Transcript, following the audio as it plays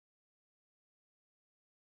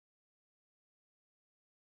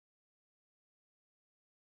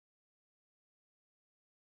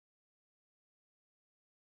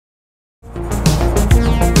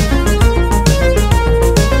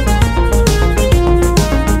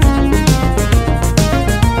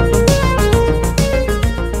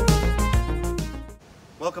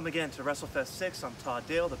again to Wrestlefest 6. I'm Todd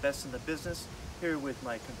Dale, the best in the business, here with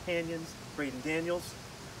my companions, Braden Daniels.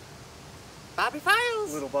 Bobby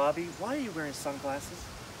Files! Little Bobby. Why are you wearing sunglasses?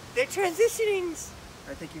 They're transitionings!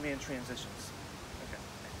 I think you mean transitions. Okay.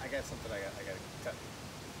 I got something I gotta cut.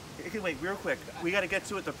 Okay, wait, real quick. We gotta get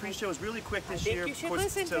to it. The pre-show is really quick this year. You should of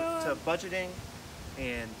course, listen to budgeting.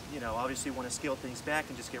 And, you know, obviously want to scale things back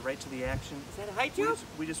and just get right to the action. Is that a height joke?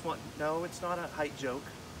 We just want... No, it's not a height joke.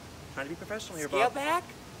 Trying to be professional here, Scale Bob. back?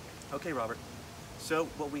 Okay, Robert. So,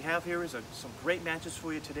 what we have here is some great matches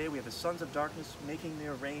for you today. We have the Sons of Darkness making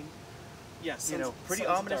their reign. Yes, you know, pretty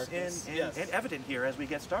ominous and evident here as we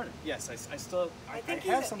get started. Yes, I still... I think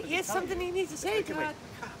have something he has something he needs to say, Todd.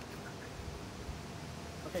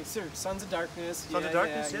 Okay, sir, Sons of Darkness. Sons of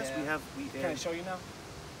Darkness, yes. Yeah. Can I show you now?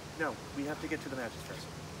 No, we have to get to the matches first.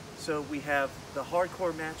 So we have the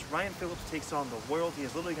hardcore match. Ryan Phillips takes on the World. He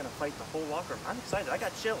is literally going to fight the whole locker room. I'm excited. I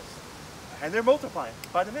got chills. And they're multiplying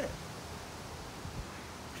by the minute.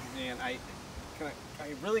 Man, I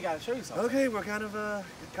really got to show you something. Okay, we're kind of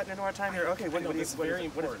cutting into our time here. Okay, what is very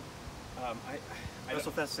important.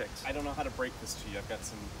 Wrestlefest 6. I don't know how to break this to you. I've got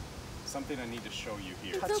something I need to show you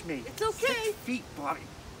here. Touch me. It's okay. 6 feet, Bobby.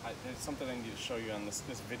 There's something I need to show you on this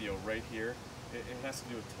video right here. It has to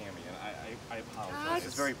do with Tammy, and I apologize.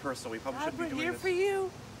 This is very personal. We probably shouldn't be doing here this. for you.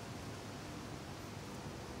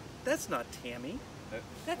 That's not Tammy.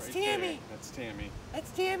 That's right Tammy. There. That's Tammy. That's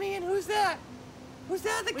Tammy, and who's that? Who's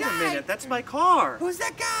that other guy? Wait a minute, that's my car. Who's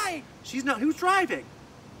that guy? She's not. Who's driving?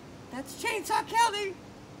 That's Chainsaw Kelly.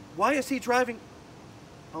 Why is he driving?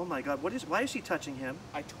 Oh my God! Why is she touching him?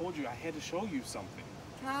 I told you I had to show you something.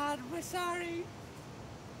 Todd, we're sorry.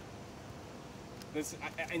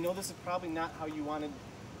 I know this is probably not how you wanted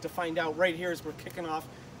to find out right here as we're kicking off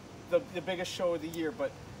the biggest show of the year,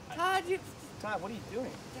 but... Todd, Todd, what are you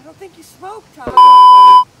doing? I don't think you smoke, Todd.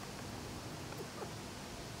 Oh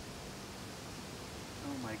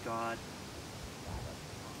my God.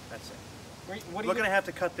 That's it. We're going to have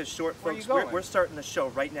to cut this short, folks. We're starting the show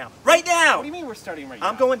right now. Right now! What do you mean we're starting right now?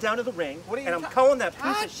 I'm going down to the ring, and I'm calling that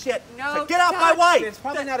piece of shit to get off my wife! It's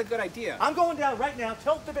probably not a good idea. I'm going down right now.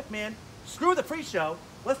 Tell the McMahon, screw the pre-show.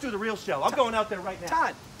 Let's do the real show. I'm going out there right now.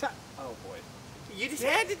 Todd. Oh, boy. You just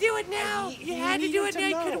had to do it now. You had to do it now.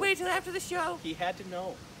 You couldn't wait till after the show. He had to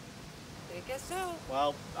know. I guess so.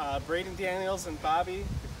 Well, Braden Daniels and Bobby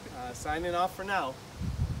signing off for now.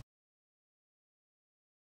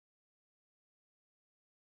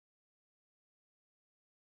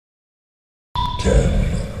 10,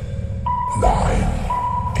 9,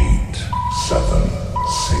 8, 7,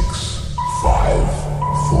 6, 5,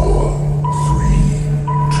 4, 3,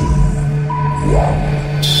 2,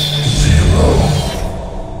 1, 0.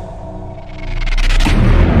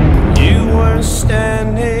 You were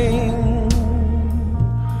standing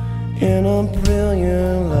in a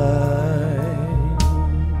brilliant light.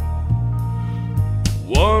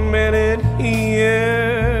 1 minute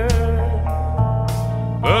here,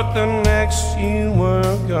 but the next you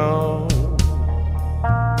were gone.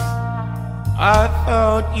 I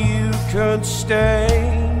thought you could stay,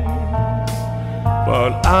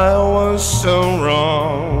 but I was so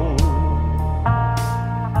wrong.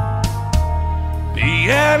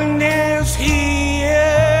 The end is here,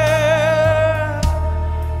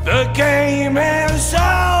 the game is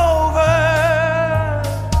over.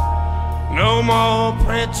 No more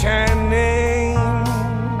pretending,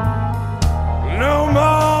 no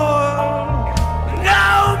more,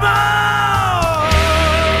 no more.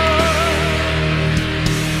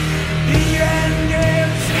 The end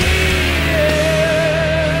is here,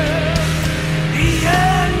 the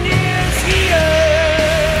end is here,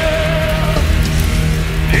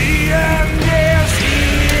 the end is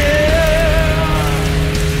here,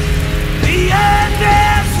 the end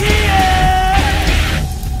is here.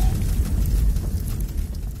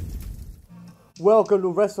 Welcome to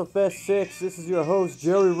Wrestlefest 6. This is your host,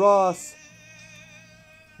 Jerry Ross.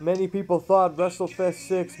 Many people thought Wrestlefest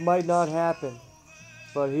 6 might not happen,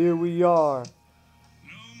 but here we are.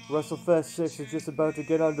 Wrestlefest 6 is just about to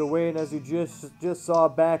get underway, and as you just saw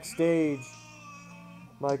backstage,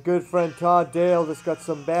 my good friend Todd Dale just got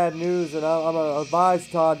some bad news, and I'm going to advise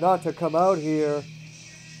Todd not to come out here,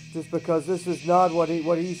 just because this is not what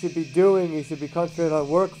he should be doing. He should be concentrating on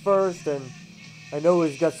work first, and I know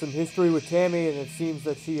he's got some history with Tammy, and it seems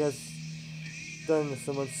that she has done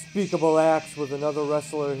some unspeakable acts with another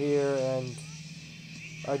wrestler here, and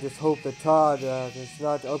I just hope that Todd is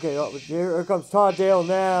not... Okay, here comes Todd Dale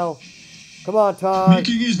now. Come on, Todd.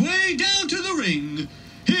 Making his way down to the ring,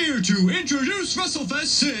 here to introduce Wrestlefest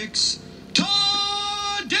 6,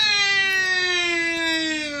 Todd Dale!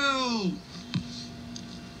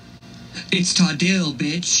 It's Todd Dale,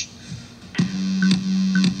 bitch.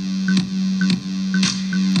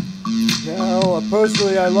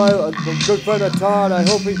 Personally, I'm a good friend of Todd. I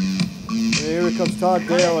hope he... And here comes Todd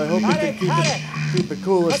Dale. I hope he can keep it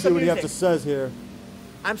cool. Let's see what he has to say here.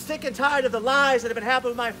 I'm sick and tired of the lies that have been happening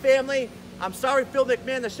with my family. I'm sorry, Phil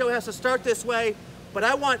McMahon, the show has to start this way, but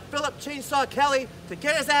I want Phillips Chainsaw Kelly to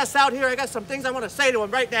get his ass out here. I got some things I want to say to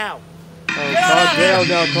him right now. Todd Dale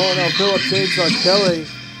now calling out Phillips Chainsaw Kelly.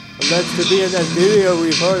 Alleged to be in that video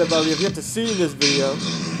we've heard about. We have yet to see this video.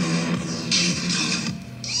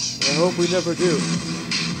 I hope we never do.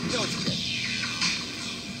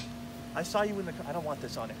 I saw you in the car. I don't want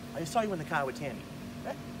this on it. I saw you in the car with Tammy.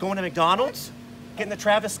 Going to McDonald's? Getting the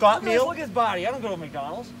Travis Scott meal? Look at his body. I don't go to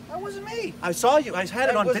McDonald's. That wasn't me. I saw you. I had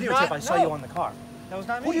it on videotape. I saw no. you on the car. That was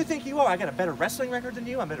not me. Who do you think you are? I got a better wrestling record than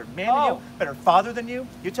you. I'm a better man than you. Better father than you.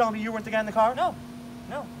 You telling me you weren't the guy in the car? No.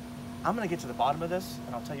 No. I'm going to get to the bottom of this,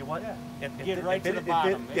 and I'll tell you what. Yeah. If Get right to the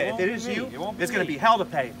bottom. If it is you, it's going to be hell to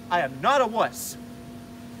pay. I am not a wuss.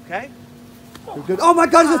 Okay? Oh my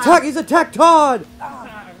God, he's attacked Todd! It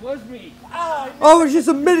was me. Oh, he's just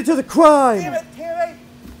admitted to the crime! Damn it, Tammy!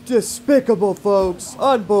 Despicable, folks.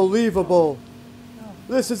 Unbelievable.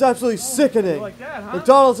 This is absolutely sickening. Like that, huh?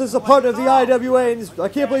 McDonald's is a partner of the IWA, and I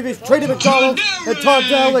can't believe he's traded McDonald's and Todd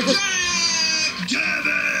down like this.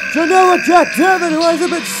 Generic Jack Devin, who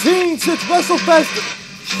hasn't been seen since Wrestlefest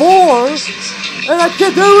 4. And I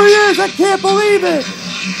can't, there he is! I can't believe it!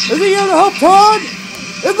 Is he here to help Todd?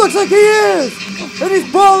 It looks like he is! And he's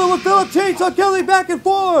brawling with Phillips Chainsaw Kelly back and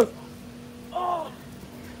forth!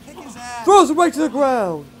 Throws him right to the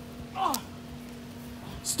ground!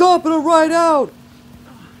 Stomping him right out!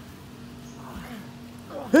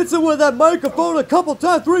 Hits him with that microphone a couple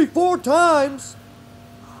times, 3, 4 times!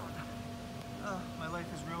 My life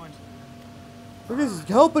is ruined. Look, he's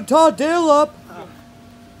helping Todd Dale up!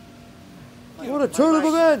 What a turn of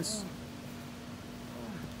events!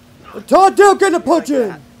 And Todd Dale getting a punch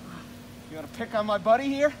in! You want to pick on my buddy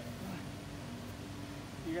here?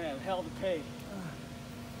 You're going to have hell to pay.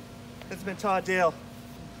 It's been Todd Dale.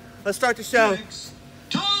 Let's start the show.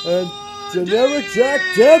 And Generic Jack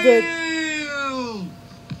Devin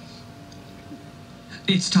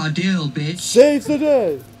It's Todd Dale, bitch. saves the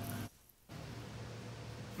day.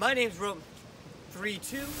 My name's Roman.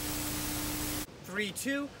 3-2.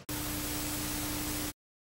 3-2.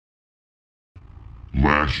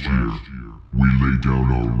 Last year, we laid down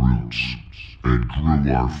our roots and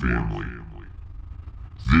grew our family.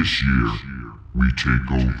 This year, we take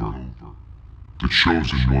over. The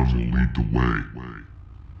chosen one will lead the way.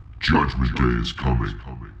 Judgment Day is coming.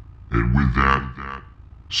 And with that,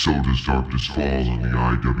 so does darkness fall on the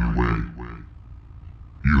IWA.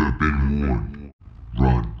 You have been warned.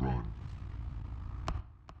 Run.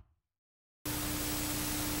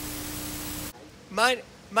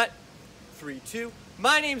 3-2.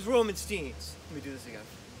 My name's Roman Steens. Let me do this again.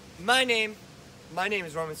 My name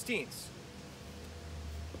is Roman Steens.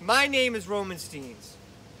 My name is Roman Steens.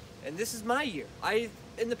 And this is my year.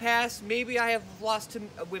 In the past, maybe I have lost to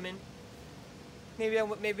women. Maybe I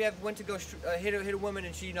went to go hit a woman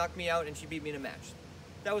and she knocked me out and she beat me in a match.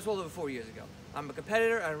 That was well over 4 years ago. I'm a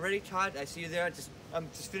competitor. I'm ready, Todd. I see you there. I'm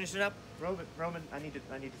just finishing up. Roman, I need to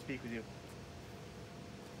speak with you.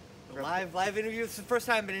 Live interview. This is the first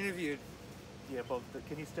time I've been interviewed. Yeah, well,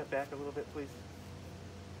 can you step back a little bit, please?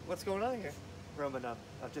 What's going on here? Roman, I've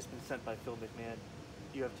just been sent by Phil McMahon.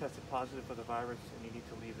 You have tested positive for the virus, and you need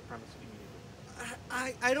to leave the premise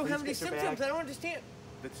immediately. I don't Please have any get your symptoms. bag. I don't understand.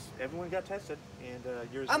 Everyone got tested, and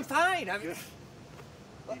yours. I'm fine. You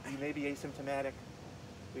may be asymptomatic.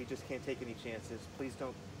 We just can't take any chances. Please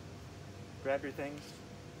don't grab your things.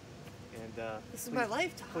 And This is my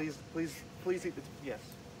life, Todd. Please leave. Yes.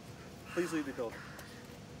 Please leave the building.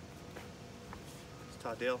 It's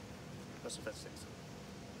Todd Dale, Wrestlefest 6.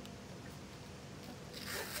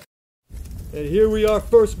 And here we are,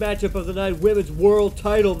 first matchup of the night, women's world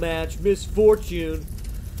title match, Miss Fortune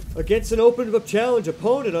against an open-up challenge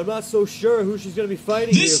opponent. I'm not so sure who she's going to be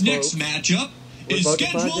fighting This here, next folks. matchup is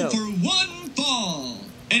scheduled for one fall,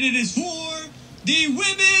 and it is for the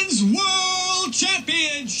Women's World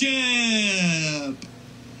Championship.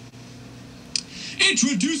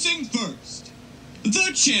 Introducing first,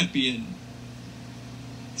 the champion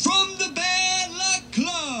from the Bad Luck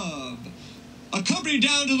Club, accompanied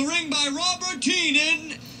down to the ring by Robert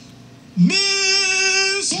Keenan,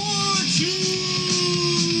 Miss Fortune.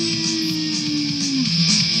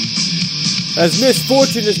 As Miss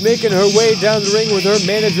Fortune is making her way down the ring with her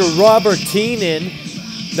manager, Robert Keenan.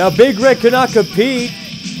 Now, Big Red cannot compete,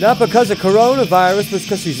 not because of coronavirus, but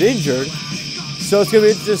because she's injured. So it's going to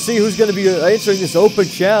be interesting to see who's going to be answering this open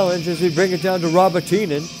challenge as we bring it down to Robert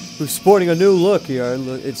Keenan, who's sporting a new look here,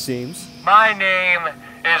 it seems. My name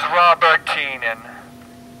is Robert Keenan.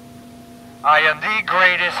 I am the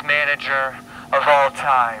greatest manager of all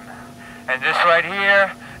time. And this right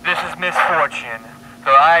here, this is Misfortune,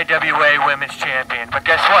 the IWA Women's Champion. But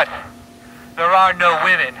guess what? There are no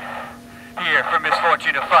women here for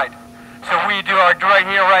Misfortune to fight. So we do our right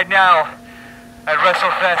here, right now, at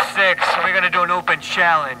Wrestlefest 6, we're going to do an open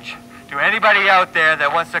challenge to anybody out there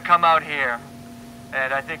that wants to come out here.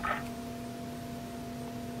 And I think...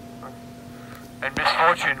 And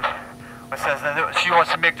Misfortune says that she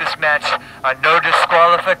wants to make this match a no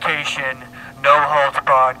disqualification, no holds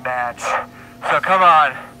barred match. So come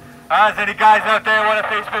on. Is any guys out there want to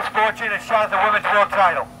face Misfortune and shot at the women's world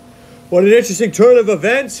title? What an interesting turn of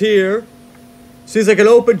events here. Seems like an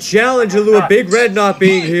open challenge in lieu of Big Red not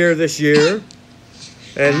being here this year.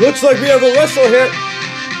 And looks like we have a wrestle here.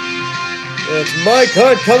 It's Mike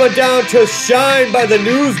Hunt coming down to Shine by the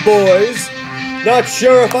Newsboys. Not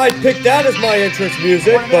sure if I'd pick that as my entrance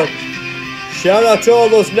music, but shout out to all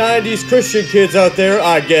those 90s Christian kids out there,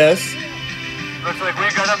 I guess. Looks like we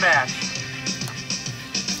got a match.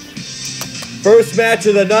 First match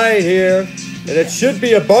of the night here. And it should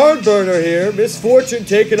be a barn burner here. Misfortune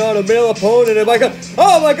taking on a male opponent. And Mike,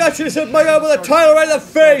 oh my God, she just hit Mike out with a title right in the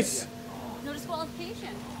face. No disqualification.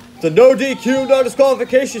 The no DQ, no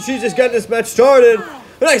disqualification. She's just getting this match started.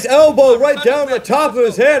 A nice elbow right down the top of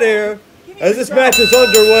his head here as this match is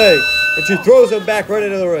underway. And she throws him back right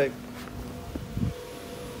into the ring.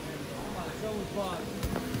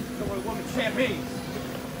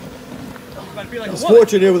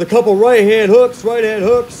 Misfortune here with a couple right hand hooks.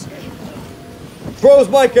 Throws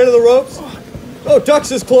Mike into the ropes. Oh, ducks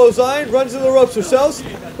his clothesline, runs into the ropes herself.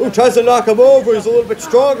 Oh, tries to knock him over. He's a little bit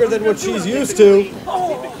stronger than what she's used to.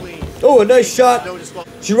 Oh, a nice shot.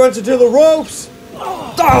 She runs into the ropes.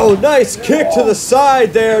 Oh, nice kick to the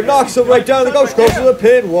side there. Knocks him right down the goes. Goes to the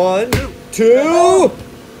pin. 1, 2.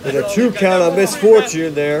 And a 2 count on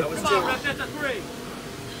Misfortune there.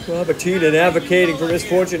 Labbatt advocating for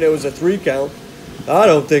Misfortune. It was a 3 count. I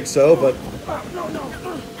don't think so, but...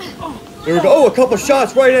 Here we go. Oh, a couple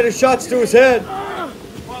shots, right-handed shots to his head.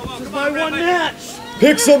 This is my one match.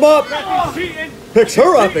 Picks him up. Picks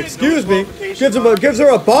her up, excuse me. Gives her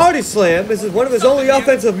a body slam. This is one of his only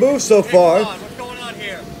offensive moves so far. What's going on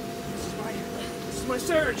here? This is my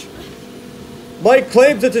surge. Mike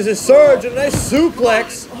claims it is his surge. A nice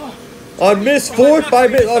suplex on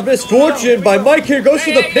Misfortune by Mike here. Goes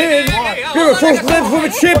to the pin. Here, first men's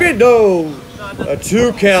women's champion. No. A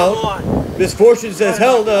 2 count. Misfortune says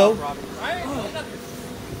hell no.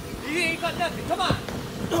 Come on.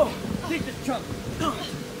 Take this chunk.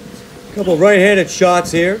 Couple right-handed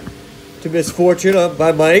shots here to Misfortune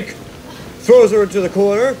by Mike. Throws her into the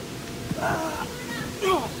corner.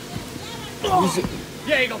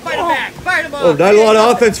 Yeah, you go. Fight him back. Fight him up. Oh, not a lot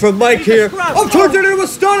of offense from Mike here. Oh, turns it into a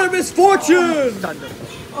stunner, Misfortune.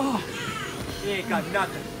 He ain't got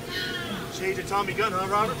nothing. Shades of Tommy Gunn, huh,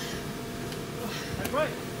 Robert? That's right.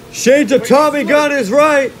 Shades of Tommy Gunn is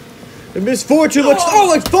right. And Misfortune looks,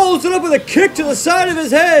 it follows it up with a kick to the side of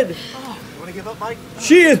his head. You want to give up, Mike?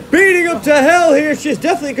 She is beating him to hell here. She's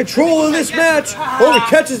definitely in control of this match. Oh, he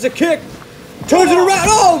catches the kick. Turns it around.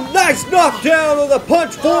 Oh, nice knockdown with a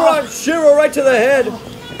punch. Forearm Shiro right to the head.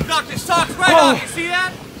 Knocked his socks right off. You see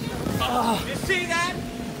that? You see that?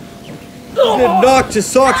 He knocked his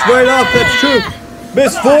socks right off. That's true.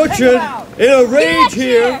 Misfortune in a rage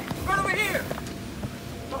here. Run over here.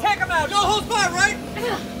 Take him out. No holds barred, right?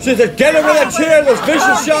 She said, get him with a chair. Those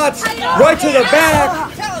vicious shots right to the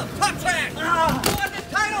back. Tell him, top track. You want this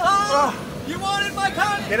title, huh? You want it, Mike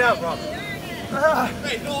Hunt? Get out, Robert.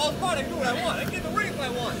 Hey, no holds barred. I do what I want. I get the ring if I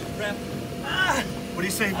want, ref. What do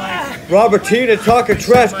you say, Mike? Robert Tina talking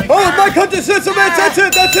trash. Oh, Mike Hunt just hits him.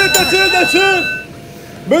 That's it.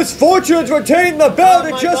 Misfortune's retained the belt,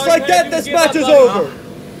 and just like that, this match is over.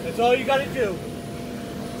 That's all you gotta do.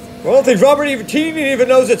 I don't think Robert Tina even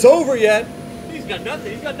knows it's over yet. He's got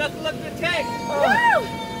nothing. He's got nothing left in the tank.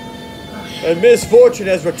 And Misfortune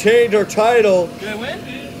has retained her title. Did I win?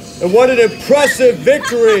 And what an impressive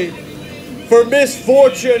victory for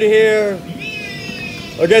Misfortune here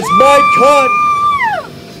against Mike Hunt,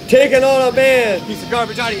 taking on a man. Piece of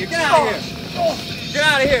garbage out of here. Get out of here. Get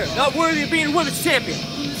out of here. Not worthy of being a women's champion.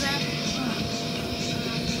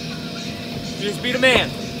 You just beat a man.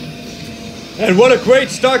 And what a great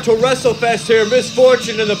start to WrestleFest here.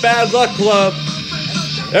 Misfortune and the Bad Luck Club.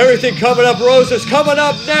 Everything coming up roses. Coming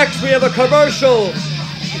up next, we have a commercial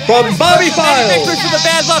from Bobby Phill. Victory for the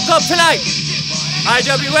Bad Luck Club tonight.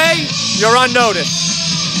 IWA, you're on notice.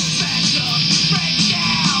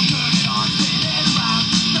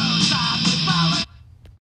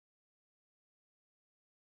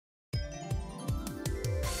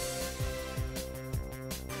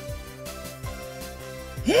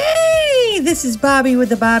 Hey, this is Bobby with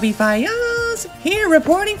the Bobby Files, here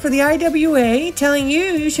reporting for the IWA, telling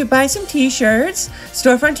you should buy some t-shirts,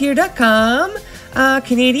 storefrontier.com,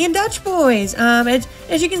 Canadian Dutch Boys.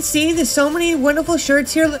 As you can see, there's so many wonderful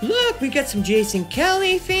shirts here. Look, we got some Jason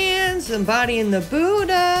Kelly fans, embodying the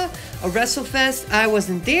Buddha, a Wrestlefest I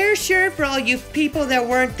wasn't there shirt for all you people that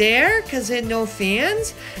weren't there because they had no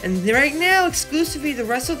fans. And right now, exclusively, the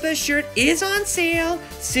Wrestlefest shirt is on sale,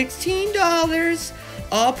 $16.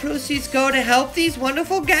 All proceeds go to help these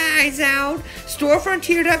wonderful guys out.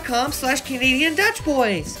 Storefrontier.com/Canadian Dutch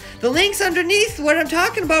Boys. The link's underneath what I'm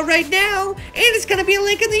talking about right now, and it's going to be a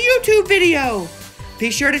link in the YouTube video.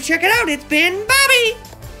 Be sure to check it out. It's been Bobby.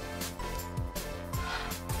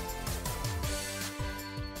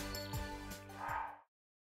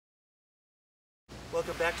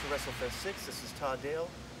 Welcome back to Wrestlefest 6. This is Todd Dale.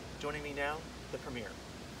 Joining me now, the premiere.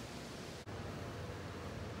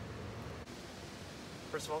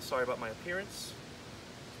 First of all, sorry about my appearance.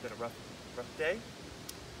 It's been a rough day.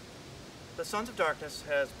 The Sons of Darkness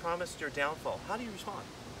has promised your downfall. How do you respond?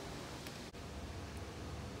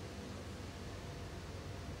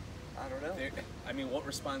 I don't know. I mean, what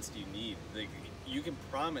response do you need? You can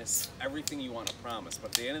promise everything you want to promise, but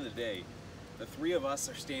at the end of the day, the three of us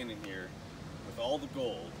are standing here with all the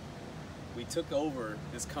gold. We took over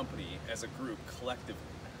this company as a group collectively.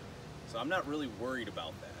 So I'm not really worried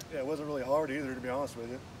about that. Yeah, it wasn't really hard either, to be honest with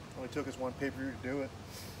you. Only took us one pay-per-view to do it.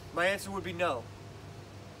 My answer would be no.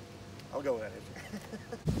 I'll go with that answer.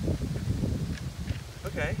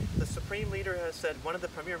 Okay, the Supreme Leader has said one of the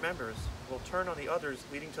Premier members will turn on the others,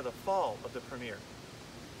 leading to the fall of the Premier.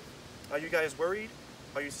 Are you guys worried?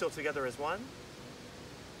 Are you still together as one?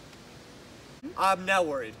 I'm now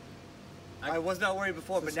worried. I was not worried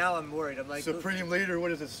before, but now I'm worried. I'm like, Supreme Leader,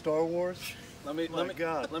 what is it, Star Wars? Let me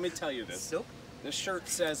tell you this. Nope. This shirt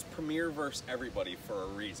says Premier versus everybody for a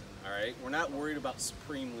reason, all right? We're not worried about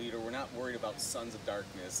Supreme Leader. We're not worried about Sons of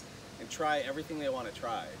Darkness, and try everything they want to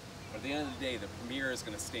try. But at the end of the day, the Premier is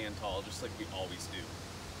going to stand tall, just like we always do.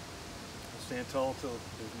 We'll stand tall till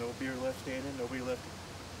there's no beer left standing, nobody left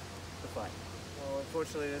to fight. well,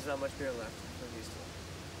 unfortunately, there's not much beer left for these two.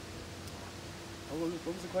 What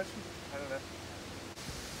was the question? I don't know.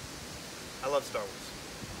 I love Star Wars.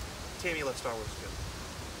 Tammy loves Star Wars too.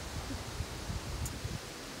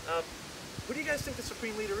 Who do you guys think the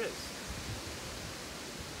Supreme Leader is?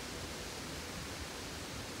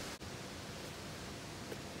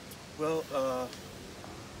 Well,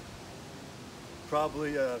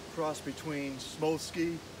 probably a cross between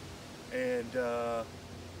Smolsky and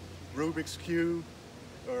Rubik's Cube,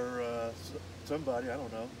 or somebody, I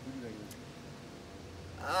don't know. Who do you think it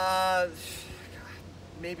is?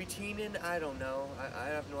 Maybe Teenan? I don't know. I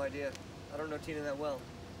have no idea. I don't know Teenan that well.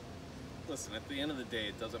 Listen, at the end of the day,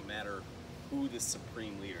 it doesn't matter who the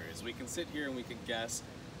Supreme Leader is. We can sit here and we can guess.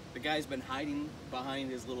 The guy's been hiding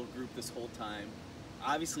behind his little group this whole time.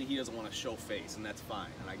 Obviously, he doesn't want to show face, and that's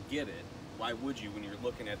fine. And I get it. Why would you when you're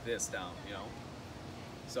looking at this down, you know?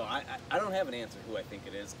 So I don't have an answer who I think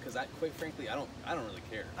it is, because quite frankly, I don't really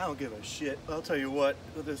care. I don't give a shit. I'll tell you what,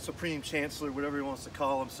 the Supreme Chancellor, whatever he wants to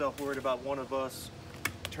call himself, worried about one of us,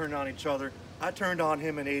 turned on each other. I turned on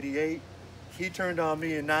him in '88. He turned on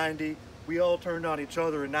me in '90. We all turned on each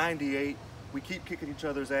other in '98. We keep kicking each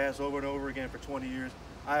other's ass over and over again for 20 years.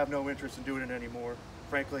 I have no interest in doing it anymore,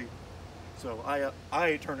 frankly. So I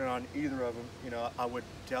ain't turning on either of them. You know, I would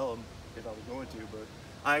tell them if I was going to, but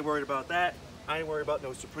I ain't worried about that. I ain't worried about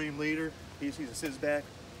no Supreme Leader. He just needs to sit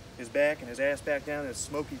his back and his ass back down in his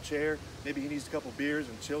smoky chair. Maybe he needs a couple beers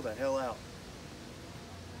and chill the hell out.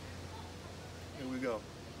 Here we go.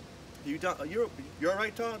 You all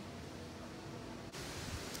right, Todd?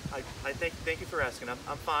 I thank you for asking.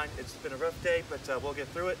 I'm fine. It's been a rough day, but we'll get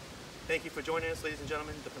through it. Thank you for joining us, ladies and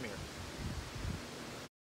gentlemen, the premiere.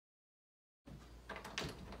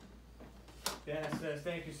 Dennis says,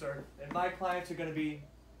 thank you, sir. And my clients are going to be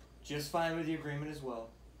just fine with the agreement as well.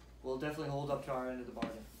 We'll definitely hold up to our end of the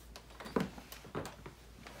bargain.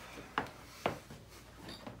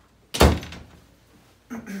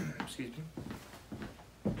 Excuse me.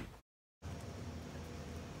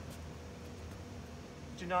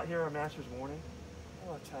 Did you not hear our master's warning? I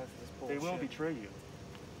don't have time for this They bullshit. will betray you.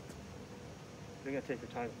 They're gonna take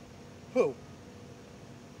your title. Who?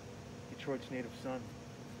 Detroit's native son.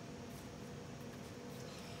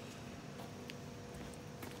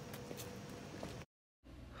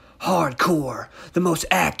 Hardcore, the most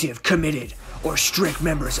active, committed, or strict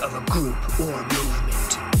members of a group or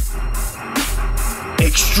movement.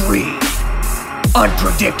 Extreme,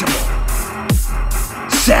 unpredictable,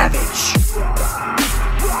 savage,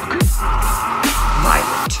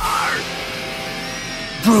 violent,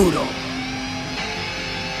 brutal,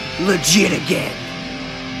 legit again.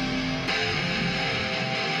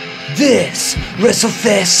 This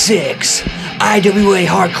WrestleFest 6, IWA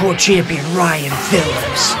Hardcore Champion Ryan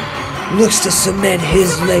Phillips looks to cement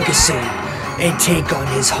his legacy and take on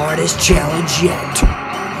his hardest challenge yet.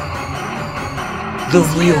 The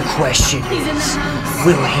real question is,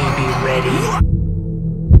 will he be ready?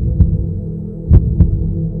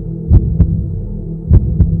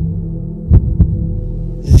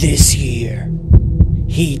 This year,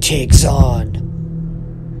 he takes on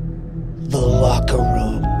the Locker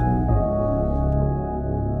Room.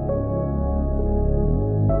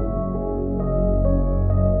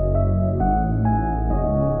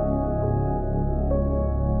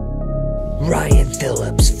 Ryan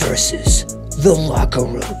Phillips versus the Locker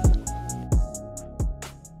Room.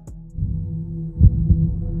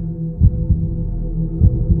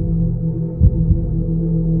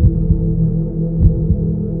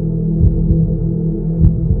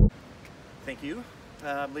 Thank you.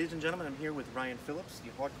 Ladies and gentlemen, I'm here with Ryan Phillips, the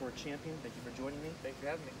Hardcore Champion. Thank you for joining me. Thanks for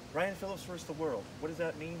having me. Ryan Phillips versus the world. What does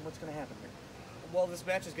that mean? What's going to happen here? Well, this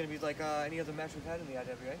match is going to be like any other match we've had in the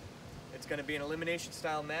IWA. It's going to be an elimination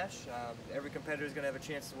style match. Every competitor is going to have a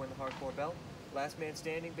chance to win the hardcore belt. Last man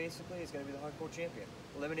standing, basically, is going to be the hardcore champion.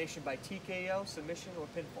 Elimination by TKO, submission, or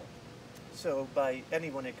pinfall. So by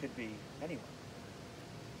anyone, it could be anyone.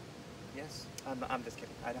 Yes. I'm just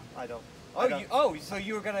kidding. I don't. So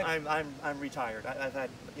you were gonna? I'm retired. I've had,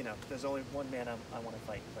 there's only one man I want to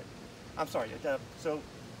fight. But I'm sorry. So,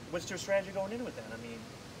 what's your strategy going in with that? I mean,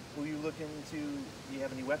 who are you looking to? Do you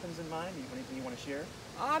have any weapons in mind? Anything you want to share?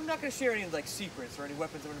 I'm not going to share any like secrets or any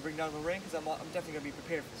weapons I'm going to bring down in the ring because I'm definitely going to be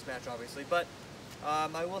prepared for this match, obviously. But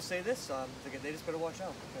I will say this: they just better watch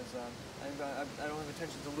out because I don't have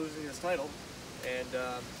intention of losing this title, and.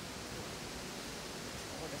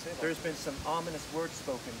 There's been some ominous words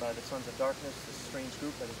spoken by the Sons of Darkness, this strange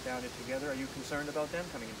group that is bounded together. Are you concerned about them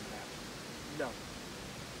coming into the match? No,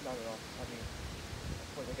 not at all. I mean,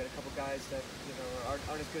 well, they got a couple guys that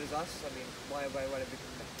aren't as good as us. I mean, why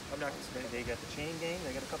I'm not concerned. They got the Chain Gang.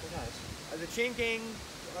 They got a couple guys. The Chain Gang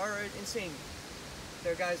are insane.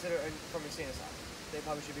 They're guys that are from Insane Asylum. They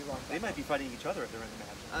probably should be wrong. They might be fighting each other if they're in the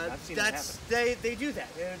match. I've seen that happen. They do that.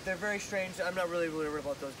 They're very strange. I'm not really worried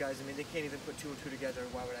about those guys. I mean, they can't even put two and two together.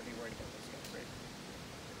 Why would I be worried about those guys? Right?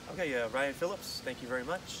 Okay, Ryan Phillips, thank you very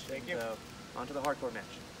much. Thank you. On to the hardcore match.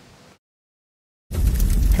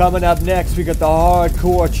 Coming up next, we got the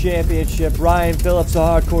Hardcore Championship. Ryan Phillips, the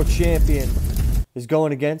Hardcore Champion, is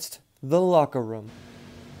going against the Locker Room.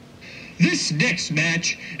 This next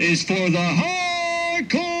match is for the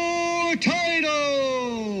Hardcore title.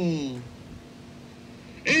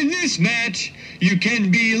 In this match, you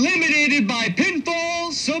can be eliminated by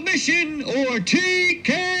pinfall, submission, or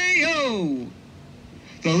TKO.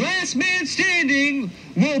 The last man standing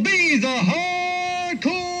will be the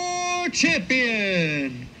Hardcore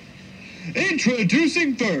Champion.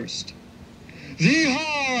 Introducing first, the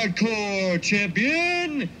Hardcore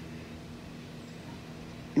Champion,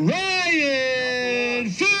 Ryan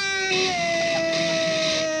Phillips.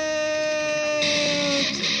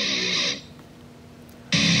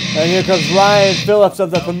 And here comes Ryan Phillips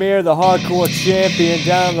of the Premier, the Hardcore Champion,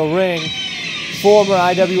 down the ring. Former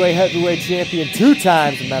IWA Heavyweight Champion 2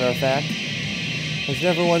 times, as a matter of fact. Has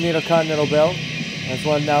never won the Intercontinental belt. Has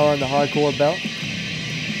won now on the Hardcore belt.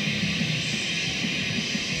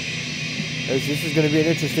 This is going to be an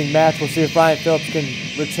interesting match. We'll see if Ryan Phillips can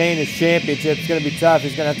retain his championship. It's going to be tough.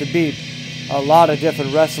 He's going to have to beat a lot of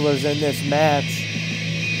different wrestlers in this match.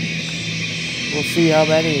 We'll see how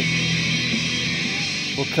many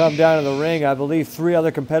will come down to the ring. I believe 3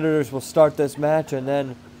 other competitors will start this match, and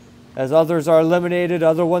then as others are eliminated,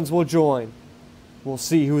 other ones will join. We'll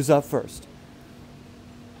see who's up first.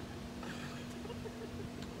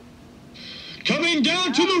 Coming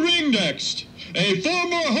down to the ring next, a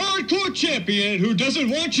former Hardcore Champion who doesn't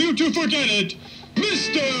want you to forget it,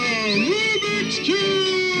 Mr. Rubik's Cube!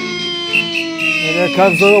 And there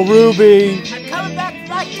comes little Ruby. I'm coming back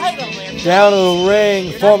for my title, man. Down to the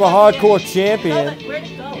ring, former Hardcore Champion. Where'd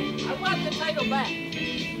it go? I want the title back.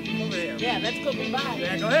 Over there. Yeah, that's gonna be mine.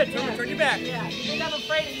 Yeah, go ahead. Turn your back. Yeah, you think I'm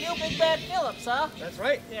afraid of you, Big Bad Phillips, huh? That's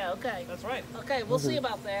right. Yeah, okay. That's right. Okay, we'll see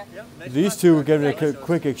about that. Yep. These two are getting a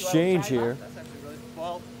quick exchange here. That's actually really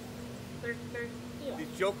well. They're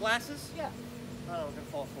These joke glasses? Yeah. Oh, we're gonna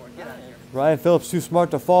fall for it. Get out of here. Ryan Phillips too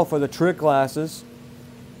smart to fall for the trick glasses.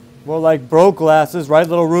 More like broke glasses, right,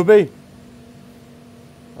 little Ruby?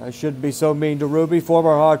 I shouldn't be so mean to Ruby, former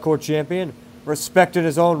Hardcore Champion. Respected in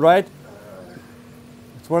his own right.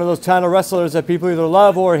 It's one of those kind of wrestlers that people either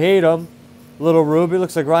love or hate him. Little Ruby.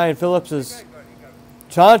 Looks like Ryan Phillips is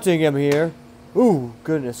taunting him here. Ooh,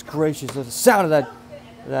 goodness gracious. The sound of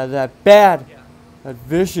that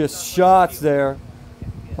vicious shots there.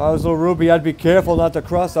 If I was little Ruby, I'd be careful not to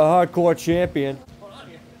cross the hardcore champion.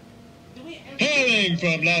 Hailing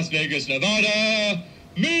from Las Vegas, Nevada,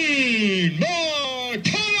 Mean Mark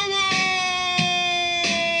Calloway!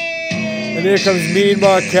 And here comes Mean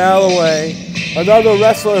Mark Calloway, another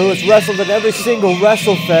wrestler who has wrestled at every single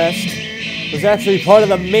Wrestlefest. Was actually part of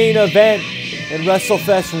the main event in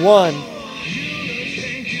Wrestlefest 1.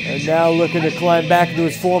 And now looking to climb back into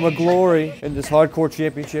his former glory in this hardcore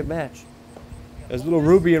championship match. As little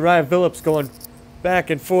Ruby and Ryan Phillips going back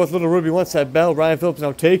and forth. Little Ruby wants that belt. Ryan Phillips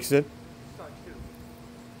now takes it.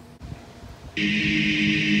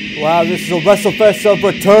 Wow, this is a Wrestlefest of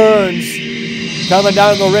returns. Coming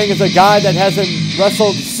down in the ring is a guy that hasn't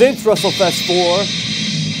wrestled since Wrestlefest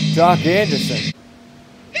 4. Doc Anderson.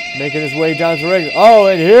 Making his way down to the ring. Oh,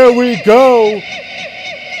 and here we go.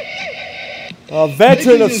 A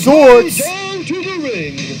veteran of sorts. Down to the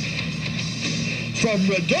ring. From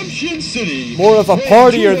Redemption City. More of a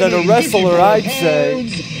partier than a wrestler, I'd say.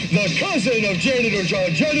 The cousin of Janitor,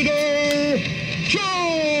 Janitor,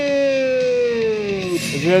 Joe!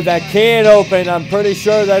 If you hear that can open, I'm pretty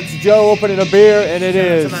sure that's Joe opening a beer, and it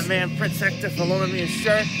is. To my man Prince Hector for loaning me his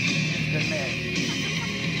shirt. Good man.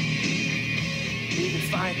 He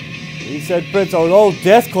fine. He said Prince, an old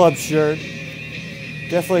Death Club shirt.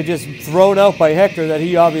 Definitely just thrown out by Hector that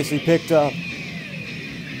he obviously picked up.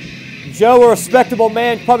 Joe, a respectable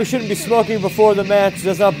man, probably shouldn't be smoking before the match.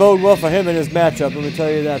 Does not bode well for him in his matchup, let me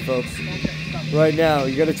tell you that, folks. Right now,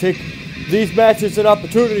 you got to take these matches and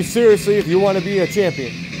opportunities seriously if you want to be a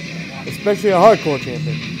champion. Especially a hardcore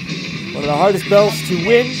champion. One of the hardest belts to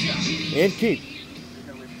win and keep.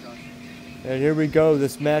 And here we go.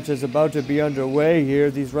 This match is about to be underway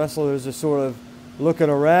here. These wrestlers are sort of looking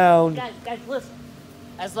around. Guys, listen.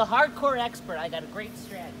 As the hardcore expert, I got a great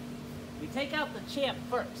strategy. We take out the champ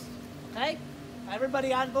first, okay?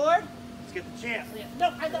 Everybody on board? Let's get the champ.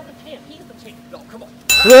 No, I'm not the champ. He's the champ. No, come on.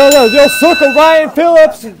 They'll circle Ryan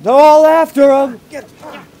Phillips. They're all after him.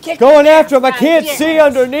 Going after him. I can't see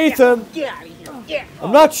underneath him. Get out of here.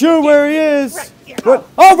 I'm not sure where he is. But,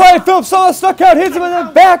 oh, Ryan Phillips all stuck out. Hits him in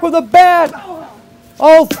the back with a bat.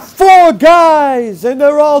 All 4 guys. And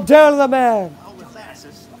they're all down on the mat.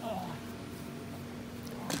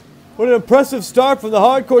 What an impressive start from the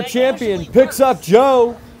hardcore champion. Picks up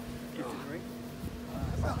Joe.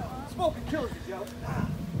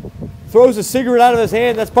 Throws a cigarette out of his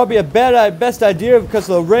hand. That's probably a best idea because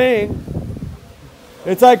of the ring.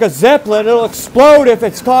 It's like a Zeppelin. It'll explode if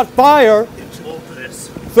it's caught fire.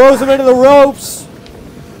 Throws him into the ropes.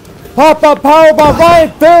 Pop-up powerbomb.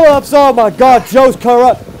 Ryan Phillips. Oh my God, Joe's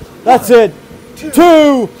corrupt. That's it. 2,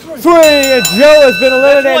 3, and Joe has been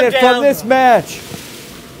eliminated from this match.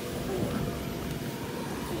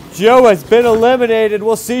 Joe has been eliminated.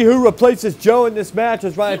 We'll see who replaces Joe in this match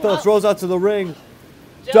as Ryan Phillips rolls out to the ring.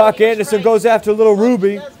 Doc Anderson goes after little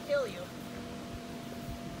Ruby.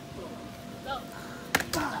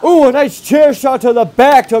 Ooh, a nice chair shot to the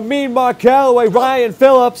back to Mean Mark Calloway. Ryan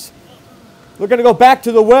Phillips looking to go back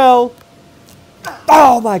to the well.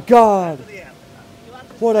 Oh my God.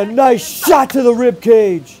 What a nice shot to the rib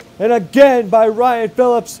cage. And again by Ryan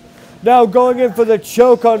Phillips. Now going in for the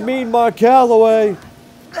choke on Mean Mark Calloway.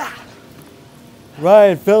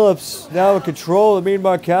 Ryan Phillips now in control of Mean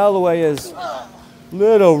Mark Calloway as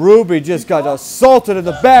little Ruby just got assaulted in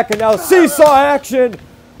the back, and now seesaw action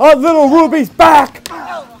on little Ruby's back.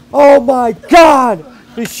 Oh my God!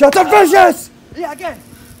 These shots are vicious! Yeah, again.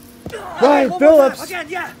 Ryan Phillips Again,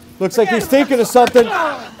 yeah. looks like he's thinking of something.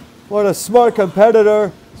 What a smart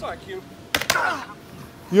competitor. Sorry, Q.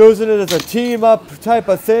 Using it as a team up type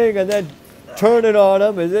of thing and then turning on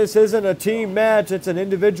him. This isn't a team match, it's an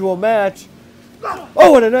individual match.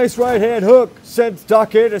 Oh, and a nice right hand hook sends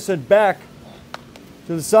Doc Anderson back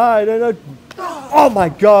to the side. And oh my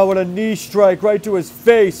God, what a knee strike right to his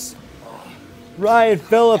face. Ryan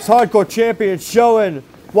Phillips, hardcore champion, showing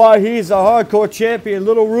why he's a hardcore champion.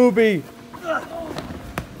 Little Ruby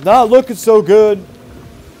not looking so good.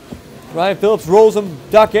 Ryan Phillips rolls him,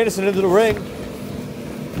 Doc Anderson into the ring.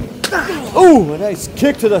 Ooh, a nice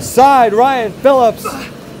kick to the side. Ryan Phillips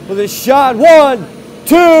with his shot. 1,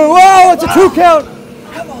 2. Oh, it's a 2 count.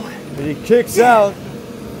 And he kicks out.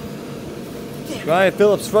 Ryan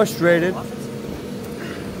Phillips frustrated.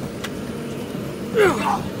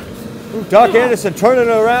 Ooh, Doc Anderson turning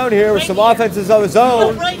it around here with some offenses of his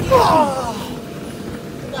own.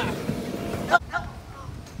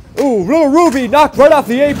 Ooh, little Ruby knocked right off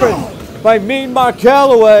the apron by Mean Mark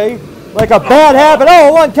Calloway. Like a bad habit.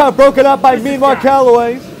 Oh, 1 count broken up by Mean Mark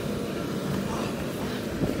Calloway.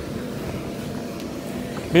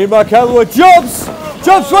 Meanwhile, Calloway jumps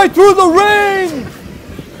right through the ring.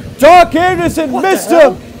 Doc Anderson missed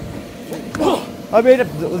him. I mean,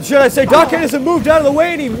 should I say Doc Anderson moved out of the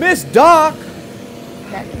way and he missed Doc.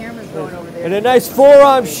 That camera's going over there. And a nice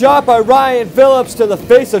forearm shot by Ryan Phillips to the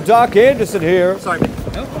face of Doc Anderson here. Sorry.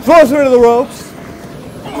 Throws him into the ropes.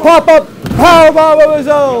 Pop-up powerbomb of his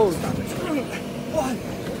own.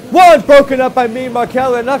 One broken up by Mean Mark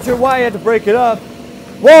Calloway. Not sure why he had to break it up.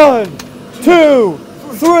 1, 2,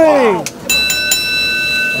 3.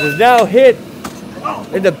 Is now hit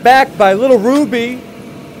in the back by Little Ruby.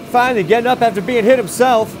 Finally getting up after being hit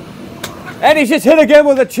himself. And he's just hit again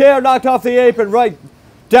with a chair, knocked off the apron right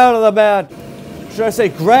down on the mat. Should I say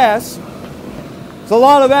grass? There's a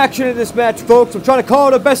lot of action in this match, folks. I'm trying to call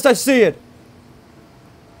it the best I see it.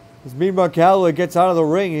 As Mean Mark Calloway gets out of the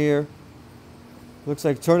ring here. Looks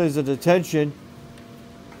like turning his attention.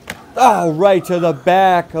 Oh, right to the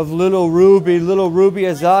back of Little Ruby. Little Ruby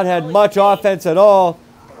has not had much offense at all.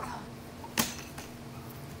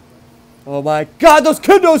 Oh my God, those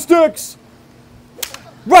kendo sticks!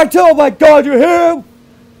 Right to, oh my God, you hear him?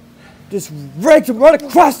 Just rakes him right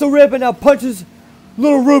across the rib and now punches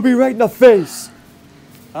Little Ruby right in the face.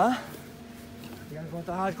 Huh? You gotta go with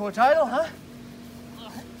the hardcore title, huh?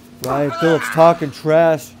 Ryan Phillips talking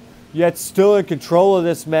trash, yet still in control of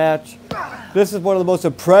this match. This is one of the most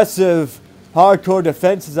impressive hardcore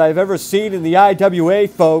defenses I've ever seen in the IWA,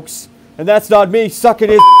 folks. And that's not me sucking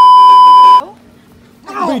his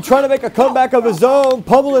Ruby trying to make a comeback of his own,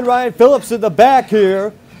 pummeling Ryan Phillips in the back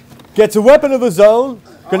here. Gets a weapon of his own.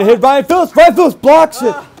 Gonna hit Ryan Phillips. Ryan Phillips blocks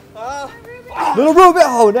it. Little Ruby,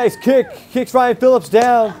 oh, nice kick. Kicks Ryan Phillips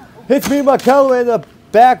down. Hits Mean Mark Calloway in the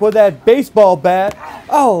back with that baseball bat.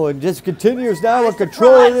 Oh, and just continues now in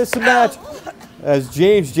control of this match. As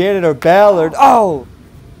James Janitor Ballard, oh,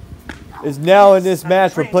 is now in this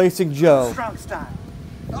match replacing Joe.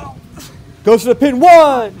 Goes to the pin.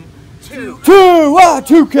 1, 2,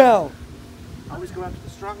 2 count. Always go after the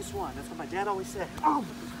strongest one. That's what my dad always said.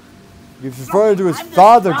 He's referring to his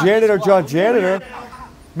father, Janitor John Janitor.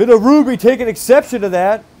 Little Ruby taking exception to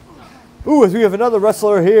that. Ooh, as we have another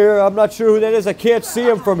wrestler here. I'm not sure who that is. I can't see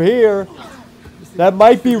him from here. That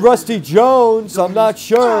might be Rusty Jones. I'm not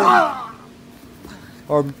sure.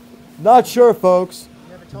 Or not sure, folks.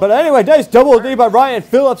 But anyway, nice double knee by Ryan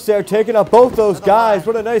Phillips there, taking up both those guys.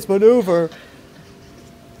 What a nice maneuver.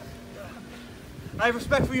 I have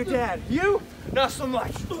respect for your dad. You? Not so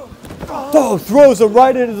much. Oh, throws him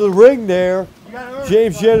right into the ring there.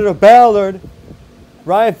 James Janitor Ballard.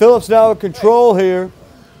 Ryan Phillips now in control here.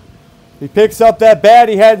 He picks up that bat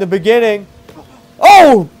he had in the beginning.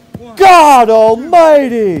 Oh, God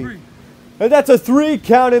almighty. And that's a 3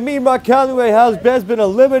 count. And Mean Mark Calloway has been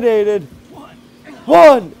eliminated.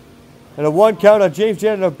 1. And a 1 count on James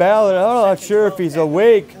Janitor Ballard. I'm not sure if he's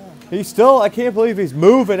awake. He's still, I can't believe he's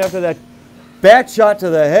moving after that bat shot to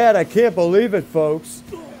the head. I can't believe it, folks.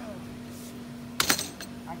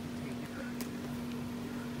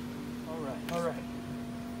 All right.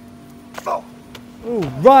 Ooh,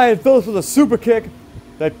 Ryan Phillips with a super kick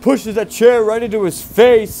that pushes that chair right into his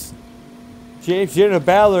face. James Janitor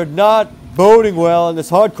Ballard not boding well in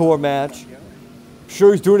this hardcore match. I'm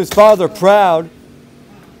sure he's doing his father proud.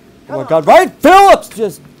 Oh my God, Ryan Phillips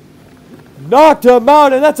just knocked him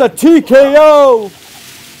out, and that's a TKO.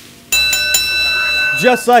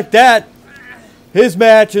 Just like that, his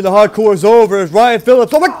match in the hardcore is over as Ryan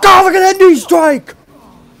Phillips, oh my God, look at that knee strike!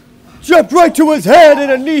 Jumped right to his head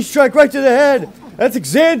and a knee strike right to the head. That's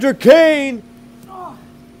Xander Kane,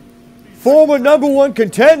 former #1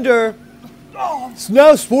 contender. He's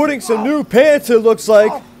now sporting some new pants, it looks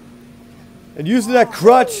like, and using that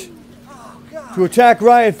crutch to attack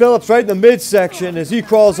Ryan Phillips right in the midsection as he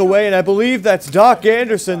crawls away, and I believe that's Doc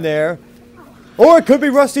Anderson there. Or it could be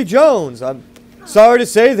Rusty Jones. I'm sorry to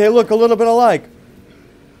say they look a little bit alike.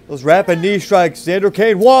 Those rapid knee strikes. Xander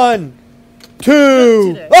Kane, 1,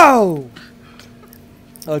 2, oh!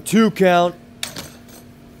 A 2 count.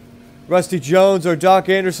 Rusty Jones or Doc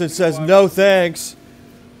Anderson says no thanks.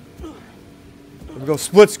 We go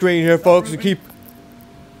split screen here, folks, and keep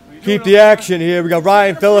the action here. We got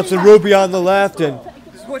Ryan Phillips and Ruby on the left, and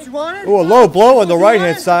ooh, a low blow on the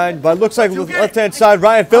right-hand side, but it looks like left-hand side,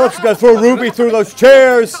 Ryan Phillips is going to throw Ruby through those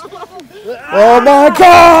chairs. Oh my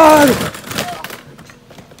God!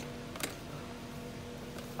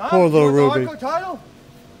 Poor little Ruby. There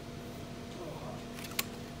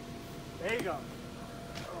you go.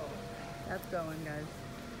 That's going, guys.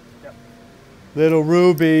 Yep. Little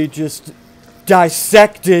Ruby just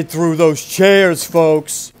dissected through those chairs,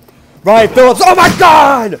 folks. Ryan Phillips, oh my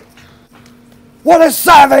God! What a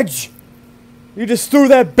savage! You just threw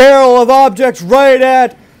that barrel of objects right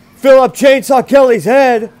at Phillips chainsaw Kelly's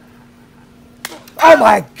head. Oh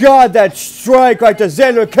my God, that strike right to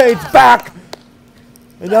Xander Kane's back.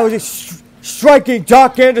 And now he's striking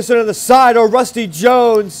Doc Anderson on the side, or Rusty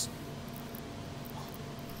Jones.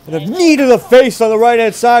 And a knee to the face on the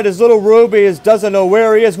right-hand side as Little Ruby doesn't know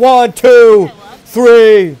where he is. 1, 2,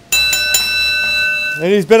 3.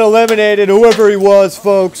 And he's been eliminated, whoever he was,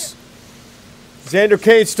 folks. Xander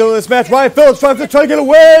Kane still in this match. Ryan Phillips trying to get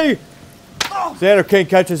away. Xander Kane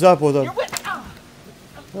catches up with him.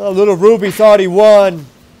 Oh, Little Ruby thought he won.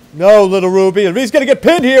 No, Little Ruby. And he's going to get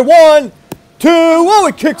pinned here. 1, 2. Oh,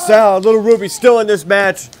 he kicks out. Little Ruby still in this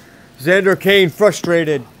match. Xander Kane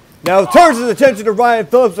frustrated. Now turns his attention to Ryan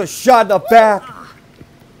Phillips. A shot in the back.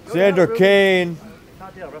 Xander Kane.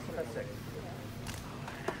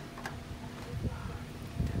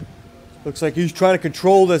 Looks like he's trying to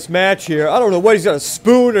control this match here. I don't know what he's got, a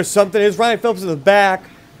spoon or something. Here's Ryan Phillips in the back. I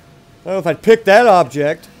don't know if I'd pick that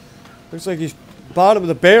object. Looks like he's bottom of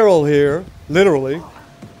the barrel here, literally.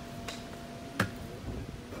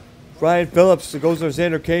 Ryan Phillips goes to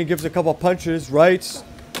Xander Kane, gives a couple punches, rights.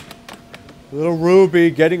 Little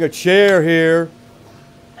Ruby getting a chair here.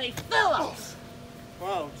 Hey, Phillips!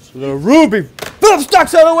 Little Ruby. Phillips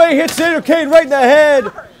ducks out of the way, hits Xander Kane right in the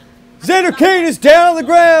head. Xander Kane is down on the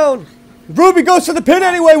ground. Ruby goes for the pin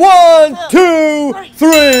anyway. 1, 2,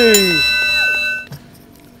 3.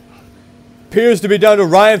 Appears to be down to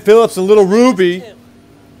Ryan Phillips and Little Ruby. And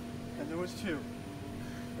there was 2. Looks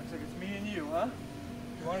like it's me and you, huh?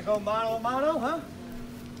 You want to go mano a mano, huh?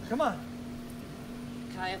 Come on.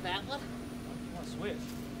 Can I have that one? I want to switch.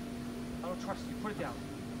 I don't trust you. Put it down.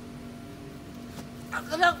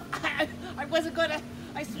 No, I wasn't gonna.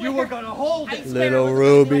 I swear. You were gonna hold it. Little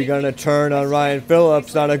Ruby gonna turn on Ryan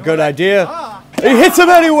Phillips. Not a good idea. He hits him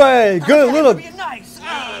anyway. Good little. Nice.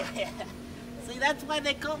 See, that's why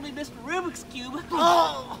they call me Mr. Rubik's Cube.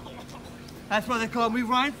 Oh. That's why they call me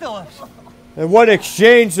Ryan Phillips. And what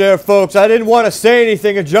exchange there, folks. I didn't want to say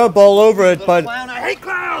anything and jump all over it, but Clown, I hate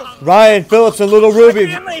clowns. Ryan Phillips and Little Ruby.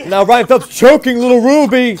 Now Ryan Phillips choking Little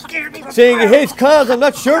Ruby, saying he hates clowns. I'm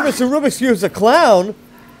not sure Mr. Rubik's Cube is a clown,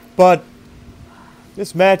 but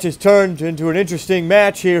this match has turned into an interesting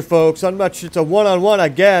match here, folks. I'm not sure. It's a one-on-one, I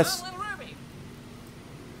guess. Little Ruby.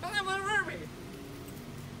 I'm Little Ruby.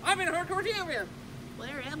 I've been a hardcore champion.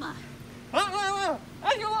 Where am I?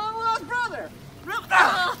 I'm your long-lost brother.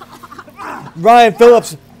 Ryan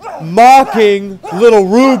Phillips mocking Little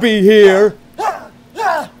Ruby here.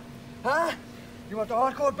 Huh? You want the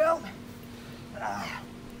hardcore belt?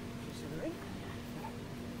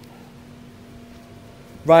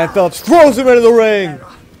 Ryan Phillips throws him into the ring.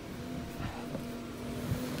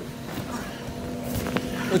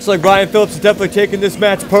 Looks like Ryan Phillips is definitely taking this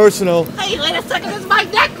match personal. Hey, wait a second. This is my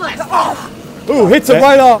necklace. Ooh, hits him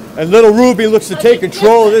right off. And Little Ruby looks to take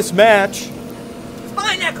control of this match. It's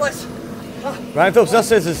my necklace. Ryan Phillips now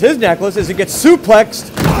says it's his necklace as he gets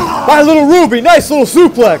suplexed by Little Ruby. Nice little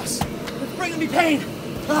suplex. It's bringing me pain.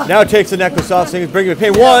 Now takes the necklace off, saying it's bringing me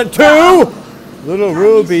pain. 1, 2. Little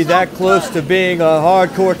Ruby that close to being a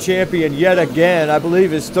hardcore champion yet again. I believe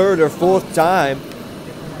his 3rd or 4th time.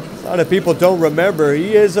 A lot of people don't remember.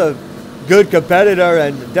 He is a good competitor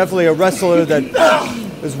and definitely a wrestler that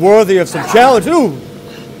is worthy of some challenge. Ooh,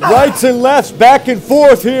 rights and lefts back and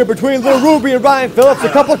forth here between Little Ruby and Ryan Phillips. A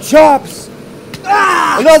couple chops.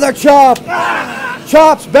 Another chop.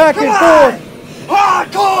 Chops back and forth.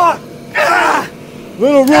 Hardcore!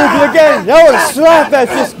 Little Ruby again. Now a slap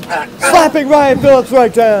that's just slapping Ryan Phillips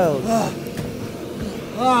right down.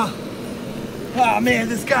 Oh man,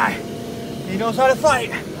 this guy, he knows how to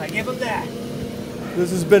fight. I give him that. This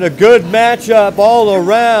has been a good matchup all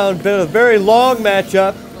around. Been a very long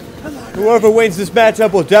matchup. Whoever wins this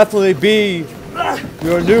matchup will definitely be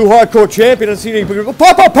your new hardcore champion. Let's see any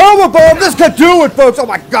pop up powerbomb. This could do it, folks. Oh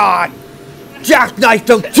my God! Jackknifed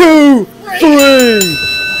him. 2, 3.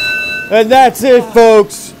 And that's it,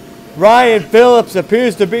 folks. Ryan Phillips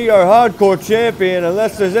appears to be our hardcore champion,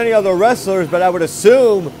 unless there's any other wrestlers, but I would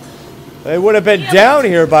assume they would have been down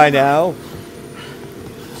here by now.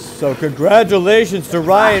 So congratulations to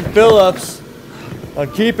Ryan Phillips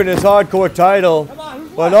on keeping his hardcore title.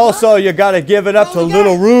 But also you got to give it up to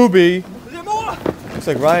Little Ruby. Looks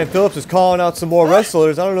like Ryan Phillips is calling out some more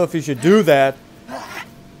wrestlers. I don't know if he should do that.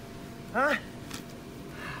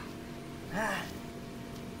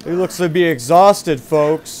 He looks to be exhausted,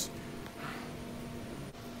 folks.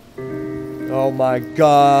 Oh my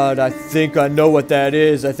God, I think I know what that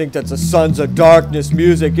is. I think that's a Sons of Darkness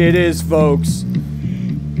music. It is, folks.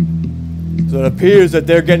 So it appears that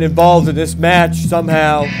they're getting involved in this match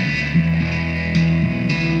somehow.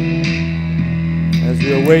 As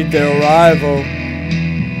we await their arrival.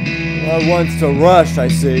 One wants to rush, I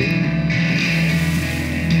see.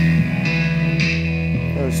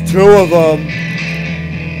 There's two of them.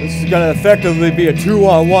 This is going to effectively be a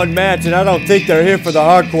 2-on-1 match, and I don't think they're here for the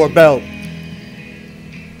hardcore belt.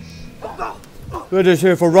 They're just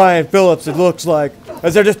here for Ryan Phillips, it looks like.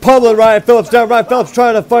 As they're just pummeling Ryan Phillips down. Ryan Phillips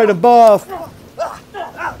trying to fight him off.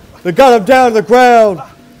 They got him down to the ground.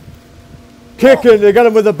 Kicking, they got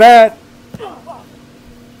him with a bat.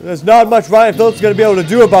 There's not much Ryan Phillips is going to be able to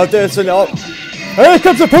do about this. And here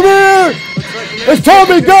comes the premiere! It's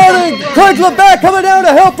Tommy Garding! Craig Labbatt coming down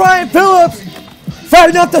to help Ryan Phillips!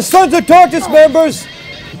 Fighting off the Sons of Darkness members!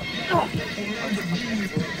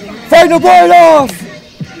 Fighting them right off!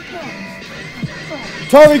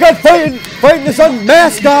 Tommy got fighting this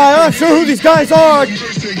unmasked guy. I'm not sure who these guys are.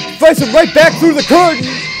 Fights him right back through the curtain.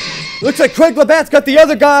 Looks like Craig Labbatt's got the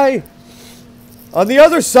other guy. On the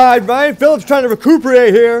other side, Ryan Phillips trying to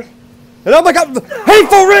recuperate here. And oh my God,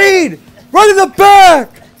 Hateful Reed! Right in the back!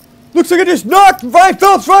 Looks like it just knocked Ryan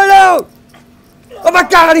Phillips right out! Oh my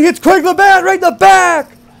God, he hits Craig Labbatt right in the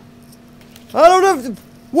back! I don't know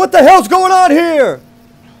what the hell's going on here!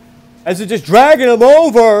 As they're just dragging him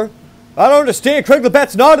over. I don't understand. Craig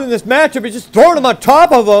Labbatt's not in this matchup. He's just throwing him on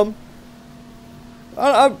top of him.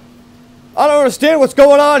 I don't understand what's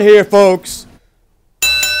going on here, folks.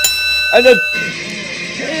 And then...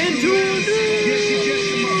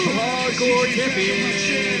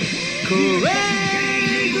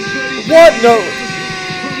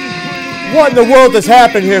 What in the world has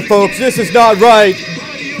happened here, folks? This is not right.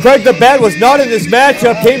 Craig Labbatt was not in this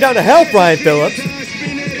matchup. Came down to help Ryan Phillips.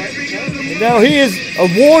 And now he is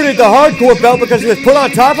awarded the hardcore belt because he was put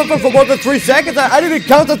on top of him for more than 3 seconds. I didn't even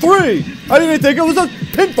count the 3. I didn't even think it was a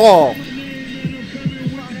pinfall.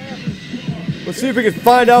 Let's see if we can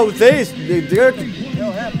find out what these.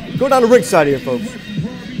 Go down to ringside here, folks.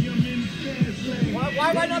 Why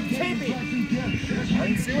am I not taping? I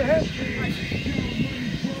didn't see what happened.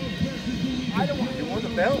 I don't want. You won the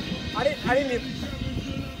belt? I didn't even.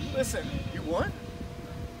 Listen. You won?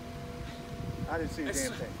 I didn't see a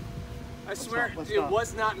damn thing. I swear, it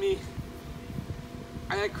was not me.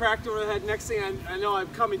 I had cracked over the head. Next thing I know, I'm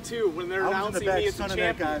coming to when they're announcing me as the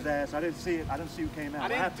champion. That guy's ass. I didn't see it. I didn't see who came out. I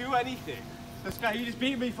didn't do anything. This guy, he just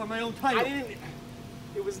beat me for my own title.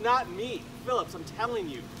 It was not me. Phillips, I'm telling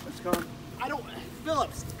you. Let's go.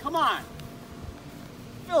 Phillips, come on.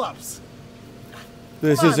 Phillips.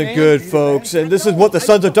 This isn't good, folks. And this is what the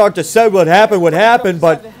Sons of Darkness said would happen,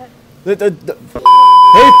 but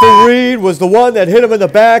Hateful Reed was the one that hit him in the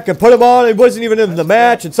back and put him on. He wasn't even in the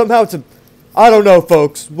match, and somehow it's a... I don't know,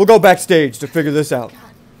 folks. We'll go backstage to figure this out.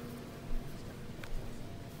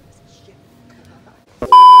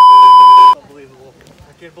 Unbelievable.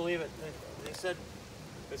 I can't believe it.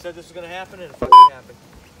 They said this was going to happen, and it fucking happened.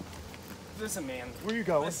 Listen, man. Where you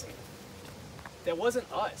going? Listen. That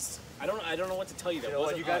wasn't us. I don't know what to tell you. That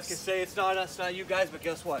wasn't You guys us. can say it's not us, not you guys, but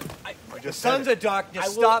guess what? The said Sons of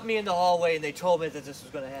Darkness stopped me in the hallway and they told me that this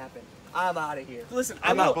was going to happen. I'm out of here. Listen,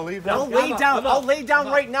 I'm out. Believe I'll lay down. I'll lay down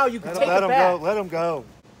right now. You can take let it him back. go. Let him go.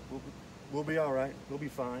 We'll be all right. We'll be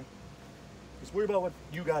fine. Just worry about what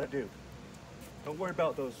you got to do. Don't worry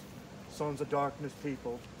about those Sons of Darkness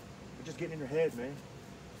people. They're just getting in your head, man.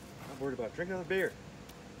 I'm not worried about it. Drink another beer.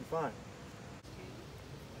 You're fine.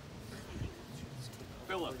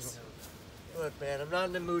 Phillips. Look, man, I'm not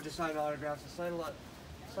in the mood to sign autographs. I signed a lot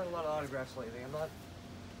of autographs lately. I'm not...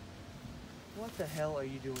 What the hell are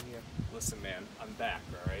you doing here? Listen, man, I'm back,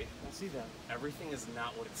 all right? I see that. Everything is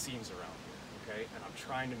not what it seems around here, okay? And I'm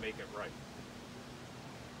trying to make it right.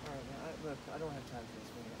 All right, man. Look, I don't have time for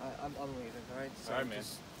this, man. I'm leaving, all right? So All right, man.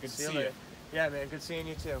 Good to see you. Yeah, man. Good seeing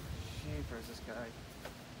you, too. Jeepers, this guy.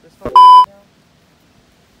 This fucking guy now?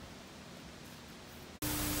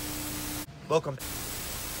 Welcome.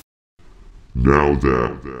 Now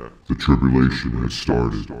that the tribulation has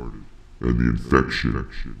started and the infection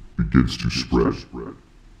begins to spread,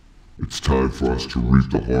 it's time for us to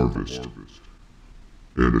reap the harvest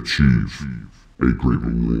and achieve a great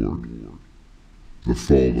reward. The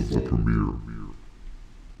fall of the premier.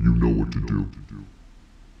 You know what to do.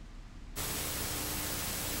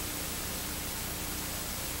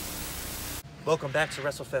 Welcome back to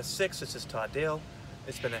Wrestlefest 6. This is Todd Dale.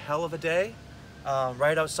 It's been a hell of a day.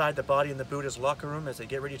 Right outside the Body and the Buddha's locker room as they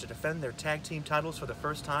get ready to defend their tag team titles for the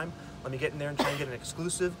first time. Let me get in there and try and get an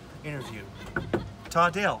exclusive interview.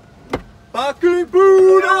 Todd Dale. Fucking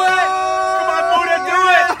Buddha! Come on, Buddha, do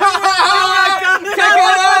it! Oh my God! Look at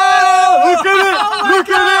it! Look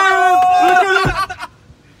at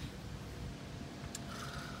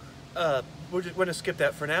it! We're going to skip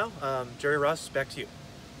that for now. Jerry Ross, back to you.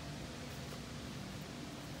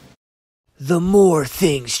 the more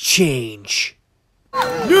things change.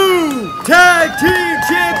 New Tag Team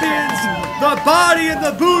Champions, the Body and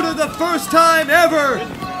the Buddha, the first time ever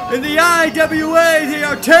in the IWA, they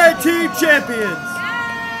are Tag Team Champions.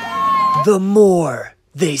 The more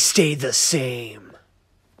they stay the same.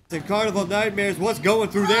 And Carnival Nightmares, what's going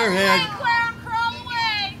through their head?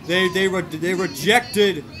 They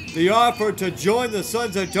rejected the offer to join the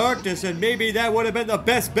Sons of Darkness, and maybe that would have been the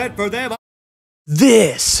best bet for them.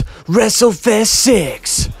 This Wrestlefest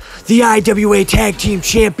 6, the IWA Tag Team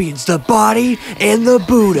Champions, the Body and the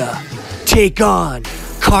Buddha, take on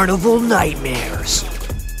Carnival Nightmares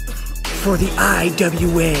for the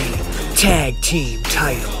IWA Tag Team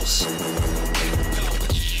titles.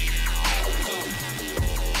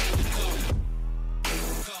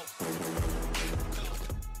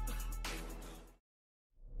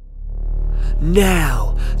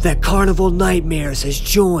 Now that Carnival Nightmares has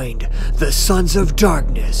joined the Sons of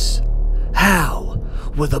Darkness, how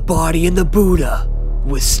will the Body and the Buddha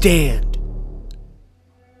withstand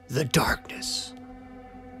the darkness?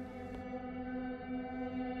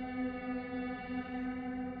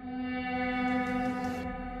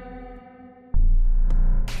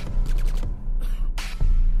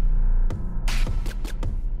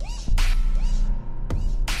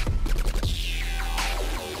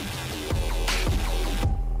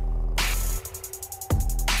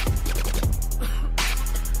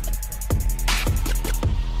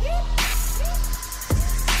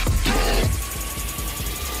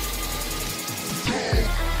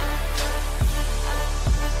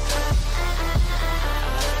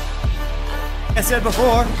 I said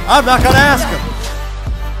before, I'm not gonna ask him.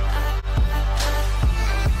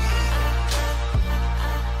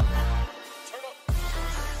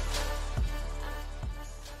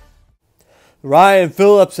 Ryan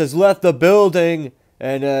Phillips has left the building,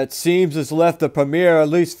 and it seems has left the premiere, at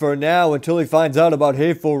least for now, until he finds out about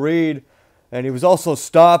Hateful Reed. And he was also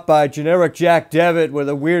stopped by generic Jack Devitt with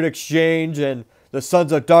a weird exchange, and the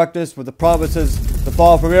Sons of Darkness with the promises to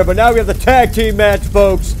fall premiere. But now we have the tag team match,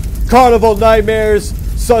 folks. Carnival Nightmares,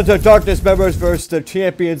 Sons of Darkness members versus the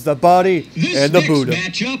champions, the Body and the Buddha. This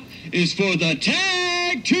next matchup is for the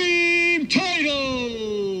tag team titles.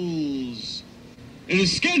 It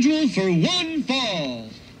is scheduled for one fall.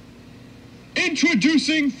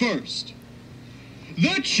 Introducing first,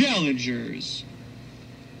 the challengers.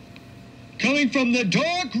 Coming from the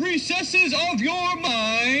dark recesses of your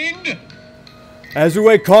mind, as we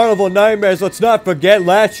wait Carnival Nightmares, let's not forget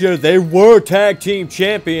last year they were tag team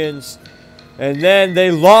champions. And then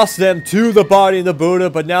they lost them to the Body and the Buddha,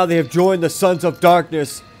 but now they have joined the Sons of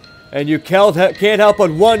Darkness. And you can't help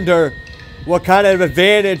but wonder what kind of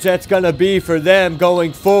advantage that's going to be for them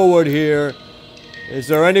going forward here. Is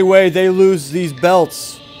there any way they lose these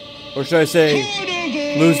belts? Or should I say,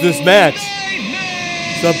 lose this match?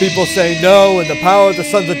 Some people say no, and the power of the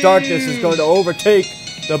Sons of Darkness is going to overtake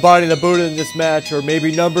the Body and the Buddha in this match, or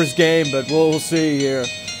maybe numbers game, but we'll see here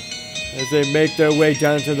as they make their way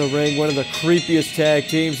down to the ring. One of the creepiest tag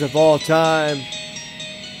teams of all time.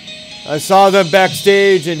 I saw them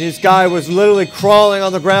backstage, and his guy was literally crawling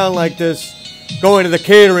on the ground like this, going to the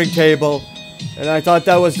catering table, and I thought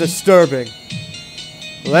that was disturbing.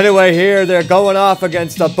 Well, anyway, here they're going off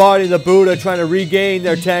against the Body and the Buddha, trying to regain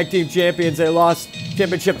their tag team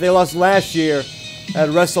championship they lost last year at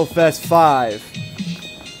Wrestlefest 5.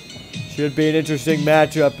 Should be an interesting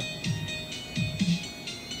matchup.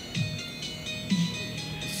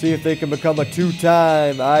 See if they can become a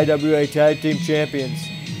two-time IWA Tag Team Champions.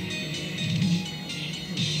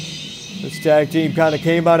 This tag team kind of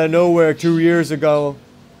came out of nowhere 2 years ago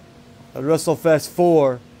at WrestleFest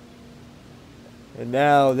 4. And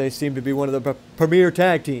now they seem to be one of the premier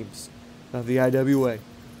tag teams of the IWA.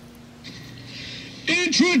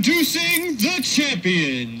 introducing the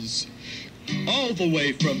champions. All the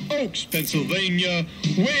way from Oaks, Pennsylvania,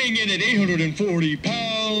 weighing in at 840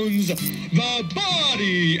 pounds, the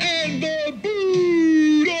Body and the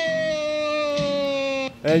Buddha!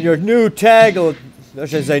 And your new tag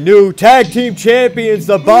team champions,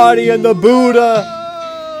 the Body and the Buddha.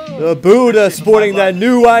 The Buddha sporting that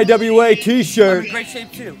new IWA t-shirt. Great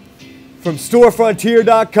shape too. From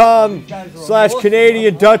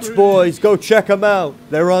storefrontier.com/Canadian Dutch Boys. Go check them out.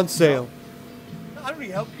 They're on sale. I don't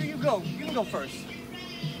need help. Here you go. You can go first.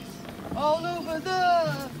 All over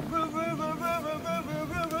the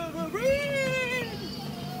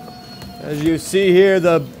as you see here,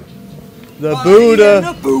 the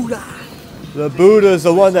Buddha. The Buddha is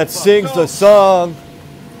the one that sings the song.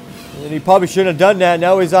 And he probably shouldn't have done that.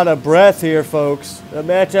 Now he's out of breath here, folks. The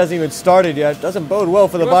match hasn't even started yet. Doesn't bode well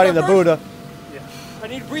for the Body and the Buddha. Yeah. I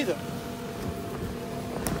need a breather.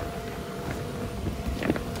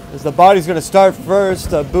 As the Body's going to start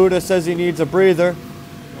first, Buddha says he needs a breather.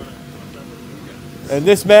 And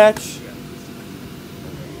this match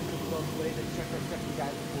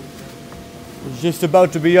is just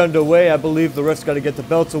about to be underway. I believe the ref's got to get the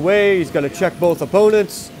belts away. He's got to check both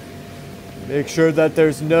opponents. Make sure that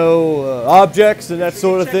there's no objects and that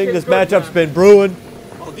sort of thing. This matchup's been brewing.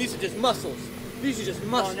 Oh, these are just muscles. These are just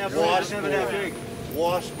muscles.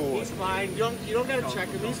 Washboard. He's fine. You don't gotta check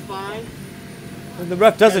him. He's fine. And the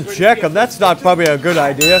ref doesn't check him. That's not probably a good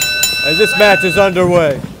idea. As this match is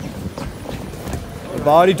underway. The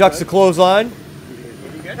Body ducks the clothesline.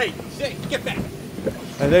 Hey, get back.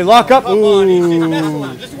 And they lock up. Ooh.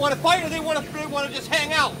 Does he want to fight or they want to just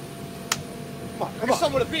hang out? Come on. There's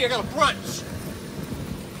somewhere to be. I got a brunch.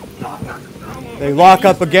 They lock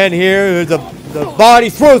up again here. The Body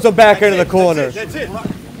throws him back into the corner. That's it.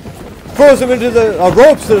 Throws him into the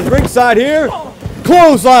ropes to the ringside here.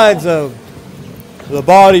 Clotheslines him. The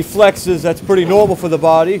Body flexes. That's pretty normal for the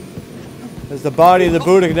Body. As the Body and the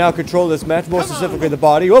Buddha can now control this match, more specifically the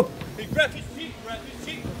Body. Oh.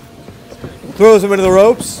 Throws him into the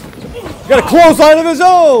ropes. He's got a clothesline of his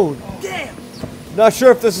own. Not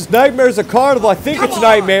sure if this is Nightmares or Carnival. I think it's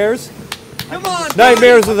Nightmares. Come on,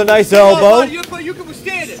 Nightmares with a nice elbow. You can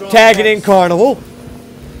withstand it. Tagging in Carnival.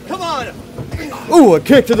 Come on. Ooh, a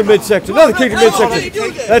kick to the midsection. Another kick to the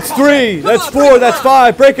midsection. That's 3. That's 4. That's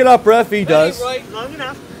 5. Break it up, ref. He does. Long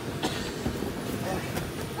enough.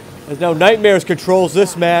 As now Nightmares controls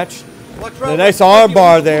this match. A nice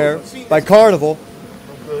armbar there by Carnival.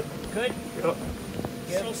 Good.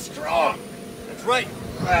 So strong. That's right.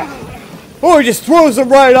 Oh, he just throws him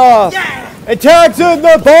right off. And tags in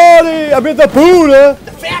the Body. I mean the Buddha.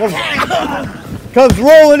 Comes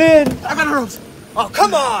rolling in. I got ropes. Oh,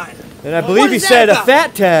 come on. And I believe he said a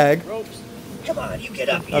fat tag. Come on, you get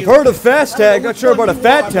up here. I've heard of fast tag. Not sure about a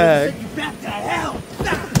fat tag.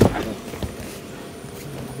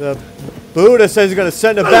 The Buddha says he's going to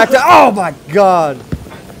send him back to... Oh, my God.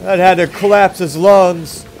 That had to collapse his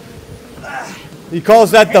lungs. He calls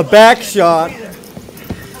that the back shot.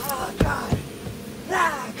 Oh, God.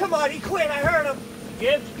 Come on, he quit. I heard him.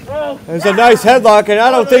 There's a nice headlock, and I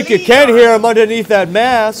don't think you can hear him underneath that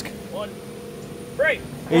mask.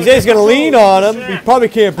 He says he's going to lean on him. He probably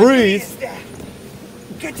can't breathe.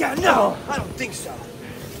 Get down. No, I don't think so.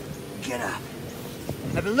 Get up.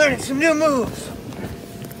 I've been learning some new moves.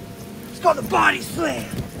 It's called the Body Slam.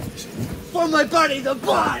 For my buddy, the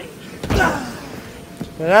Body.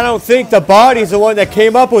 And I don't think the Body's the one that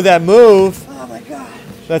came up with that move. Oh, my God.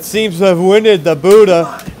 That seems to have winded the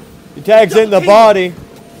Buddha. He tags in the Body.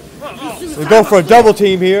 We go for a double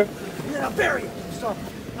team here. And then I'll bury him.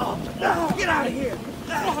 Oh, get out of here.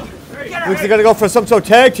 Looks like they're going to go for some sort of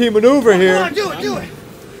tag team maneuver here. Come on, do it.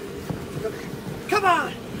 Come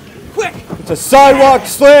on. Quick. It's a sidewalk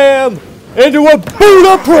slam into a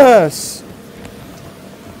Buddha press.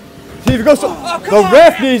 See if it goes to, the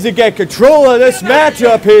ref needs to get control of this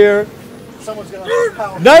matchup here.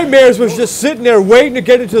 Nightmares was just sitting there waiting to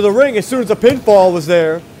get into the ring as soon as the pinfall was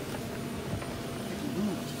there.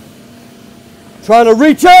 Trying to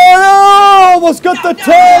reach out. Oh, almost got the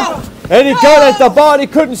tag. And he got it. The Body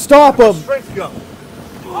couldn't stop him.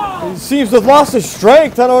 He seems to have lost his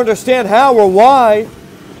strength. I don't understand how or why.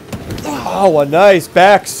 Oh, a nice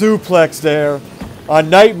back suplex there on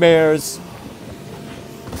Nightmares.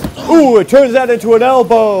 Ooh, it turns that into an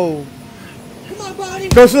elbow. Come on, Body.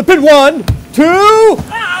 Goes to the pin. 1, 2.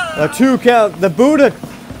 A 2 count. The Buddha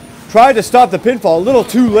tried to stop the pinfall a little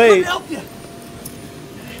too late. Help you.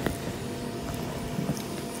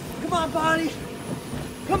 Come on, Body.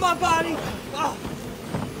 Come on, Body. Oh.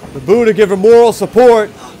 The Buddha give him moral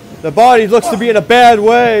support. The Body looks to be in a bad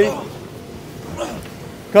way.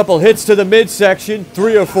 Couple hits to the midsection,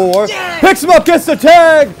 3 or 4. Picks him up, gets the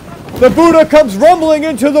tag. The Buddha comes rumbling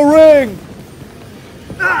into the ring.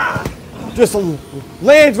 Just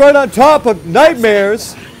lands right on top of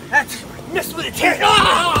Nightmares. That's missed with a tag.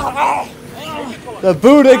 The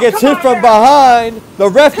Buddha gets hit from behind. The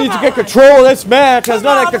ref needs to get control of this match. Has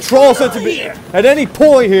not had control since at any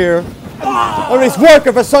point here. I don't know if he's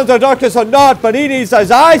working for Sons of Darkness or not, but his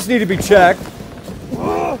eyes need to be checked.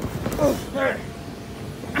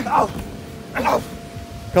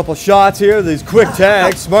 Couple shots here, these quick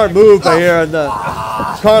tags. Smart move by here in the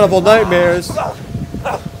Carnival Nightmares.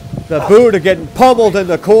 The Buddha getting pummeled in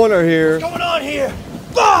the corner here. What's going on here?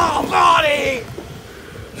 Oh, Body!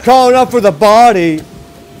 Calling up for the Body.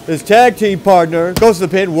 His tag team partner goes to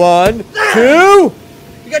the pin. 1, 2. You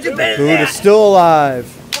got your better than Buddha's that. still alive.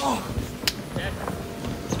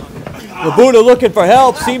 The Buddha looking for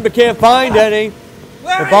help. Seems but can't find any.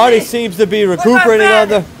 The Body seems to be recuperating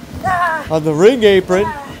on the ring apron.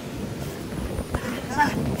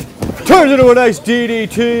 Turns into a nice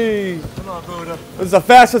DDT. Come on, Buddha. This is the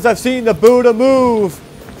fastest I've seen the Buddha move.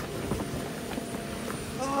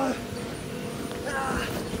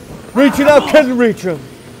 Reaching out, couldn't reach him.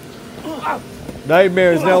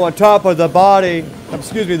 Nightmare is now on top of the body.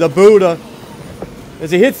 Excuse me, the Buddha.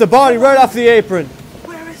 As he hits the body right off the apron.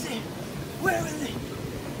 Where is he? Where is he?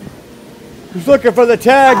 He's looking for the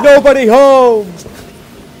tag. Nobody home.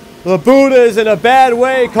 The Buddha is in a bad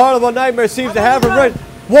way. Carnival Nightmare seems to have him right.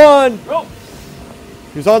 One.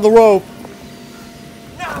 He's on the rope.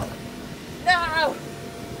 No! No!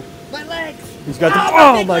 My legs! He's got the.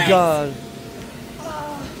 Oh my God!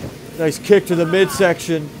 Nice kick to the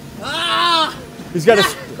midsection. He's got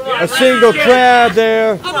a single crab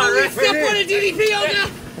there. I'm only step on a DDP, Olga!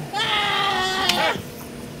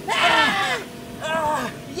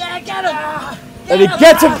 Yeah, get him! And he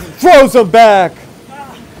gets him, throws him back.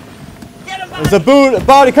 As the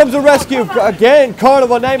body comes to rescue again,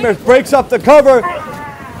 Carnival Nightmares breaks up the cover.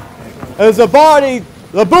 As the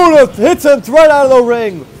Buddha hits him right out of the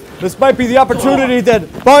ring. This might be the opportunity that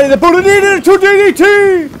the Buddha needed to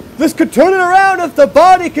DDT. This could turn it around if the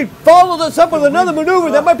body could follow this up with another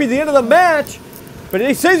maneuver. That might be the end of the match. But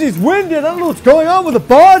he says he's winded. I don't know what's going on with the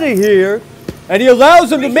body here. And he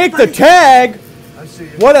allows him to make the tag.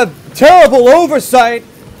 What a terrible oversight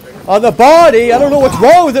on the body. I don't know what's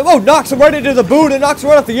wrong with it. Oh, knocks him right into the Buddha, knocks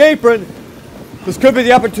him right off the apron. This could be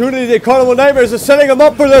the opportunity that Carnival Nightmares is setting him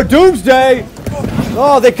up for their doomsday.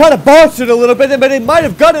 Oh, they kind of botched it a little bit, but they might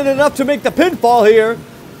have gotten enough to make the pinfall here.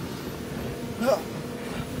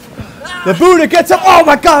 The Buddha gets up. Oh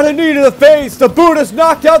my God, a knee to the face. The Buddha's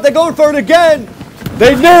knocked out. They're going for it again.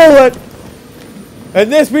 They nail it.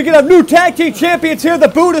 And we can have new tag team champions here. The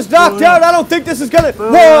Buddha's knocked out. I don't think this is going to.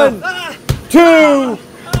 1, 2,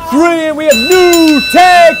 3, and we have new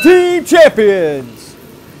tag team champions.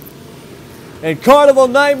 And Carnival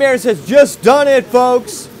Nightmares has just done it,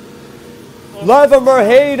 folks. Love them or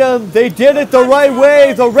hate them, they did it the right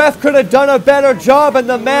way. The ref could have done a better job in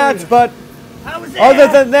the match, but other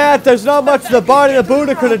than that, there's not much the body of the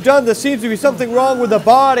Buddha could have done. There seems to be something wrong with the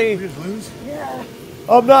body.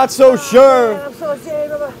 I'm not so sure. I'm so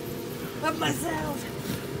ashamed of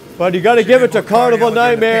myself. But you got to give it to Carnival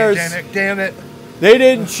Nightmares. Damn it. They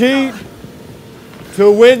didn't cheat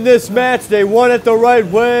to win this match. They won it the right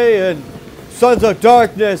way, and Sons of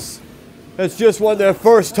Darkness has just won their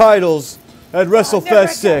first titles at Wrestlefest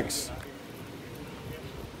 6.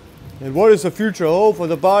 And what is the future hold for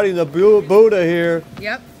the body and the Buddha here?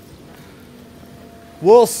 Yep.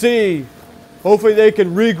 We'll see. Hopefully they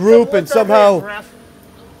can regroup and somehow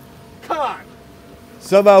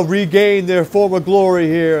regain their former glory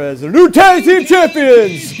here as the new tag team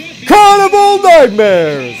champions, Carnival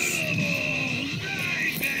Nightmares.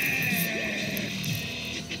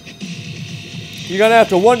 You're going to have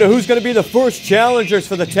to wonder who's going to be the first challengers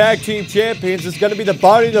for the tag team champions. It's going to be the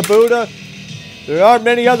body of the Buddha. There are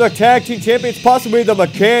many other tag team champions, possibly the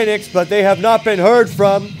Mechanics, but they have not been heard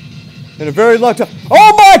from in a very long time.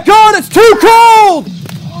 Oh my God, it's Too Cold!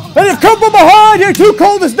 And they've come from behind here. Too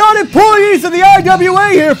Cold is not employees of the IWA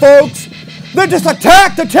here, folks. They just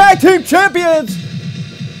attacked the tag team champions.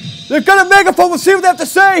 They've got a megaphone. We'll see what they have to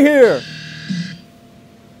say here.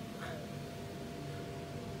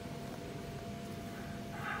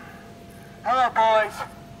 Hello, boys.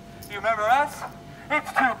 You remember us?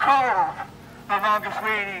 It's Too Cold, the longest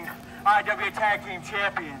reigning IWA Tag Team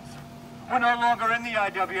Champions. We're no longer in the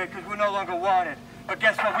IWA because we're no longer wanted. But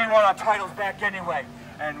guess what? We want our titles back anyway.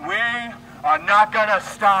 And we are not going to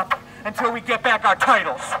stop until we get back our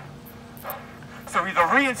titles. So either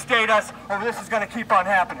reinstate us or this is going to keep on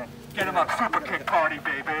happening. Get them up, super kick party,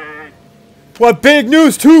 baby. What big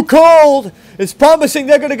news, Too Cold is promising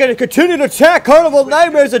they're going to continue to attack Carnival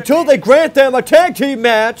Nightmares until they grant them a tag team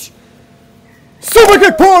match. Super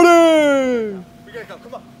kick party! We gotta go,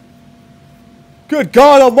 come on. Good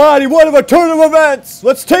God Almighty, what a turn of events!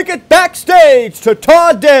 Let's take it backstage to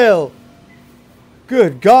Todd Dale.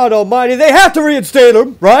 Good God Almighty, they have to reinstate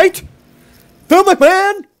him, right? Phil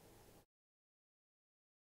McMahon?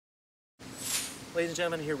 Ladies and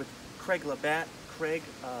gentlemen, here with Craig Labbatt. Craig,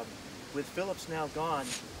 with Phillips now gone,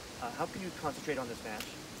 how can you concentrate on this match?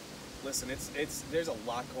 Listen, there's a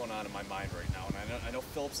lot going on in my mind right now, and I know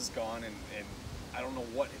Phillips is gone, and I don't know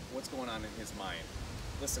what's going on in his mind.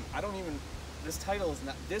 Listen, this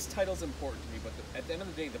title's important to me, but at the end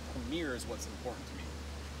of the day, the premiere is what's important to me.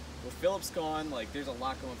 With Phillips gone, like, there's a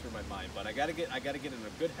lot going through my mind, but I gotta get in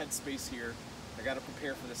a good headspace here. I gotta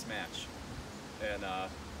prepare for this match, and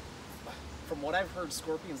from what I've heard,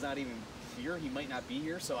 Scorpion's not even here. He might not be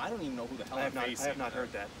here, so I don't even know who the hell I have not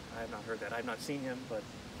heard that. I have not heard that. I have not seen him, but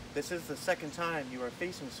This is the second time you are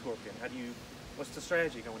facing Scorpion. What's the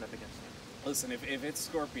strategy going up against him? Listen, if it's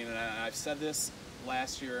Scorpion, and I've said this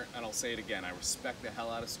last year, and I'll say it again, I respect the hell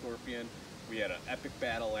out of Scorpion. We had an epic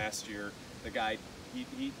battle last year. The guy,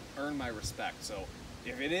 he earned my respect. So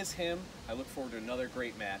if it is him, I look forward to another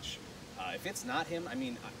great match. If it's not him, I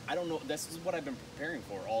mean, I don't know. This is what I've been preparing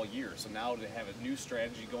for all year. So now to have a new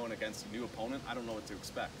strategy going against a new opponent, I don't know what to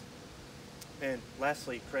expect. And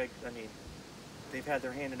lastly, Craig, I mean, they've had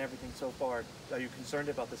their hand in everything so far. Are you concerned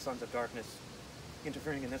about the Sons of Darkness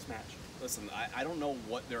interfering in this match? Listen, I don't know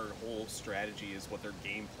what their whole strategy is, what their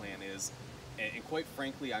game plan is, and quite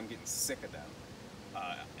frankly, I'm getting sick of them.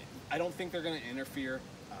 I don't think they're going to interfere.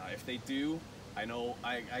 If they do, I know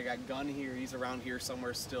I got Gunn here. He's around here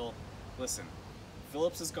somewhere still. Listen,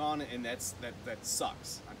 Phillips is gone, and that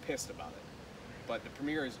sucks. I'm pissed about it. But the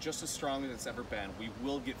Premier is just as strong as it's ever been. We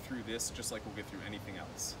will get through this just like we'll get through anything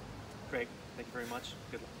else. Craig, thank you very much.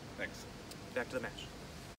 Good luck. Thanks. Back to the match.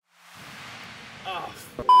 Oh,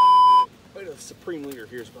 wait till the Supreme Leader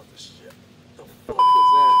hears about this shit. The fuck is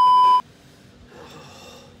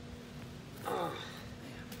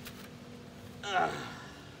that?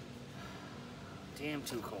 Damn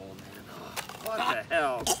too cold, man. What the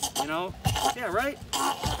hell? You know? Yeah, right?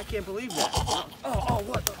 I can't believe that. Oh,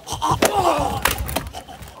 what the?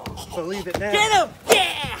 Believe it now. Get him!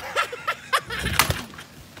 Yeah!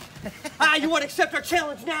 You want to accept our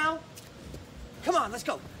challenge now? Come on, let's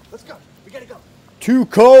go. Let's go. We gotta go. Too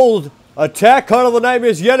cold. Attack Carnival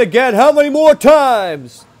Nightmares yet again. How many more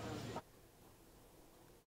times?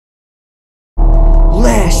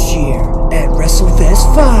 Last year at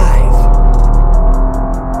Wrestlefest 5.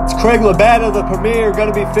 Craig Labbatt of the Premier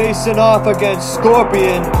going to be facing off against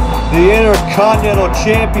Scorpion, the Intercontinental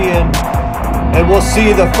Champion, and we'll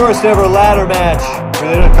see the first ever ladder match for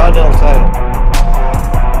the Intercontinental title.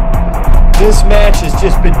 This match has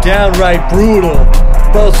just been downright brutal.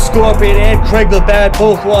 Both Scorpion and Craig Labbatt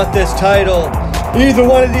both want this title. Either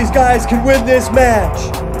one of these guys can win this match.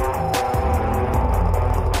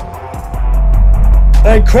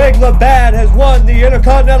 And Craig Labbatt has won the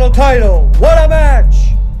Intercontinental title. What a match!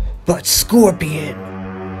 But Scorpion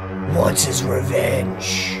wants his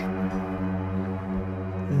revenge.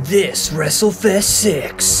 This Wrestlefest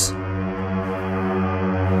 6.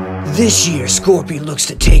 This year, Scorpion looks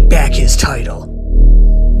to take back his title.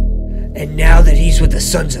 And now that he's with the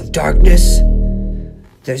Sons of Darkness,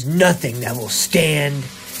 there's nothing that will stand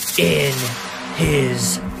in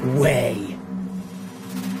his way.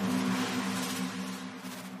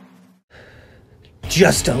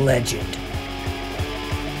 Just a legend.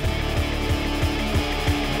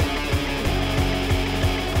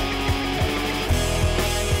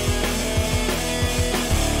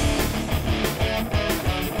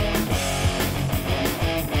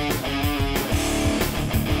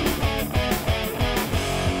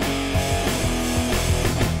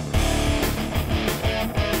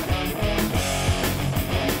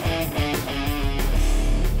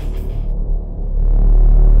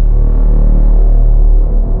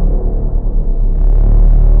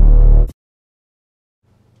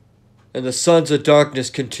 And the Sons of Darkness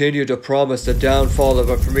continue to promise the downfall of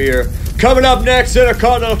a Premier. Coming up next,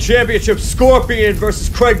 Intercontinental Championship, Scorpion versus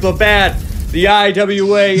Craig Labbatt, the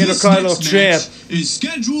IWA Intercontinental Champ. Is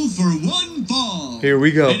scheduled for one fall. Here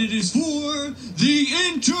we go. And it is for the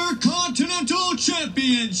Intercontinental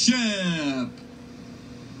Championship.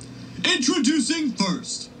 Introducing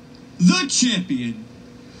first, the champion,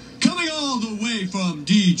 coming all the way from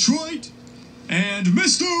Detroit, and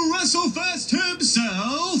Mr. Wrestlefest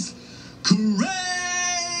himself, Craig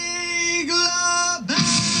Labbatt.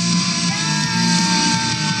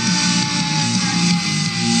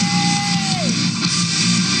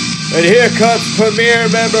 And here comes Premier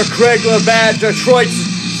member Craig Labbatt,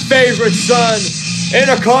 Detroit's favorite son,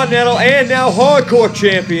 Intercontinental and now Hardcore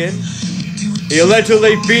Champion. He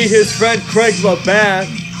allegedly beat his friend Craig Labbatt.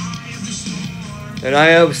 And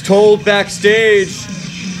I was told backstage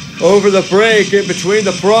over the break in between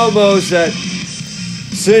the promos that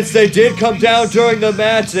since they did come down during the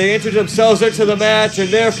match, they entered themselves into the match, and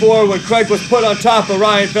therefore when Craig was put on top of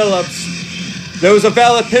Ryan Phillips, there was a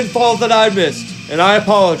valid pinfall that I missed. And I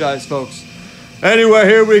apologize, folks. Anyway,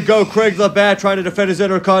 here we go. Craig Labbatt trying to defend his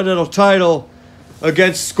Intercontinental title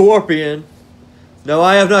against Scorpion. Now,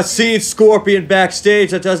 I have not seen Scorpion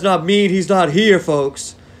backstage. That does not mean he's not here,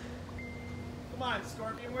 folks. Come on,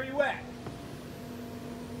 Scorpion, where you at?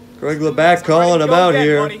 Craig Labbatt calling him out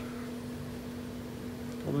here. Buddy.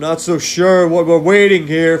 I'm not so sure what we're waiting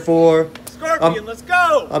here for. Scorpion, let's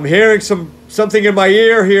go! I'm hearing something in my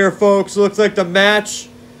ear here, folks. Looks like the match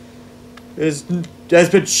has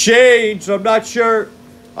been changed. I'm not sure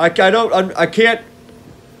I can't.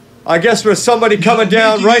 I guess there's somebody coming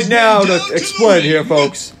down right now to explain here,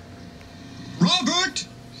 folks. Robert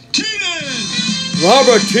Keenan!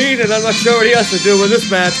 Robert Keenan, I'm not sure what he has to do with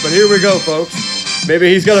this match, but here we go, folks.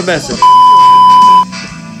 Maybe he's got a message.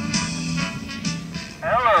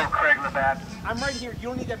 Hello, Craig Labbatt. I'm right here. You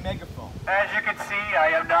don't need that megaphone. As you can see, I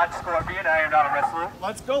am not Scorpion. I am not a wrestler.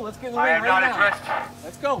 Let's go. Let's get in the I ring am right not now. addressed.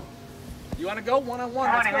 Let's go. You want to go one-on-one?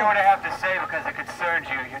 I want to hear what I have to say because it concerns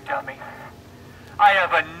you, you dummy. I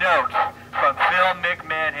have a note from Phill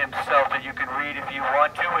McMahon himself that you can read if you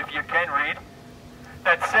want to, if you can read,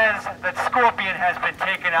 that says that Scorpion has been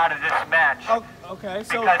taken out of this match. Oh, okay,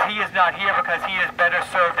 so... Because he is not here, because he is better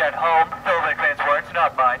served at home. Phill McMahon's words,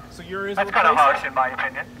 not mine. So you're his That's kind of harsh in my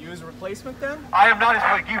opinion. You his replacement then? I am not as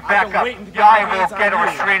weak. You back up. I will get a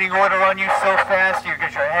restraining order on you so fast, you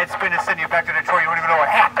get your head spin and send you back to Detroit. You don't even know what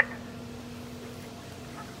happened.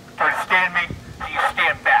 Try to stand me, so you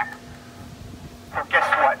stand back. So guess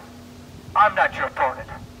what? I'm not your opponent.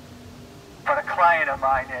 But a client of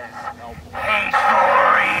mine is. Hateful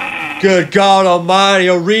Reed! Good God Almighty,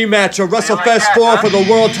 a rematch of Wrestlefest 4 for the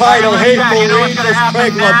world title. Hateful Reed versus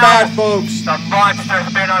Craig Labbatt, folks. The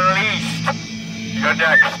monster's been unleashed. You're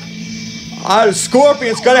next.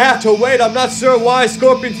 Scorpion's gonna have to wait. I'm not sure why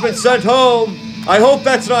Scorpion's been sent home. I hope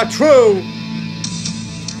that's not true.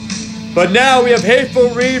 But now we have Hateful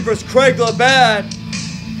Reed versus Craig Labbatt.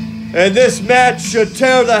 And this match should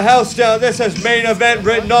tear the house down. This has main event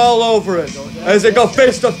written all over it as they go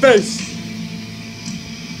face to face.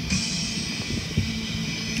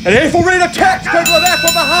 And Hateful Reed attacks Craig Labbatt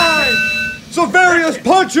from behind. Some various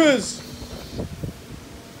punches.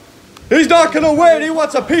 He's not going to win. He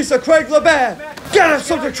wants a piece of Craig Labbatt. Get him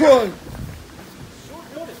some Detroit.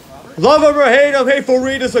 Love him or hate him, Hateful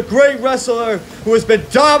Reed is a great wrestler who has been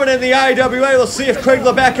dominant in the IWA. We'll see if Craig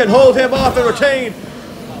Labbatt can hold him off and retain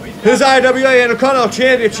his IWA Intercontinental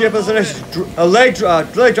Championship as a leg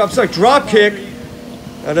drop, drop kick.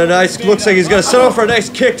 And a nice, looks like he's going to settle for a nice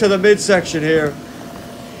kick to the midsection here.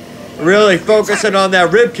 Really focusing on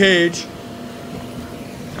that rib cage.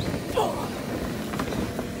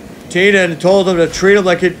 Tina told him to treat him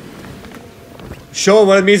like it, show him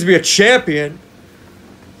what it means to be a champion.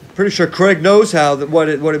 Pretty sure Craig knows what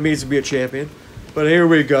it means to be a champion. But here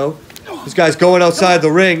we go. This guy's going outside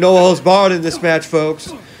the ring. No holds barred in this match,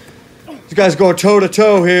 folks. This guy's going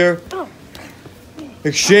toe-to-toe here.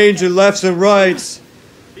 Exchanging lefts and rights.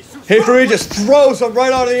 Hateful Reed just throws him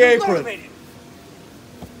right onto the apron.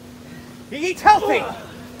 He eats healthy.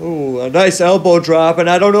 Ooh, a nice elbow drop, and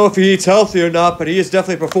I don't know if he eats healthy or not, but he is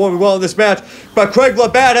definitely performing well in this match. But Craig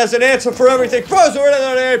Labbatt has an answer for everything. Throws him right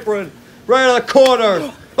on the apron. Right on the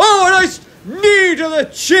corner. Oh, a nice knee to the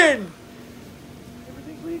chin.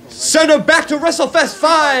 Send him back to Wrestlefest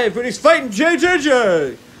 5 when he's fighting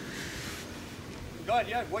JJJ.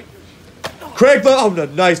 Craig Labbatt, oh, a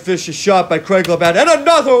nice vicious shot by Craig Labbatt. And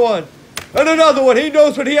another one. And another one. He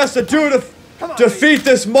knows what he has to do to defeat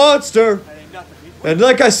this monster. And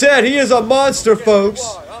like I said, he is a monster, folks.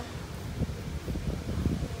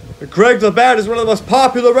 And Craig Labbatt is one of the most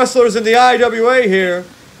popular wrestlers in the IWA here.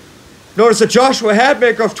 Notice that Joshua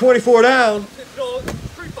Hadmaker of 24 down.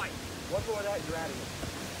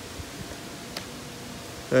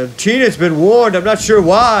 And Tina's been warned. I'm not sure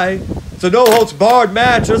why. It's a no-holds-barred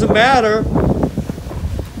match. Doesn't matter.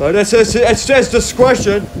 But it's just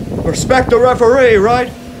discretion. Respect the referee, right?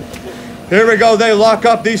 Here we go. They lock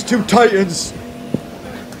up these two titans.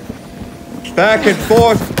 Back and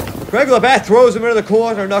forth. Craig Labbatt throws him into the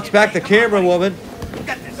corner. Knocks back the camera woman.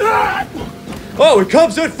 Oh, he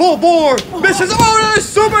comes in full bore. Misses. Oh, nice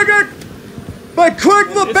super kick by Craig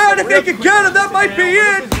Labbatt. If he can get him, that might be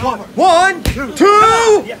it. 1,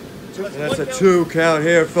 2. And that's a 2 count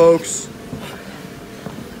here, folks.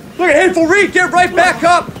 Look at Hateful Reed get right back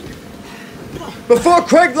up before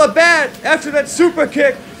Craig Labbatt after that super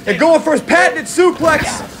kick and going for his patented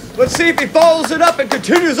suplex. Let's see if he follows it up and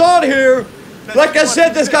continues on here. Like I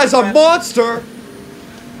said, this guy's a monster.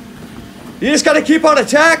 You just got to keep on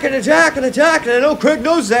attacking. I know Craig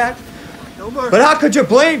knows that. But how could you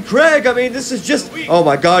blame Craig? I mean, this is just... Oh,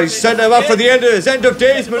 my God. He's setting him up for the his end of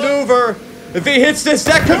days maneuver. If he hits this,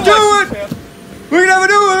 that could do it. We can have a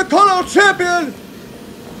new Intercontinental champion.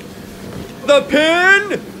 The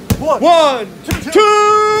pin. 1, 2.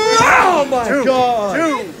 Oh, my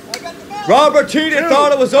God. Robert Keaton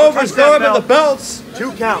thought it was over. He's throwing him in the belts.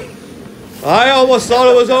 2 count. I almost thought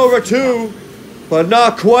it was over, too. But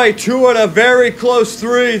not quite. 2 and a very close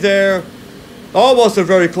 3 there. Almost a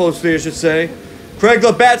very close 3, I should say. Craig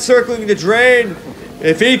Labbatt circling the drain.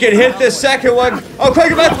 If he can hit this second one. Oh,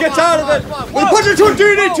 Craig Labbatt gets out of it. With a punch into a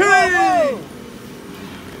DDT.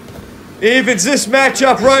 evens this match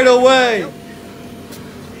up right away.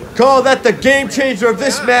 Call that the game changer of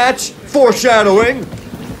this match. Foreshadowing.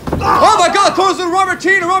 Oh my God, closing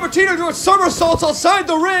Robertino. Robertino doing somersaults outside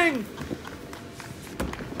the ring.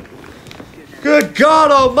 Good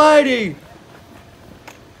God almighty.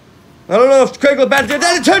 I don't know if Craig Labbatt did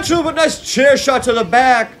that intentional, but nice chair shot to the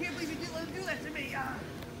back.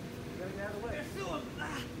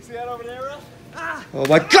 Oh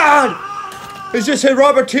my God! He's just hit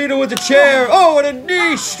Robertino with the chair. Oh, and a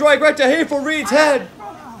knee strike right to Hateful Reed's head.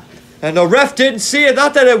 And the ref didn't see it.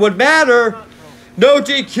 Not that it would matter. No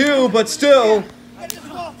DQ, but still.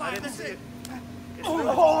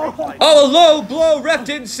 Oh, a low blow. Ref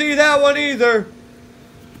didn't see that one either.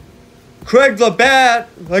 Craig Labbatt,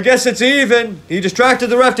 I guess it's even. He distracted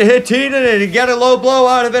the ref to hit Teenan, and he got a low blow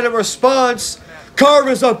out of it in response.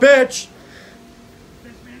 Karma's a bitch.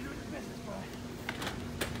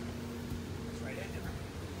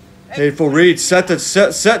 Hateful Reed setting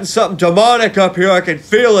something demonic up here. I can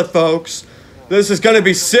feel it, folks. This is going to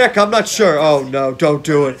be sick. I'm not sure. Oh, no, don't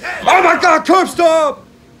do it. Oh, my God, curb stomp!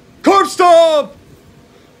 Curb stomp!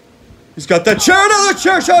 He's got that chair, another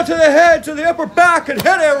chair shot to the head, to the upper back and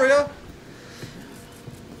head area.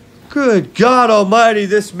 Good God almighty,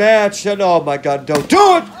 this match. And oh, my God, don't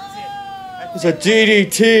do it! It's a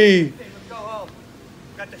DDT.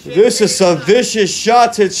 This is some vicious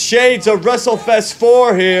shots. It's shades of WrestleFest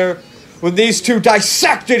 4 here when these two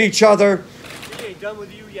dissected each other. He ain't done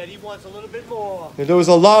with you yet. He wants a little bit more. And there was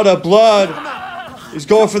a lot of blood. He's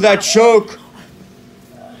going for that choke.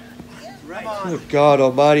 Good God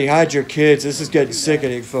almighty, hide your kids. This is getting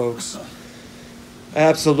sickening, folks.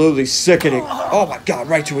 Absolutely sickening. Oh my God,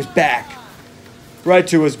 right to his back. Right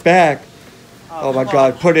to his back. Oh my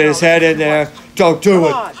God, putting his head in there. Don't do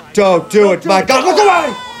it. Don't do it. My God, look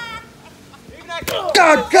away!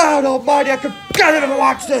 God almighty, I can't even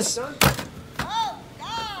watch this.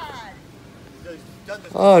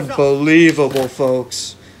 Unbelievable,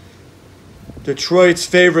 folks. Detroit's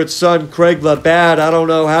favorite son, Craig Labbatt. I don't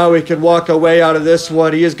know how he can walk away out of this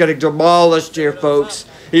one. He is getting demolished here, folks.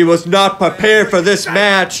 He was not prepared for this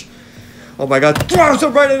match. Oh my God, throws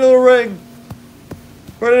him right into the ring.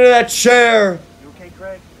 Right into that chair. You okay,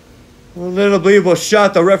 Craig? An unbelievable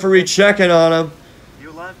shot. The referee checking on him.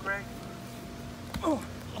 You alive, Craig?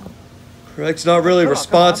 Craig's not really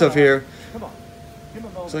responsive here. Come on.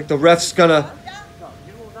 It's like the ref's gonna...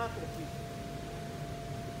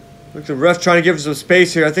 Look, the ref trying to give him some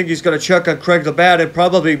space here. I think he's going to check on Craig Labbatt and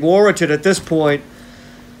probably warranted at this point.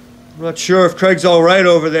 I'm not sure if Craig's all right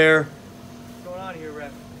over there. What's going on here,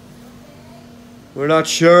 ref? We're not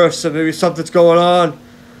sure if maybe something's going on.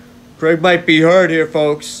 Craig might be hurt here,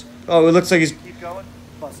 folks. Oh, it looks like he's... Keep going.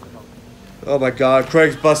 Busted open. Oh, my God.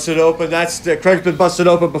 Craig's busted open. Craig's been busted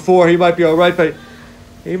open before. He might be all right, but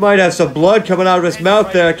he might have some blood coming out of his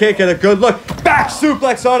mouth there. I can't get a good look. Back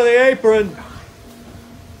suplex onto the apron.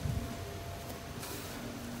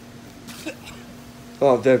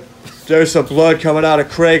 Oh, there's some blood coming out of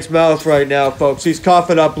Craig's mouth right now, folks. He's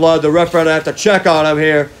coughing up blood. The ref gonna have to check on him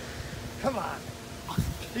here. Come on.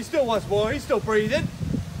 He still wants more. He's still breathing.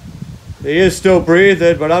 He is still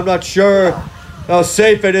breathing, but I'm not sure how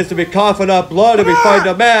safe it is to be coughing up blood and be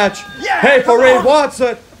fighting a match. Yeah, Hateful Reed wants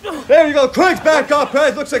it. There you go. Craig's back up.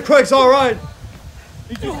 Craig looks like Craig's all right.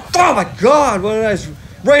 Oh, my God. What a nice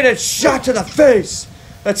right-hand shot to the face.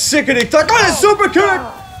 That's sickening. Oh, a super kick.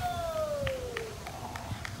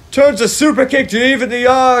 Turns a super kick to even the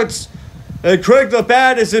odds. And Craig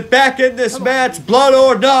Labbatt is it back in this match, blood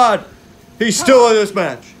or not. He's still in this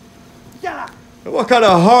match. And what kind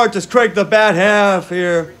of heart does Craig Labbatt have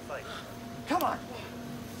here? Come on.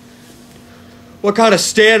 What kind of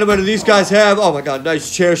stamina do these guys have? Oh my God,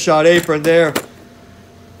 nice chair shot apron there.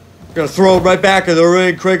 Gonna throw him right back in the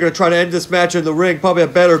ring. Craig gonna try to end this match in the ring. Probably a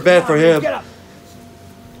better bet for him.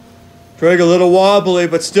 Craig a little wobbly,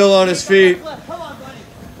 but still on his feet.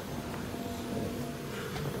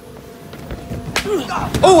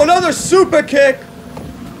 Oh, another super kick.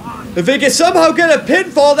 If he can somehow get a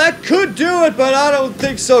pinfall, that could do it, but I don't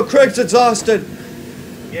think so. Craig's exhausted.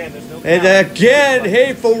 And again,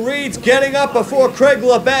 Hateful Reed's getting up before Craig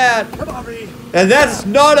Labbatt. And that's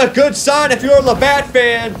not a good sign if you're a Labbatt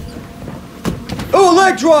fan. Oh,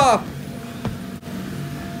 leg drop.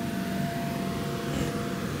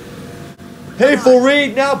 Hateful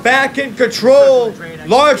Reed now back in control.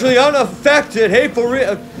 Largely unaffected. Hateful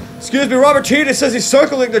Reed... Excuse me, Robert Cheetah says he's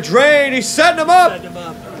circling the drain. He's setting him up.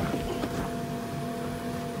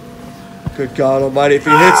 Good God almighty, if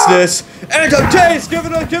he hits this. And Tate's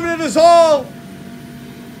giving it his all.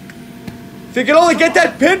 If he can only get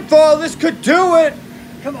that pinfall, this could do it.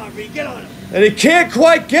 Come on, Reed, get on him. And he can't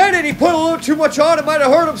quite get it. He put a little too much on. It might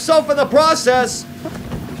have hurt himself in the process.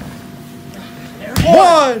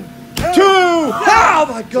 1, 2. Oh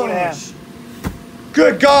my gosh.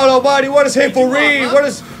 Good God Almighty. What does Hateful Reed? What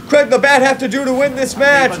does Craig Labbatt have to do to win this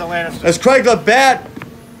match? As Craig Labbatt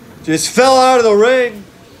just fell out of the ring.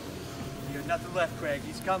 You got nothing left, Craig.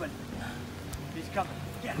 He's coming. He's coming.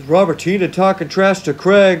 Yeah. Robert Heenan talking trash to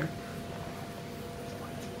Craig.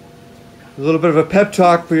 A little bit of a pep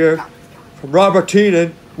talk here from Robert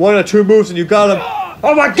Heenan. 1 or 2 moves and you got him.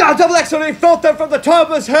 Oh my God, double X, and he felt that from the top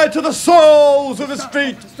of his head to the soles of his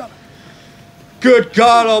feet. Good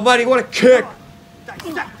God Almighty, what a kick.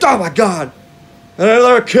 Oh my God. And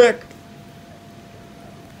another kick.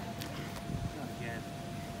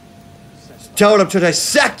 Telling him to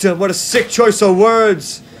dissect him. What a sick choice of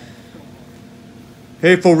words.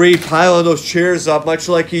 Hateful Reed piling those chairs up much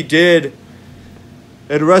like he did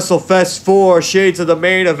in Wrestlefest 4, Shades of the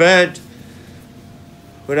Main Event.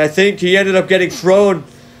 But I think he ended up getting thrown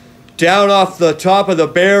down off the top of the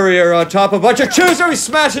barrier on top of a bunch of chairs. And he's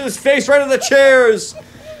smashing his face right into the chairs.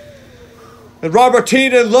 And Robert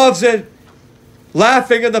Heenan loves it,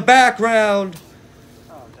 laughing in the background.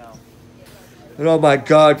 And oh my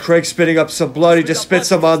God, Craig spitting up some blood. He just spit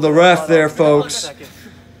some on the ref there, folks.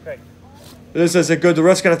 This isn't good. The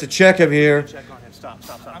ref's going to have to check him here. I'm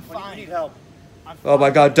fine. We need help. Oh my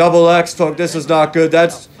God, double X, folks. This is not good.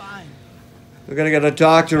 We're going to get a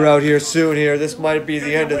doctor out here soon here. This might be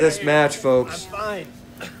the end of this match, folks.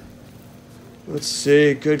 Let's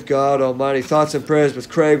see. Good God Almighty. Thoughts and prayers with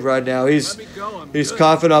Craig right now. He's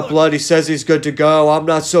coughing up blood. He says he's good to go. I'm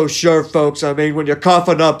not so sure, folks. I mean, when you're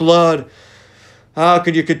coughing up blood, how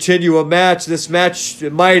can you continue a match? This match,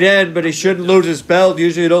 it might end, but he shouldn't lose his belt.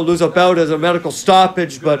 Usually you don't lose a belt as a medical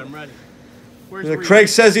stoppage, but Craig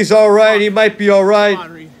says he's all right. He might be all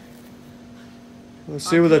right. Let's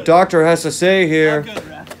see what the doctor has to say here.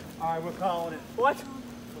 All right, we're calling it. What?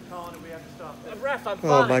 We're calling it. We have to stop. Ref, I'm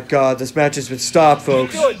fine. Oh my God, this match has been stopped,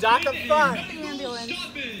 folks. Do it, Doc. I'm fine. Get the ambulance.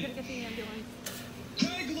 Get the ambulance.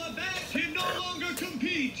 Craig Labbatt can no longer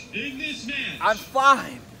compete in this match. I'm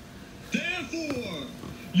fine. Therefore,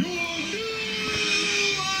 your new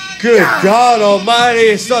Good God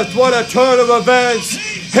Almighty, what a turn of events.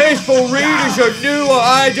 Hateful Reed is your new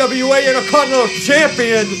IWA Intercontinental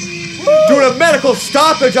Champion. Doing a medical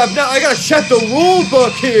stoppage. I gotta check the rule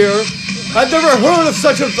book here. I've never heard of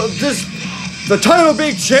such the title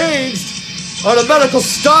being changed on a medical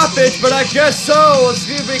stoppage, but I guess so. Let's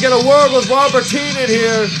see if we get a word with Robert Heenan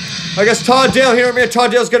here. I guess Todd Dale here. Me and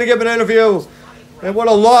Todd Dale's gonna give an interview. And what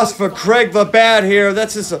a loss for Craig Labbatt here.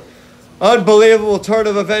 That's just an unbelievable turn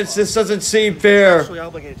of events. This doesn't seem fair. Actually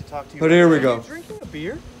obligated to talk to you. But here we go. Drinking a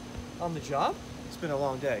beer on the job? It's been a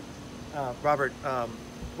long day. Robert,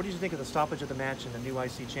 what did you think of the stoppage of the match and the new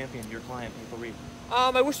IC champion, your client, Hateful Reed?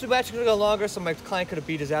 I wish the match could have gone longer so my client could have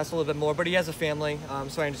beat his ass a little bit more, but he has a family,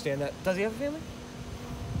 so I understand that. Does he have a family?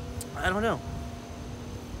 I don't know.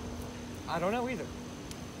 I don't know either.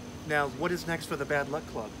 Now, what is next for the Bad Luck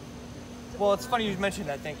Club? Well, it's funny you mentioned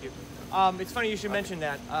that, thank you. It's funny you should mention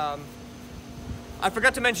that. I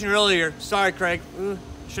forgot to mention earlier, sorry Craig,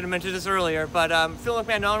 should have mentioned this earlier, but Phill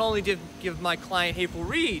McMahon not only did give my client Hateful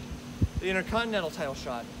Reed the Intercontinental title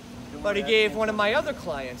shot, but he gave one of my other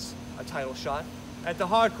clients a title shot at the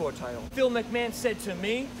Hardcore title. Phill McMahon said to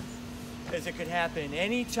me, as it could happen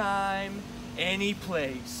anytime, any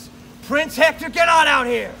place. Prince Hector, get on out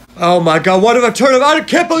here! Oh my God, what a turn of I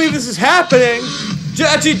can't believe this is happening.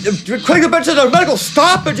 Craig Labbatt said a medical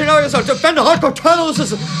stoppage and now he's to defend the Hardcore title.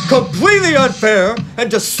 This is completely unfair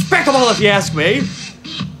and despicable if you ask me.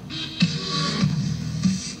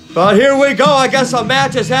 But here we go. I guess a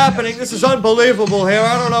match is happening. This is unbelievable here.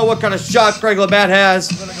 I don't know what kind of shot Craig Labbatt has.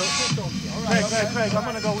 Craig, I'm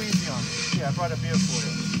gonna go easy on you. Yeah, I brought a beer for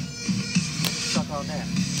you. Suck on that.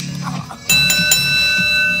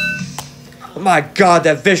 Oh my God,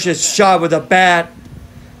 that vicious shot with a bat.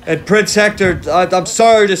 And Prince Hector, I'm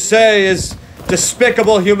sorry to say, is a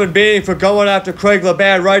despicable human being for going after Craig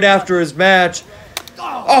Labbatt right after his match.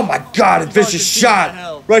 Oh my God, a vicious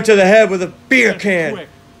shot right to the head with a beer can.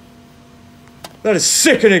 That is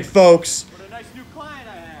sickening, folks. What a nice new client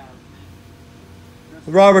I have.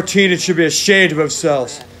 Robert Heenan should be ashamed of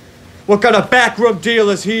himself. What kind of backroom deal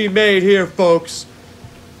has he made here, folks?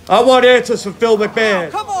 I want answers from Phill McMahon.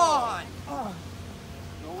 Come on!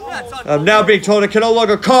 I'm now being told I can no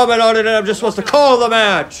longer comment on it and I'm just supposed to call the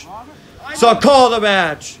match. So I'll call the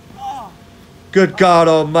match. Good God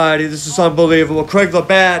Almighty, this is unbelievable. Craig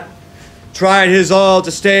Labbatt trying his all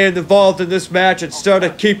to stay involved in this match and start to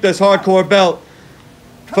keep this Hardcore belt.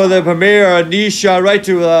 For the premiere, a knee shot right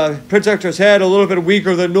to Prince Hector's head, a little bit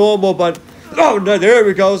weaker than normal, but Oh, no, there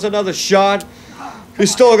he goes. Another shot.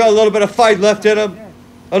 He's still got a little bit of fight left in him.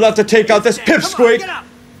 Enough to take out this pipsqueak. Get up!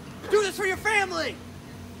 Do this for your family!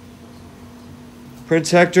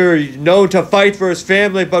 Prince Hector, known to fight for his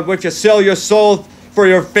family, but would you sell your soul for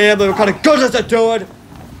your family? What kind of good is it doing?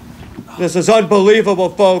 This is unbelievable,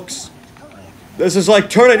 folks. This is like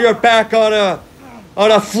turning your back on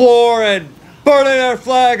a floor and burning our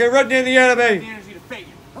flag and running in the enemy.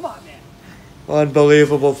 Come on, man.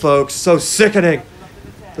 Unbelievable, folks. So sickening.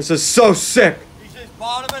 This is so sick. He's just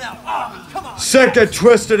bottoming out. Oh, come on. Sick and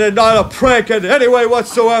twisted and not a prank in any way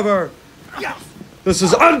whatsoever. Yes. This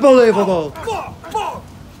is unbelievable.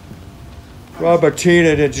 Robert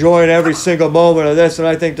Teenan enjoying every single moment of this, and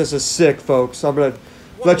I think this is sick, folks. I'm going to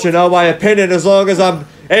let you know my opinion as long as I'm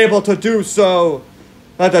able to do so.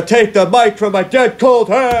 I have to take the mic from my dead cold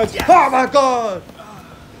hands. Yes. Oh, my God.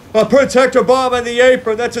 Prince Hector bomb on the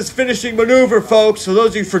apron. That's his finishing maneuver, folks, for those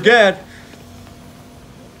of you who forget.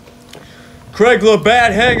 Craig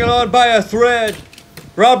Labbatt hanging on by a thread.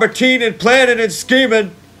 Robert Teenan planning and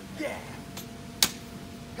scheming. Yeah.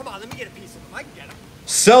 Come on, let me get a piece of him. I can get him.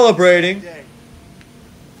 Celebrating.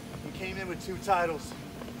 He came in with 2 titles.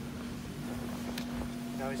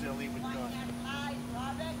 Now he's going to leave with none.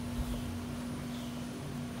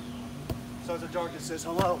 Sons of Darkness says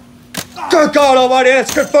hello. Good God Almighty,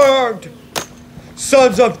 that's confirmed.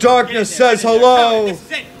 Sons of Darkness says hello.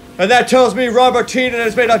 And that tells me Robert Teenan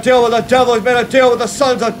has made a deal with the devil. He's made a deal with the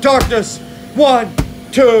Sons of Darkness. 1,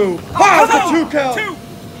 2. Ah, the 2 count.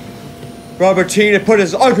 Robert Teenan put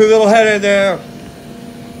his ugly little head in there.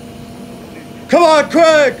 Come on,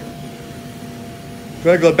 Craig.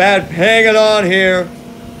 Craig Labbatt hanging on here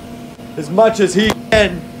as much as he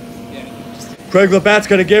can. Craig Labbatt's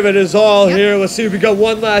going to give it his all here. Let's see if we got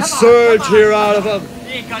one last surge here out of him.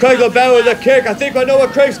 Craig Labbatt with a kick. I think I know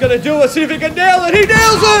what Craig's going to do. Let's see if he can nail it. He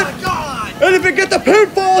nails it! And if he gets the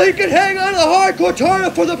pinfall, he can hang on to the hardcore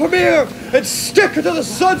title for the premiere and stick it to the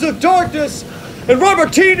Sons of Darkness. And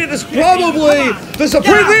Robert Teenan is probably the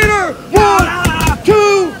supreme leader. 1,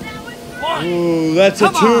 2. Ooh, that's a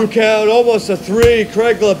 2 count, almost a 3.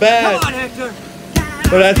 Craig Labbatt. Come on, Hector.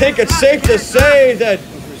 But I think it's safe to say that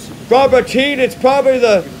Robert Teenan's probably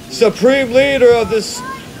the supreme leader of the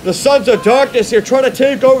Sons of Darkness here, trying to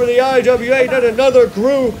take over the IWA, not another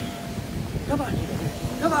group. Come on.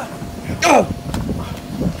 Come on.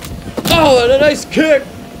 Oh, and a nice kick.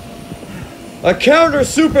 A counter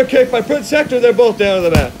super kick by Prince Hector. They're both down on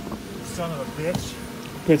the mat. Son of a bitch.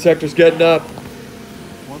 Prince Hector's getting up.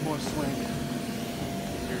 One more swing.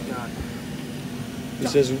 You're done. He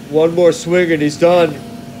says one more swing and he's done.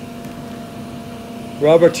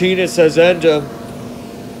 Robert Teenan says end him.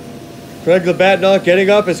 Craig Labbatt not getting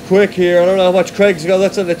up as quick here. I don't know how much Craig's got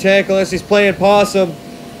left in the tank unless he's playing possum.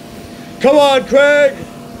 Come on, Craig!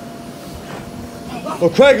 Well,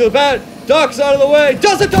 Craig Labbatt ducks out of the way.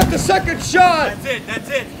 Doesn't duck the second shot! That's it, that's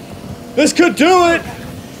it. This could do it!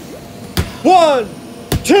 1,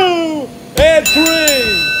 2, and 3!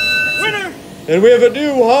 Winner! And we have a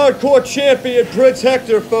new hardcore champion, Prince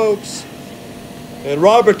Hector, folks. And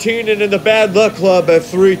Robert Teenan and the Bad Luck Club have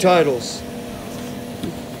 3 titles.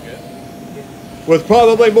 With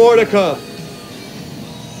probably more to come.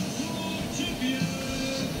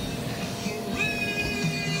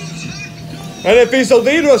 And if he's the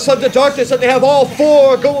leader of Sons of Darkness, then they have all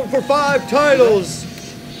 4 going for 5 titles.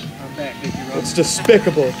 I'm back. Thank you, Rob. It's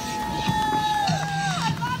despicable.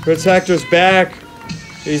 Prince Hector's back.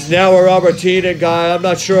 He's now a Robert Teenan guy. I'm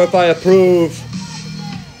not sure if I approve.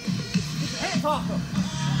 Hands off him.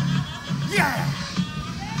 Yeah!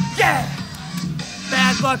 Yeah!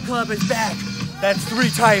 Bad Luck Club is back. That's 3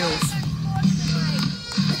 titles.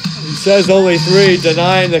 He says only 3,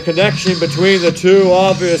 denying the connection between the 2,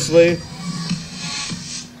 obviously.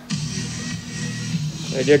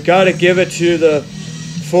 And you gotta give it to the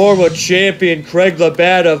former champion Craig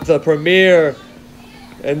Labbatt of the Premier.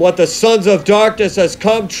 And what the Sons of Darkness has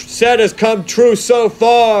said has come true so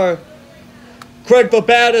far. Craig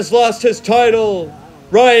Labbatt has lost his title.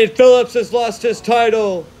 Ryan Phillips has lost his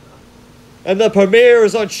title. And the Premier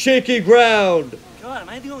is on shaky ground. God, am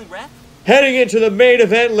I the only ref? Heading into the main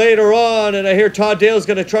event later on, and I hear Todd Dale's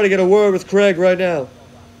going to try to get a word with Craig right now.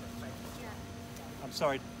 I'm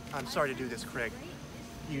sorry to do this, Craig.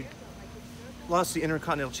 You lost the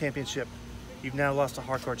Intercontinental Championship. You've now lost the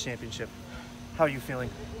Hardcore Championship. How are you feeling?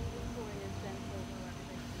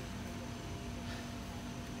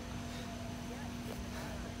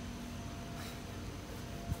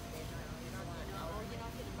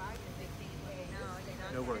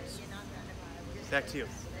 No words. Back to you.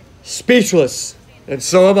 Speechless, and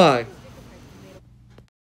so am I.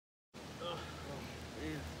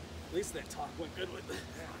 At least that talk went good with it.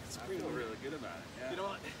 I feel really good about it. Yeah. You know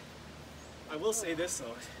what? I will say this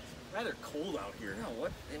though. It's rather cold out here. No,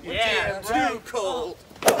 what? Yeah, Too cold.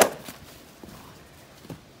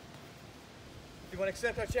 You want to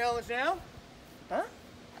accept our challenge now? Huh?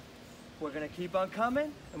 We're going to keep on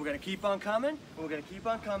coming, and we're going to keep on coming, and we're going to keep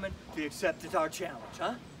on coming till you accepted our challenge,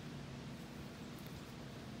 huh?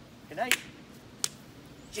 Good night.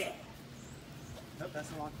 Yeah. Nope, that's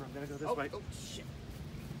the locker room. I'm gonna go this way. Oh, shit.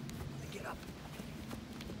 Get up.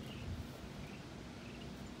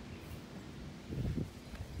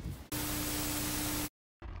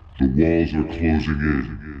 The walls are closing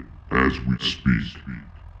in as we speak.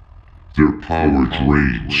 Their power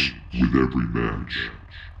drains with every match.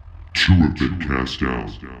 2 have been cast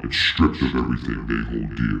out and stripped of everything they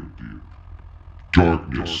hold dear.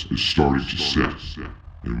 Darkness is starting to set,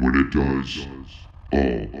 and when it does,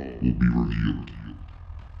 all will be revealed.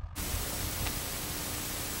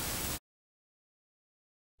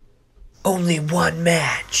 Only one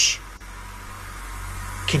match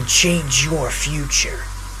can change your future.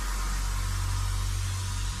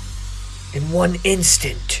 In one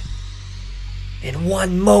instant, in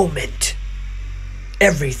one moment,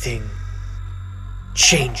 everything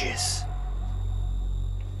changes.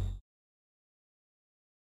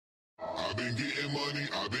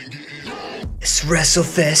 It's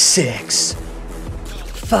Wrestlefest 6.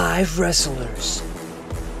 5 wrestlers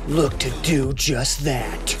look to do just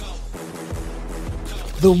that.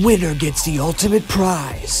 The winner gets the ultimate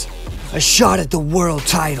prize, a shot at the world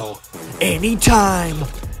title, anytime,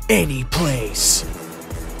 any place.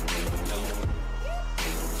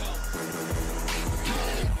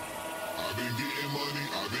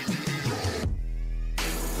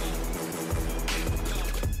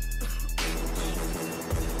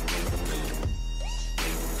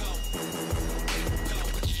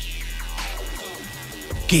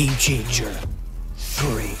 Game Changer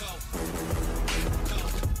 3.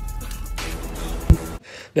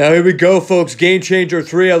 Now here we go, folks. Game Changer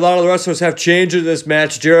 3. A lot of the wrestlers have changed in this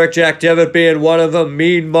match. Derek Jack Devitt being one of them.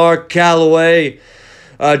 Mean Mark Calloway.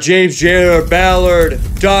 James Janitor, Ballard,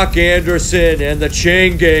 Doc Anderson, and the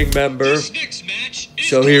Chain Gang member.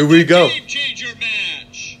 So here we go. Game Changer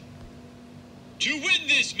match. To win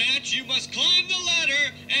this match, you must climb the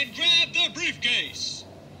ladder and grab the briefcase.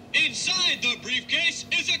 Inside the briefcase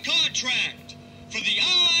is a contract for the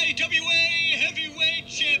IWA Heavyweight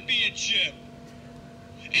Championship.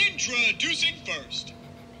 Introducing first,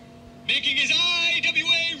 making his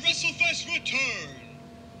IWA Wrestlefest return,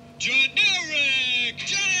 Generic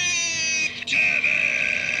Jack Devitt.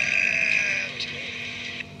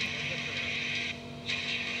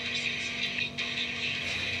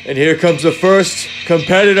 And here comes the first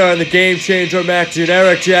competitor in the Game Changer match,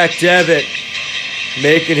 Generic Jack Devitt,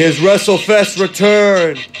 making his Wrestlefest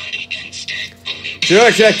return.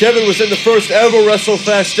 Generic Jack Devitt was in the first ever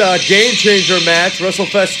Wrestlefest Game Changer match,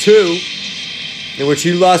 Wrestlefest 2, in which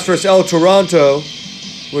he lost versus El Toronto,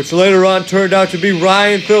 which later on turned out to be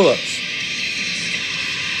Ryan Phillips.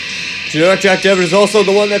 Generic Jack Devitt is also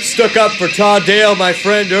the one that stuck up for Todd Dale, my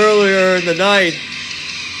friend, earlier in the night.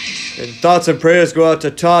 And thoughts and prayers go out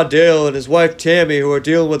to Todd Dale and his wife Tammy, who are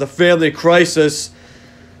dealing with a family crisis.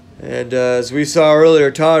 And as we saw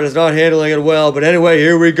earlier, Todd is not handling it well. But anyway,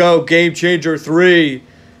 here we go. Game Changer 3.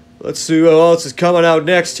 Let's see what else is coming out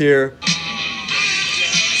next here.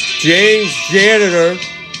 James Janitor.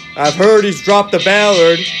 I've heard he's dropped the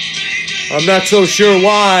Ballard. I'm not so sure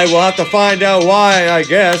why. We'll have to find out why, I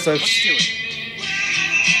guess.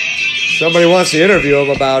 Somebody wants to interview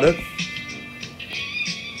him about it.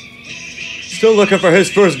 Still looking for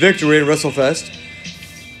his first victory in WrestleFest.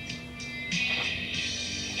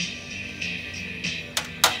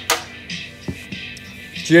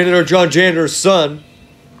 Janitor John Janitor's son,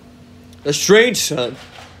 a strange son.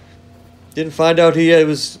 Didn't find out he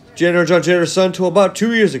was Janitor John Janitor's son until about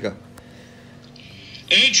 2 years ago.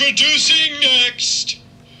 Introducing next,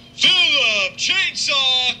 Philip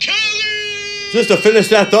Chainsaw Kelly. Just to finish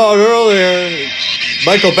that thought earlier,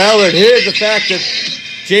 Michael Ballard hid the fact that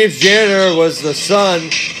James Janitor was the son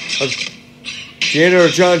of Janitor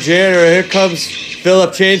John Janitor. Here comes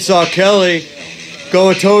Philip Chainsaw Kelly,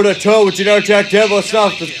 going toe-to-toe with Generic Jack Devitt. Let's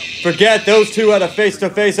not forget, those two had a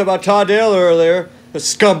face-to-face about Todd Dale earlier. The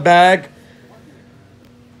scumbag.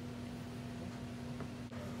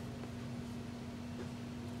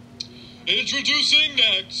 Introducing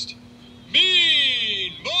next,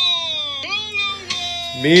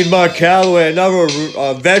 Mean Mark Calloway, another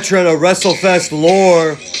veteran of WrestleFest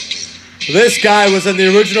lore. This guy was in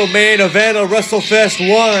the original main event of WrestleFest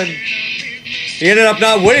 1. He ended up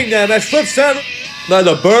not winning that match. Flipped out by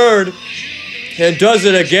the Bird. And does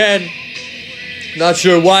it again. Not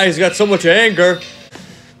sure why he's got so much anger.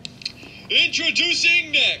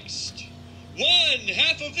 Introducing next, one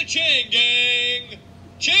half of the Chain Gang.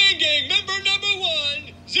 Chain Gang member number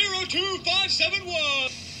 1,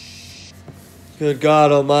 02571. Good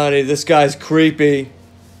God almighty, this guy's creepy.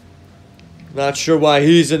 Not sure why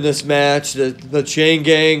he's in this match. The Chain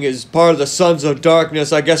Gang is part of the Sons of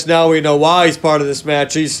Darkness. I guess now we know why he's part of this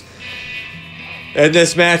match. He's in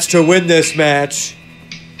this match to win this match.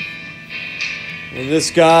 And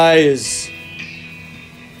this guy is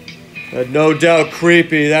no doubt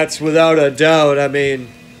creepy. That's without a doubt. I mean,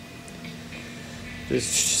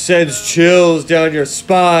 just sends chills down your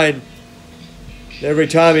spine every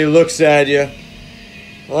time he looks at you.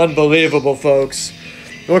 Unbelievable, folks.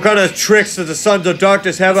 What kind of tricks does the Sons of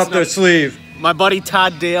Darkness have up their sleeve? My buddy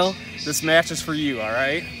Todd Dale, this match is for you, all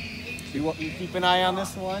right? You keep an eye on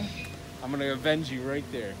this one. I'm going to avenge you right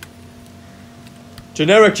there.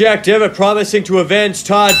 Generic Jack Devitt promising to avenge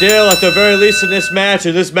Todd Dale at the very least in this match,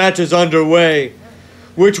 and this match is underway.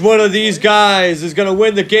 Which one of these guys is going to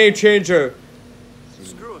win the Game Changer?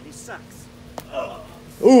 Screw him, he sucks.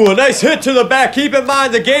 Ooh, a nice hit to the back. Keep in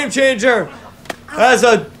mind, the Game Changer has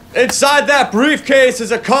inside that briefcase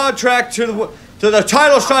is a contract to the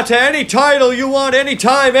title shot, to any title you want,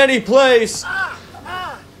 anytime, any place.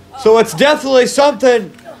 So it's definitely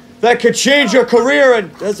something that could change your career.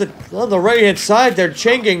 And on the right-hand side there,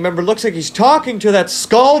 Chain Gang member looks like he's talking to that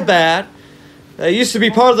skull bat that used to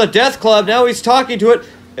be part of the Death Club. Now he's talking to it,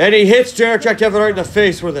 and he hits Generic Jack Devitt right in the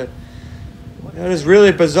face with it. That is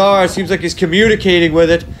really bizarre. It seems like he's communicating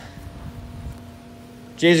with it.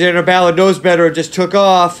 James Janitor Ballard knows better and just took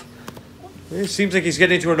off. It seems like he's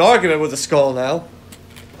getting into an argument with the skull now.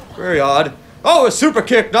 Very odd. Oh, a super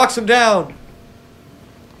kick knocks him down.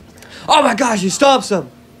 Oh my gosh, he stomps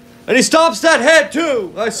him. And he stomps that head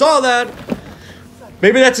too. I saw that.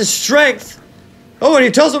 Maybe that's his strength. Oh, and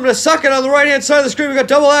he tells him to suck it on the right-hand side of the screen. We got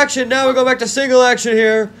double action. Now we go back to single action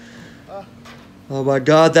here. Oh my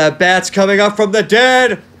God, that bat's coming up from the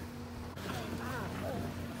dead.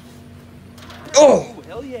 Oh,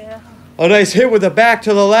 hell yeah. A nice hit with the back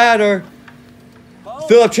to the ladder.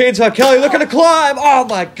 Philip Chainsaw Kelly looking to climb. Oh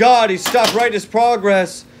my God, he stopped right in his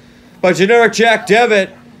progress by Generic Jack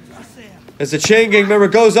Devitt. As the Chain Gang member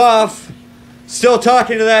goes off, still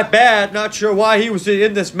talking to that bat. Not sure why he was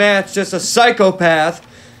in this match, just a psychopath.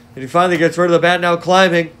 And he finally gets rid of the bat, now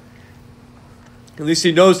climbing. At least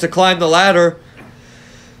he knows to climb the ladder.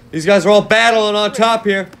 These guys are all battling on top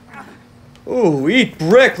here. Ooh, eat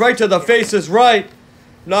brick right to the face is right.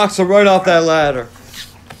 Knocks him right off that ladder.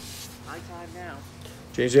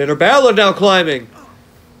 James Janitor Ballard now climbing.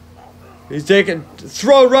 He's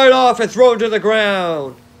thrown right off and thrown to the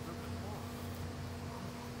ground.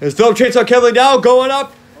 There's Philip Chainsaw Kelly now going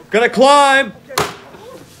up, gonna climb.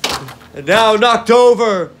 And now knocked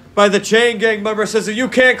over by the Chain Gang member. Says that you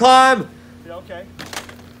can't climb. Yeah, okay.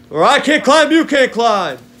 Or I can't climb, you can't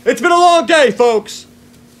climb. It's been a long day, folks.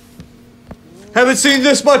 Haven't seen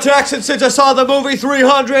this much action since I saw the movie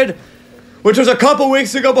 300, which was a couple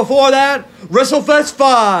weeks ago. Before that, Wrestlefest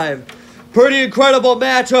 5. Pretty incredible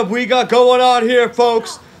matchup we got going on here,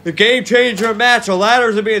 folks. The Game Changer match. The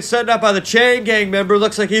ladders are being set up by the Chain Gang member.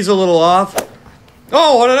 Looks like he's a little off.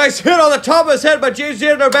 Oh, and a nice hit on the top of his head by James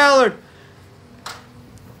Janitor Ballard.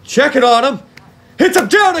 Checking on him. Hits him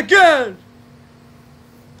down again.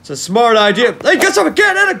 It's a smart idea. He gets him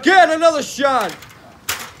again and again. Another shot.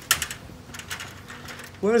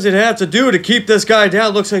 What does it have to do to keep this guy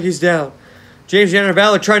down? Looks like he's down. James Janitor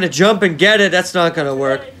Ballard trying to jump and get it. That's not going to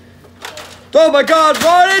work. Oh my God,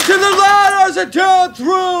 right into the ladders and down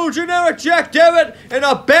through. Generic Jack Devitt in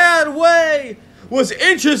a bad way was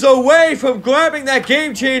inches away from grabbing that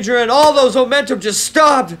Game Changer, and all those momentum just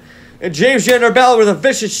stopped. And James Janitor Ballard with a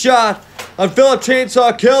vicious shot on Philip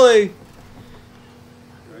Chainsaw Kelly.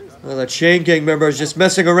 Well, the Chain Gang member is just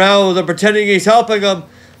messing around with him, pretending he's helping him,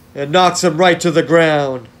 and knocks him right to the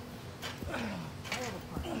ground.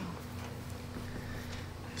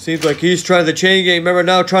 Seems like he's trying, the Chain Gang member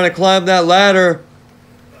now trying to climb that ladder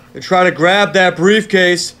and try to grab that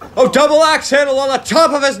briefcase. Oh, double axe handle on the top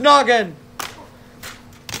of his noggin.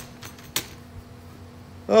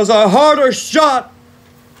 That was a harder shot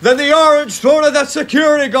than the orange thrown at that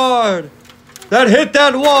security guard that hit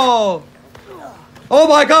that wall. Oh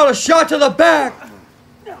my God, a shot to the back.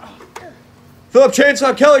 Philip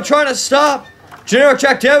Chainsaw Kelly trying to stop Generic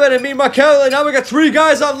Jack Devitt and Mean Kelly. Now we got three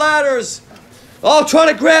guys on ladders. All trying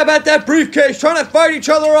to grab at that briefcase, trying to fight each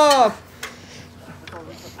other off.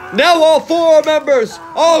 Now all four members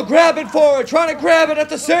all grabbing for it, trying to grab it at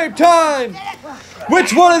the same time.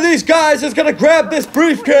 Which one of these guys is going to grab this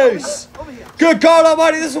briefcase? Good God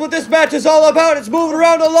Almighty, this is what this match is all about. It's moving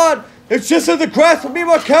around a lot. It's just in the grasp of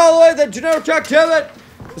Mimo Calloway. Then Janitor Jack Devitt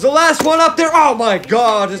is the last one up there. Oh my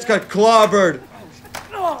God, it's got clobbered.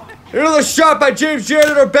 Another shot by James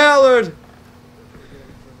Janitor Ballard.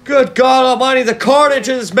 Good God Almighty, the carnage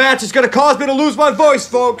in this match is going to cause me to lose my voice,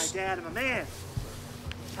 folks. Dad, I'm a man.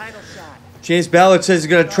 Title shot. James Ballard says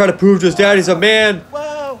he's going to try to prove to his dad he's a man.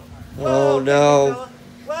 Whoa. Oh no.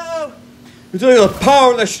 Whoa. He's doing the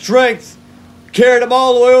power and the strength. Carried him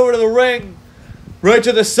all the way over to the ring. Right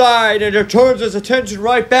to the side, and it turns his attention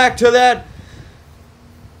right back to that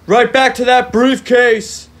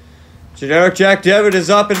briefcase. Generic Jack Devitt is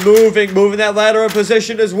up and moving that ladder in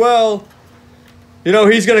position as well. You know,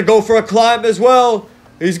 he's going to go for a climb as well.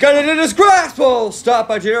 He's got it in his grasp. Oh, stopped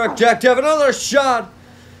by Generic Jack Devitt. Another shot.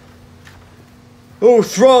 Oh,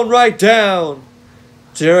 thrown right down.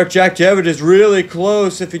 Generic Jack Devitt is really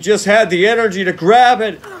close. If he just had the energy to grab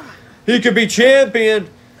it, he could be champion.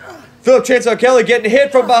 Philip Chainsaw Kelly getting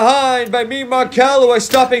hit from behind by Mimo Calloway,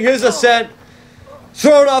 stopping his ascent.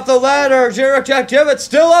 Thrown off the ladder. Generic Jack Devitt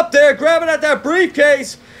still up there, grabbing at that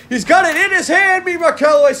briefcase. He's got it in his hand. Mimo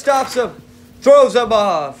Calloway stops him. Throws him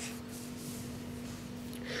off.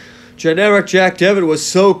 Generic Jack Devitt was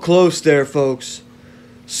so close there, folks.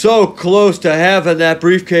 So close to having that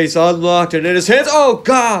briefcase unlocked and in his hands. Oh,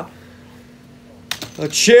 God. A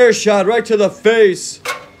chair shot right to the face.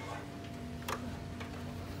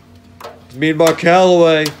 Meanwhile,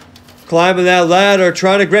 Calloway climbing that ladder,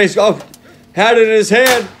 trying to grace. Oh, had it in his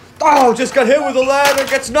hand. Oh, just got hit with the ladder.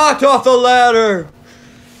 Gets knocked off the ladder.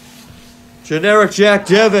 Generic Jack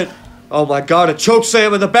Devitt. Oh my God, a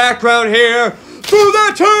chokeslam in the background here. Through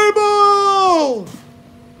the table!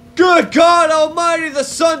 Good God Almighty, the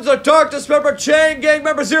Sons of Darkness member, Chain Gang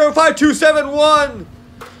member 05271.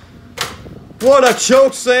 What a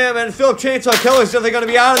chokeslam, and Philip Chainsaw Kelly's definitely going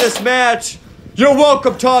to be out of this match. You're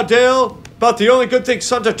welcome, Todd Dale. About the only good thing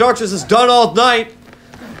Sons of Darkness has done all night.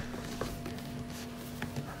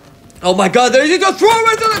 Oh my God, they're going to throw him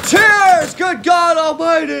into the chairs! Good God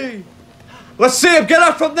Almighty! Let's see him get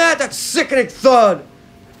up from that sickening thud.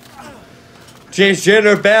 James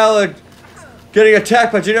Janitor Ballard getting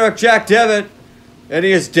attacked by Generic Jack Devitt. And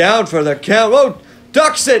he is down for the count. Oh,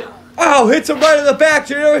 ducks it. Oh, hits him right in the back.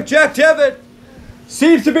 Generic Jack Devitt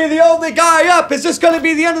seems to be the only guy up. Is this going to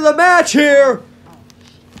be the end of the match here?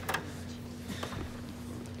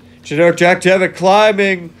 Generic Jack Devitt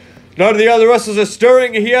climbing. None of the other wrestlers are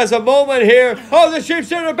stirring. He has a moment here. Oh, the James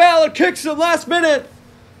Janitor Ballard kicks him last minute.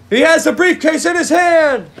 He has the briefcase in his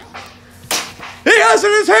hand. He has it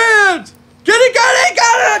in his hand.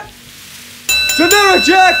 Got it. Generic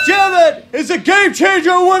Jack Devitt is a Game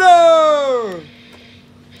Changer winner.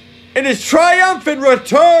 In his triumphant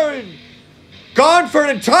return. Gone for an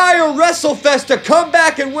entire Wrestlefest to come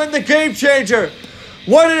back and win the Game Changer.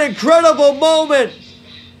 What an incredible moment.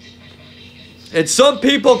 And some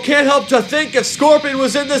people can't help to think if Scorpion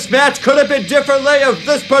was in this match, could have been differently. If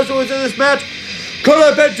this person was in this match, could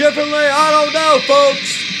have been differently. I don't know,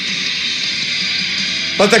 folks.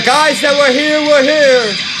 But the guys that were here were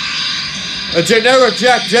here. A Generic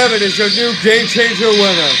Jack Devitt is your new Game Changer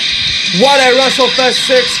winner. What a Wrestlefest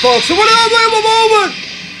 6, folks. And what an unbelievable moment.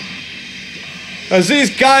 As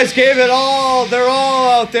these guys gave it all, they're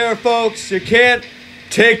all out there, folks. You can't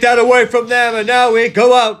take that away from them. And now we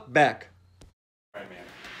go out back. All right, man.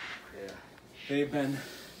 Yeah. They've been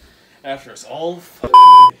after us all fucking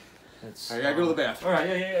day. All right, I gotta go to the bathroom. All right,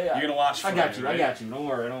 yeah. You're gonna watch for I got me, you. right? I got you. Don't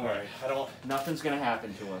worry. Alright, I don't. Nothing's gonna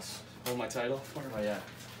happen to us. Hold my title for me. Oh yeah.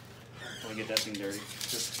 Don't get that thing dirty.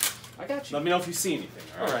 Just I got you. let me know if you see anything.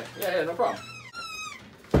 All right. Yeah, no problem.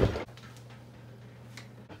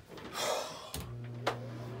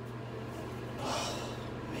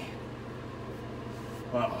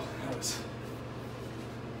 Wow, that was.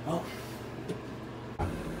 Oh.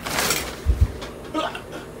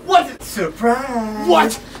 What? Surprise!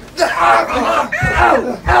 What?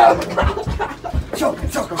 Choke him.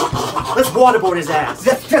 Let's waterboard his ass.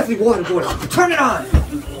 That's definitely waterboard. Turn it on.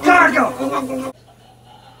 Cargo.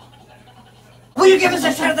 Will you give us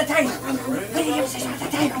a shot at the title? Will you give us a shot at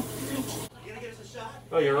the title?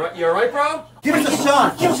 Oh, you're all right, bro? Give us a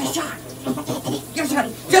shot. Give us a shot. Give us a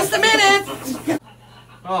shot. Just a minute.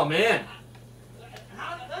 Oh man.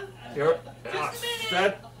 You're.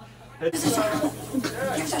 That. Give us a shot.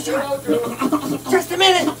 Just a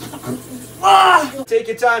minute. Ah! Take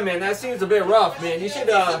your time, man. That seems a bit rough, man. You should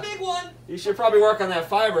It's a big one. You should probably work on that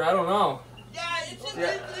fiber. I don't know.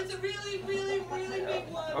 Yeah, it's a really big one.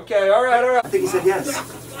 Okay, all right. I think he said yes.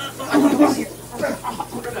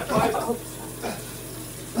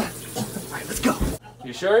 Alright, let's go.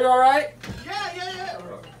 You sure you're all right? Yeah.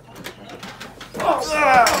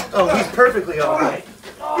 Oh, he's perfectly all right.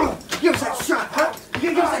 Give us that shot, huh? You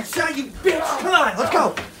gonna give us that shot, you bitch? Come on, let's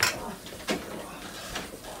go.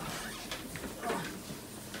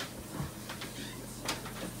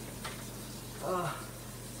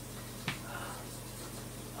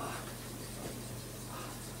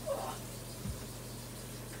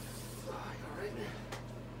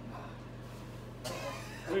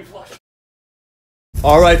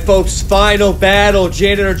 All right, folks, final battle.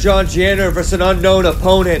 Janitor John Janitor versus an unknown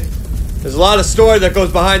opponent. There's a lot of story that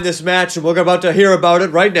goes behind this match, and we're about to hear about it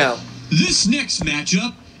right now. This next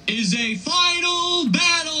matchup is a final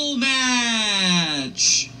battle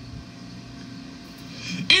match.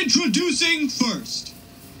 Introducing first,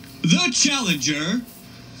 the challenger,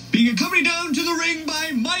 being accompanied down to the ring by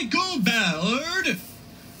Michael Ballard,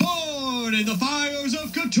 born in the fires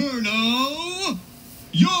of Caturno,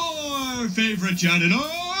 your favorite janitor,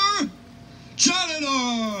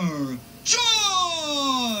 Janitor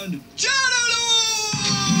John Janitor!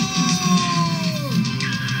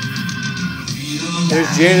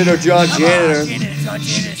 There's Janitor John Janitor. Janitor John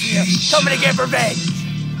Janitor's here, coming to get revenge.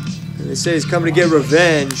 They say he's coming to get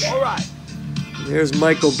revenge. All right. And there's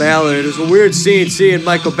Michael Ballard. It's a weird scene seeing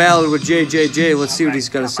Michael Ballard with JJJ. Let's see what he's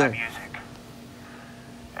got to say.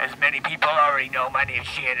 As many people already know, my name's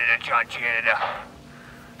Janitor John Janitor.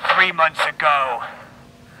 3 months ago,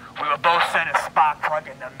 we were both sent a spark plug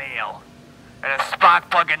in the mail. And a spark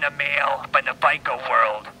plug in the mail, but in the biker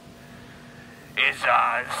world, is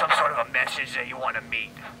some sort of a message that you want to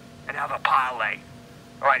meet and have a parlay.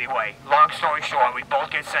 Or anyway, long story short, we both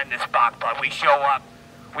get sent this spark plug. We show up,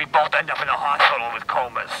 we both end up in the hospital with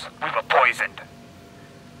comas. We were poisoned.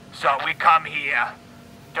 So we come here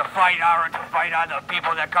to fight the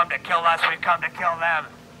people that come to kill us. We come to kill them.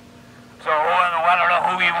 So I don't know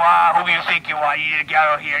who you are, who you think you are. You need to get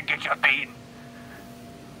out here and get your beaten.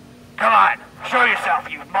 Come on, show yourself,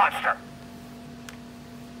 you monster.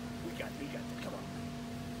 We got this, come on.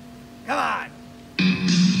 Come on.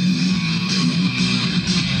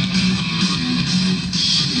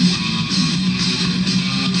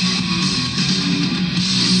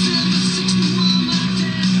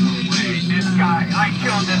 This guy, I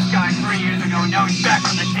killed this guy 3 years ago, now he's back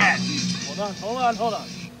from the dead. Hold on.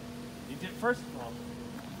 You did, first of all,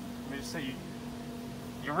 let me just say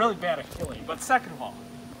you're really bad at killing. But second of all,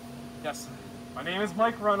 yes, my name is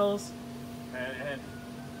Mike Runnels, and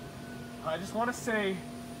I just want to say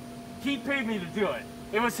he paid me to do it.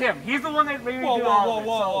 It was him. He's the one that made me do all of it.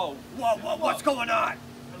 Whoa, what's going on?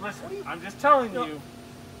 Listen, I'm just telling you.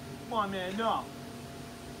 Come on, man, no.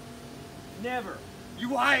 Never.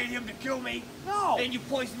 You hired him to kill me? No. And you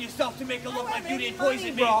poisoned yourself to make it look like you didn't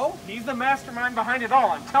poison me? Bro. He's the mastermind behind it all.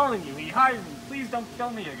 I'm telling you, he hired me. Please don't kill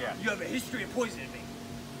me again. You have a history of poisoning me.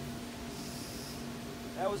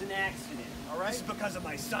 That was an accident, all right? This is because of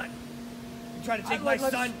my son. You trying to take my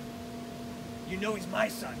son? You know he's my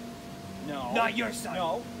son. No. Not your son.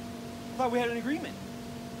 No. I thought we had an agreement.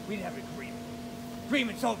 We didn't have an agreement.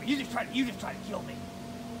 Agreement's over. You just tried to kill me.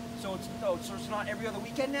 So it's not every other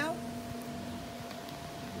weekend now?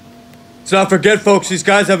 Let's not forget, folks, these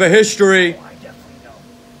guys have a history. Oh, I definitely know.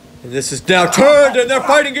 And this is now turned, and they're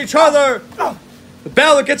fighting each other. The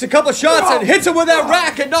Ballard gets a couple shots and hits him with that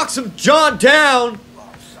rack and knocks him John down.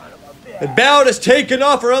 And Ballard is taken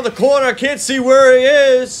off around the corner. I can't see where he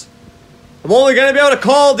is. I'm only going to be able to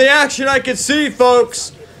call the action I can see,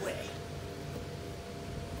 folks.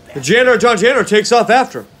 The Janitor, John Janitor, takes off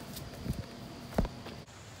after him.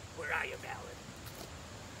 Where are you, Ballard?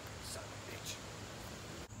 Son of a bitch.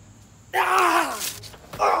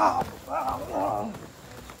 Oh,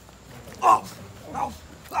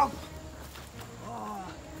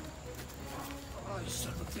 you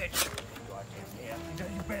son of a bitch. Goddamn man. You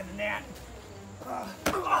done better than that.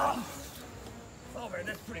 Oh, man,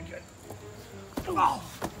 that's pretty good.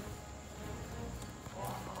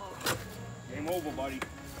 Game over, buddy.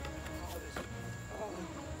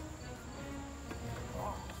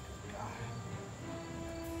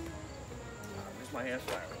 Where's my hand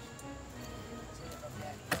flowers?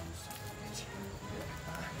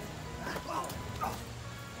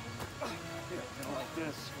 Like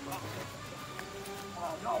this.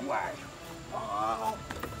 Oh, no way.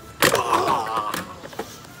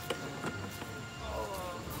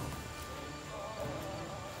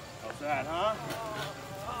 How's that, huh?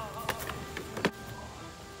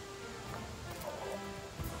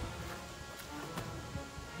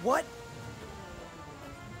 What?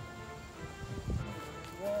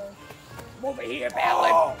 Come over here,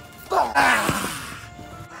 Ballard. You're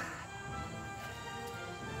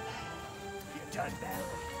done, Ballard.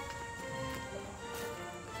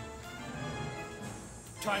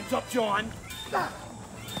 Time's up, John. You're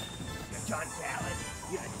done, Ballad.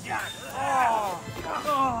 You're done.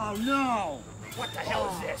 Oh no! What the hell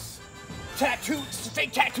is this? Tattoos?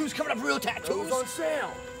 Fake tattoos coming up, real tattoos? Those on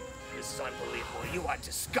sale. This is unbelievable. You are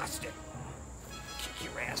disgusting. Kick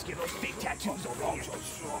your ass. Get those fake tattoos over here.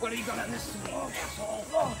 What are you gonna listen to me, asshole?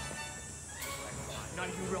 None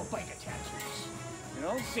of you real biker tattoos. You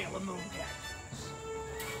know? Sailor Moon tattoos.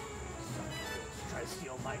 Try to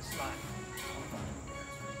steal my son.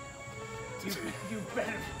 You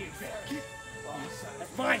better be there.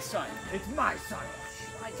 That's my son. It's my son.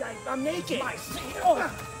 I'm naked. It's my son.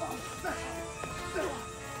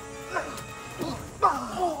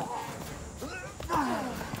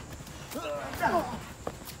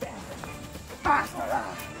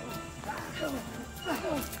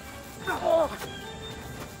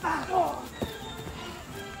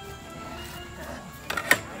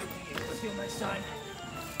 Steal my son.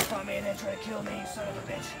 Come in and try to kill me, you son of a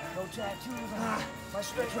bitch. No tattoos. My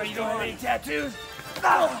strength. You don't have any tattoos. I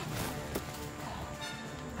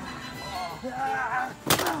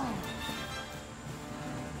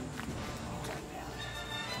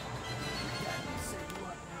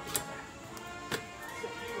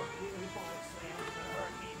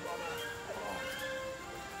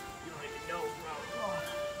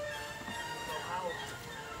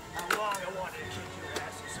gotta go out tonight.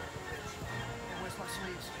 Where's my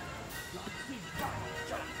sleeves? You're not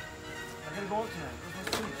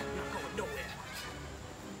going nowhere.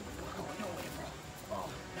 You're going nowhere, bro.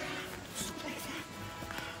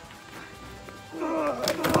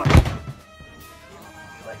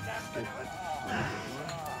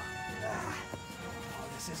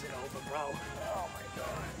 This isn't over, bro. Oh my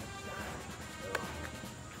god.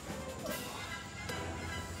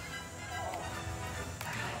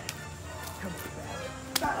 Come on, Barry.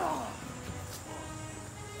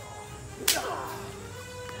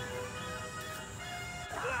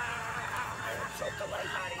 Choke the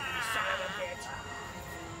life out of you, you son of a bitch.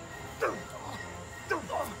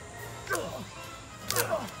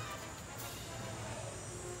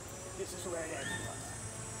 This is where it ends, brother.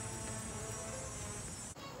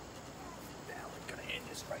 We're gonna end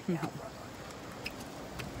this right now, brother.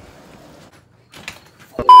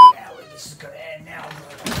 Ballad, this is gonna end now, brother.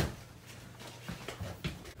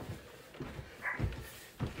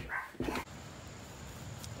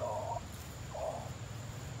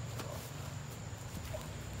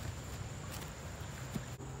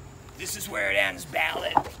 This is where it ends,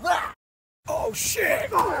 Ballad. Oh shit!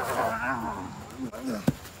 You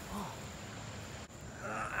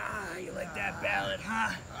like that, Ballad,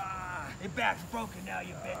 huh? Your back's broken now,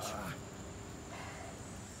 you bitch.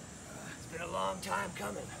 It's been a long time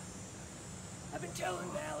coming. I've been telling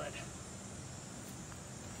Ballad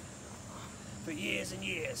for years and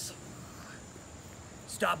years.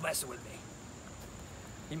 Stop messing with me.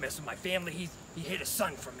 He messed with my family. He hid his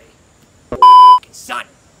son from me. Fucking son.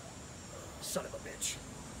 Son of a bitch.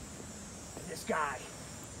 And this guy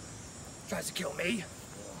tries to kill me?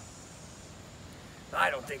 I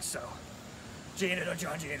don't think so. Janitor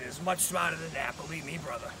John Janitor is much smarter than that, believe me,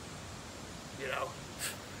 brother. You know?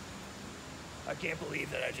 I can't believe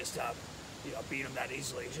that I just, beat him that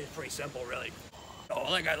easily. It's just pretty simple, really. Oh,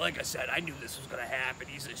 like I said, I knew this was gonna happen.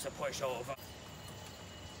 He's just a push over.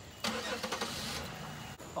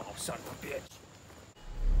 Oh, son of a bitch.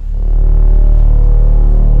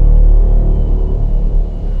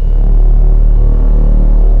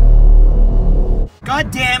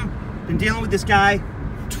 Goddamn, been dealing with this guy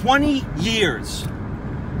 20 years.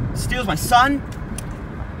 Steals my son.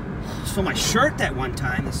 Stole my shirt that one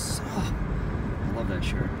time. I love that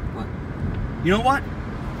shirt. What? You know what?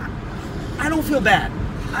 I don't feel bad.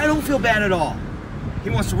 I don't feel bad at all. He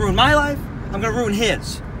wants to ruin my life. I'm gonna ruin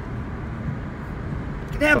his.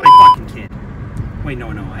 You can have my fucking kid. Wait, no,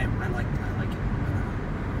 I like it.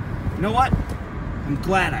 You know what? I'm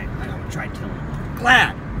glad I tried killing him.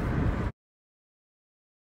 Glad.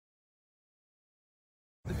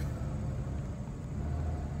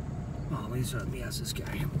 Oh, let me ask this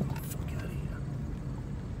guy. Get the fuck out of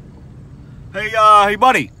here. Hey,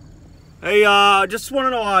 buddy. Hey, just want to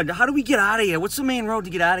know, how do we get out of here? What's the main road to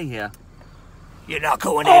get out of here? You're not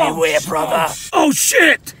going anywhere, brother. Oh,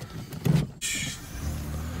 shit!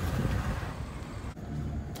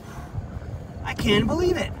 I can't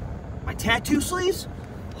believe it. My tattoo sleeves?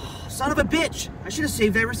 Oh, son of a bitch. I should have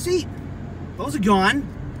saved that receipt. Those are gone.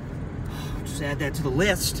 Just add that to the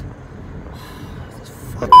list. This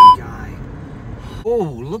fucking guy. Oh,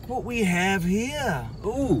 look what we have here.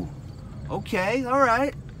 Ooh. Okay,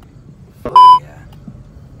 alright. Fuck yeah.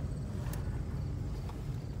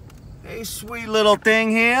 Hey, sweet little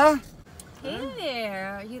thing here. Hey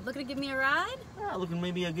there. Are you looking to give me a ride? Yeah, looking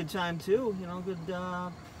maybe a good time too. You know, good,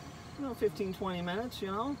 15, 20 minutes, you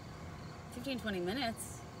know? 15, 20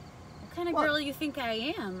 minutes? What kind of girl do you think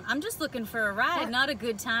I am? I'm just looking for a ride, not a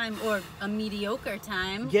good time or a mediocre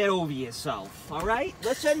time. Get over yourself, all right?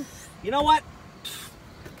 Listen, you know what?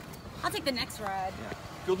 I'll take the next ride. Yeah.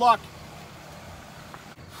 Good luck.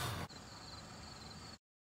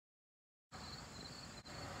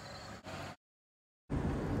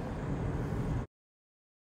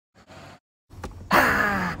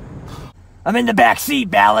 I'm in the back seat,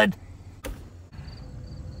 Ballad.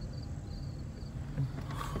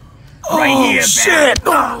 Right here, shit!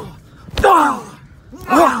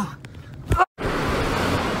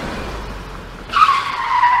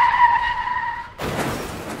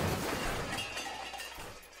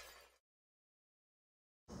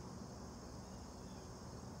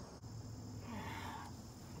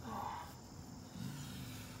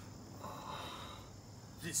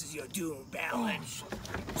 This is your doom, Ballad.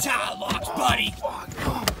 Child locks, buddy.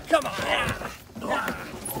 Come on.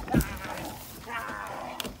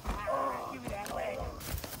 Give me that leg.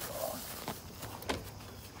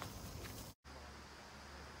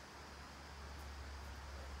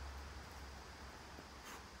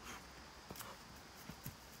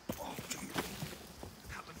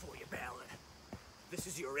 Coming for you, Ballad. This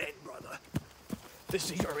is your end, brother. This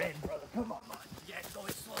is your end, brother. Come on, man. Yeah, go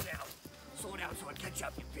ahead, slow down. Slow down so I catch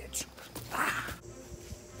up, you bitch. Ah.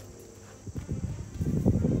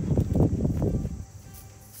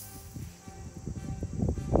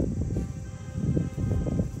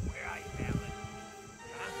 Where are you, Ballad?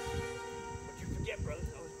 Huh? What'd you forget, brother? I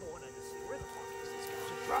was born under sea. Where the fuck is this guy?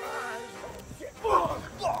 Surprise!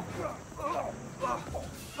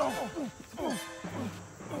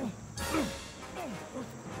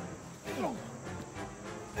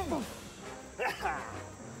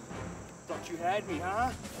 Thought you had me,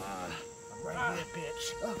 huh? I'm right here, bitch.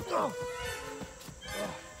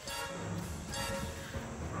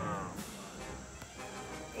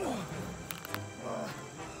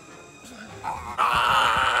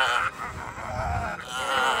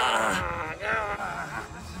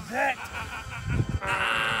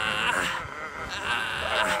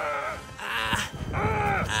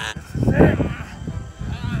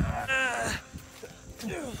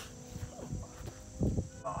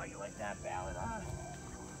 Oh, you like that, Ballad, huh?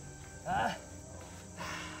 Huh?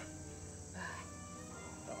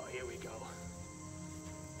 Oh, here we go.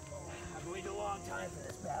 I've waited a long time for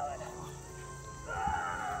this, Ballad.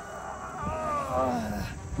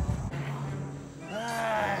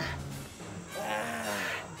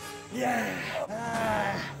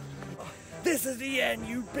 Yeah. This is the end,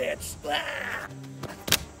 you bitch.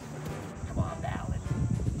 Come on, Ballad.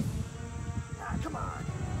 Come on.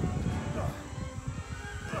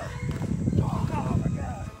 Oh my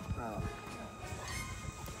God.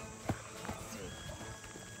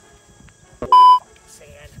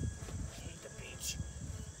 Sand. I hate the beach.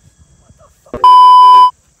 What the fuck?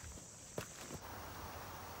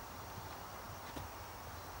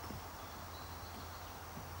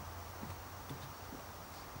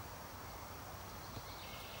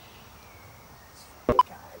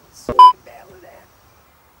 Guys, Ballad at.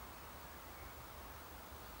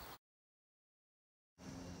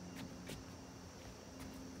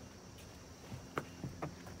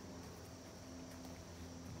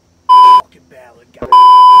 Fucking Ballad guy. Where the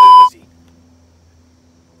fuck is he?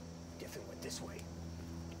 Definitely went this way.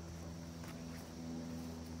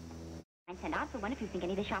 And send out for one if you think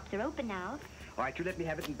any of the shops are open now. All right, you let me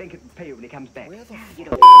have it and bank it and pay you when he comes back. You don't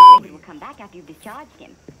think he will come back after you've discharged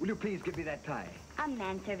him. Will you please give me that tie? A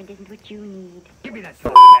manservant isn't what you need. Give me that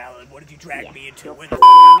Fuck, tie. Ballad, what did you drag me into? You'll Where the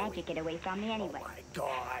probably fuck are we? magic it away from me anyway. Oh my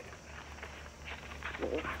God.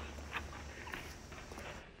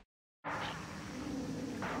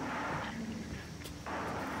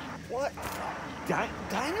 What?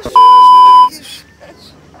 Dinosaurs?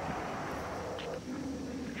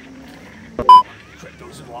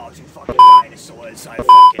 Cryptozoology, fucking dinosaurs. I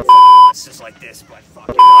fucking fought monsters like this, but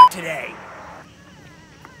fucking not today.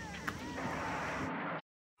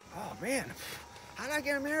 Oh man, how did I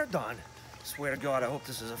get a marathon? Swear to God, I hope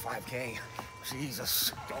this is a 5K.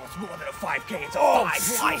 Jesus. Oh, it's more than a 5K, it's a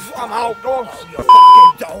 5 life. I'm out. Oh, You're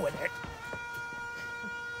fucking doing it.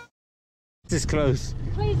 This is close.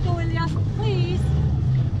 Please go, Ilya. Please.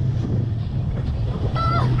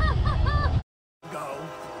 Go.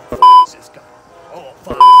 F this guy. Oh,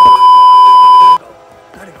 fuck.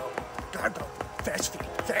 Gotta go. Gotta go. Fast feet.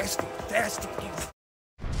 Fast feet. Fast feet. You.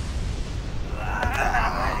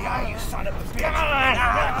 You son of a bitch. Come on.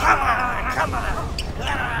 Come on.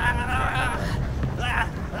 Come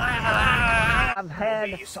on. I've had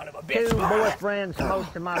You son of a two bitch. boyfriends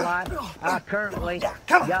most of my life. I currently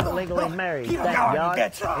got legally married. Keep Thank going, God, you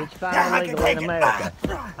bitch. it's finally legal in America.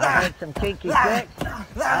 I had some kinky sex.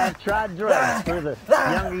 I have tried drugs through the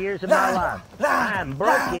younger years of my life. I am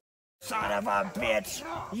broke. Son of a bitch!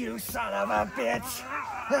 You son of a bitch!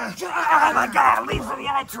 Oh my god, leave for the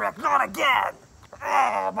eye trick, not again!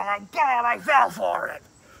 Oh my god, I fell for it!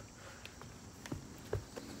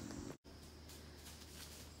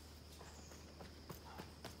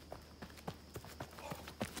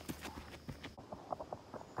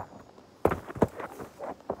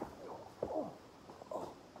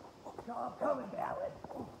 I'm coming, Ballad.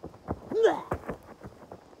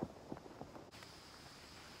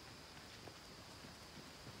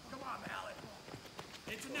 Come on, Ballad.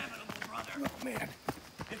 It's inevitable, brother. Oh, man.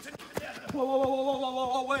 It's inevitable.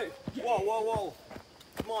 Whoa, wait. Whoa.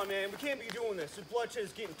 Come on, man. We can't be doing this. This bloodshed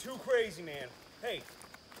is getting too crazy, man. Hey,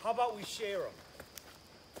 how about we share them?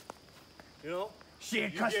 You know?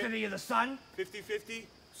 Share custody of the son? 50-50,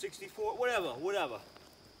 64, whatever.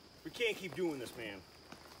 We can't keep doing this, man.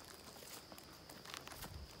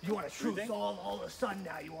 You want a truce all of a sudden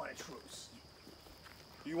now, you want a truce.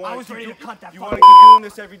 I was ready to cut that. You want to keep doing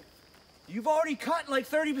this every... You've already cut like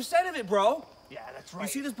 30% of it, bro. Yeah, that's right. You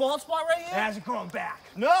see this bald spot right here? It hasn't grown back.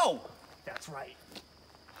 No! That's right.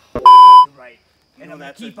 You're right. And I'm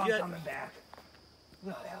gonna keep on coming back.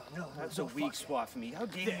 No, That's a weak spot for me. How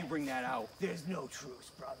dare you bring that out? There's no truce,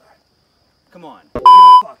 brother. Come on.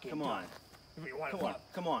 You're fucking Come on. done.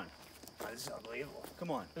 Come on. Oh, this is unbelievable. Come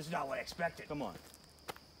on. This is not what I expected. Come on.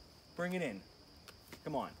 Bring it in.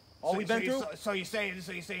 Come on. All we've been through? So you're saying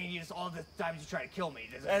you just all the times you try to kill me,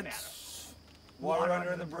 doesn't matter. Water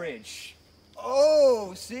under the bridge.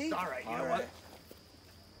 Oh, see? All right, you know what?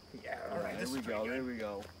 Yeah, all right. There we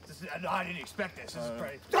go. No, I didn't expect this. This is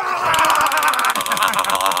pretty...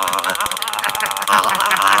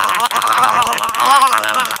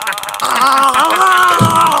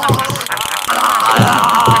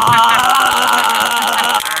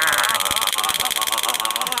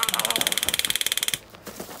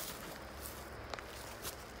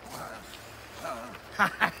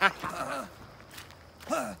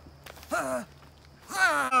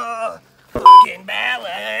 Fucking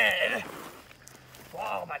Ballad!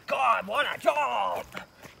 Oh my god, what a job!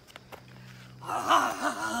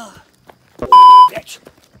 Bitch!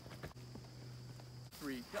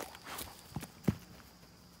 3, go.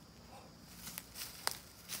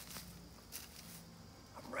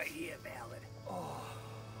 I'm right here, Ballad. Oh,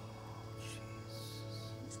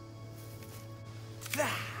 jeez.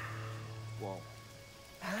 Whoa.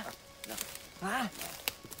 Huh?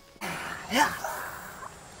 Yeah.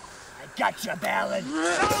 I got you, Ballad.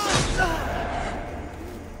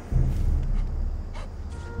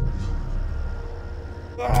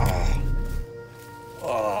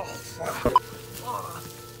 Oh, fuck.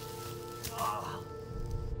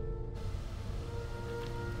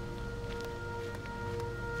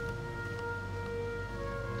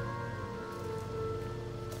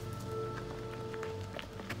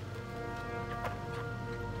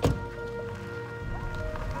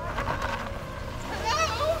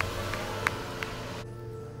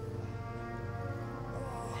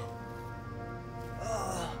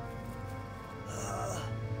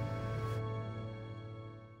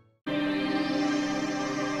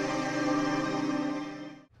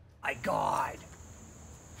 My God.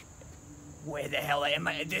 Where the hell am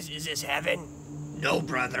I? Is this heaven? No,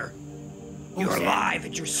 brother. You're alive.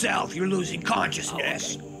 It's yourself. You're losing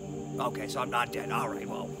consciousness. Okay, so I'm not dead. All right,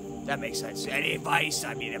 well, that makes sense. Any advice?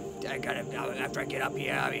 I mean, I gotta, after I get up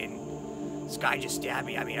here, I mean, this guy just stabbed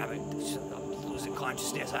me. I mean, I'm losing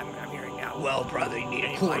consciousness. I'm hearing now. Well, brother, you need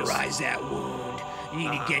to cauterize that wound. You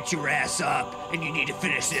need to get your ass up, and you need to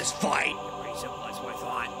finish this fight. Pretty simple. That's what I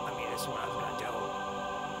thought. I mean, that's what I was gonna do.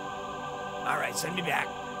 All right, send me back.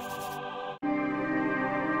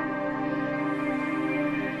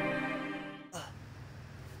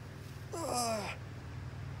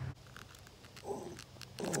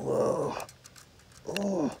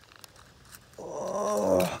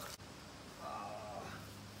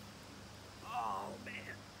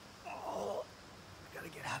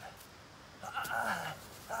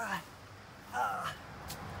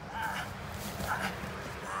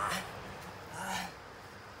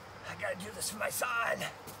 Do this for my son,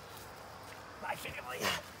 my family.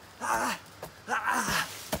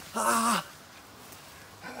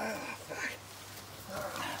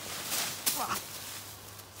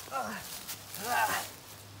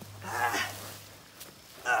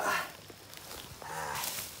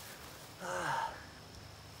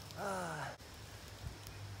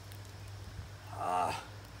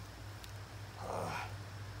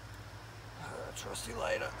 I'll see you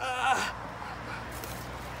later. I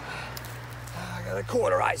gotta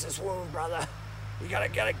cauterize this wound, brother. You gotta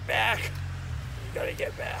get it back. You gotta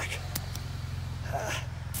get back.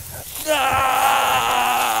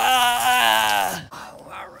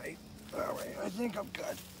 Alright. I think I'm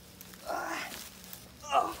good.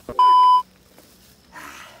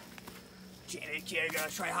 Janitor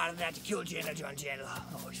gotta try harder than that to kill Janitor on Janitor.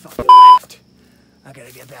 Oh, he's fucking left. I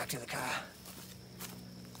gotta get back to the car.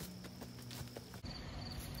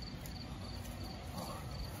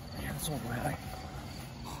 Man, it's over, right?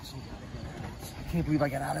 Oh, so I can't believe I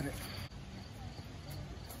got out of it.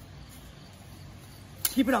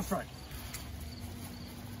 Keep it up front.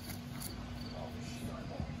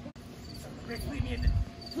 Rick, leave me in the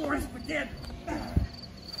forest again.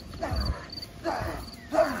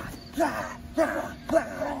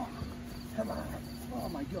 Come on. Oh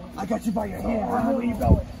my God. I got you by your hand. Where are you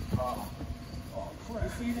going? Oh, crap. You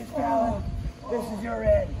see this, Callan? This is your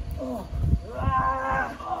end.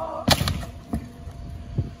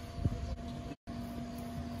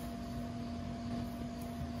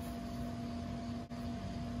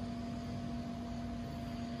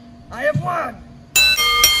 I have won!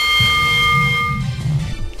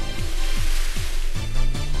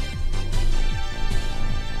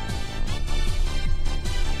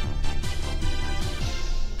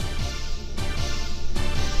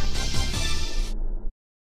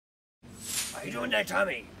 How you doing there,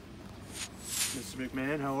 Tommy? Mr.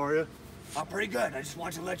 McMahon, how are you? I'm pretty good. I just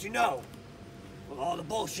want to let you know, with all the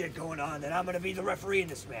bullshit going on, that I'm going to be the referee in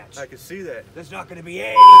this match. I can see that. There's not going to be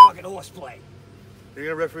any fucking horseplay. You're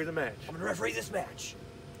gonna referee the match? I'm gonna referee this match.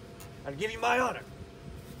 I'll give you my honor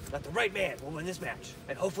that the right man will win this match,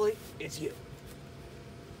 and hopefully it's you.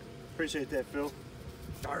 Appreciate that, Phil.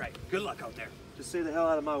 All right, good luck out there. Just stay the hell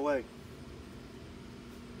out of my way.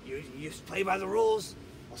 You just play by the rules,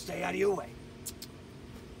 I'll stay out of your way.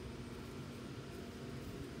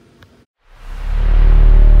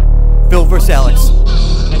 Phill versus Alex.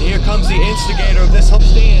 And here comes the instigator of this whole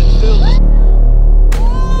stand, Phill.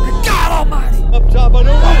 God almighty! Up top, I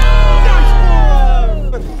know.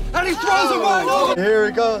 Nice form! And he throws him right over. Here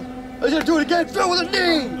we go. He's gonna do it again. Phill with a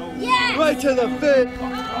knee. Yes! Right to the fit.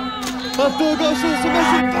 But Phill goes for the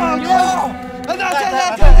submission. And that's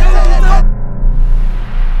it.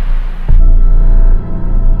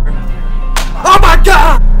 Oh my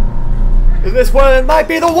God! And this one might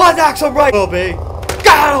be the one Axel right will be.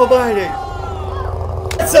 God almighty!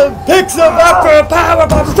 Some picks him up for a power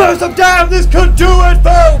bomb, throws him down. This could do it,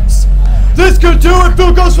 folks. This could do it.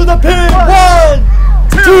 Phill goes for the pin. 1,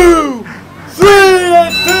 2, 3,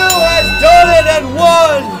 and Phill has done it and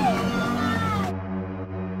won.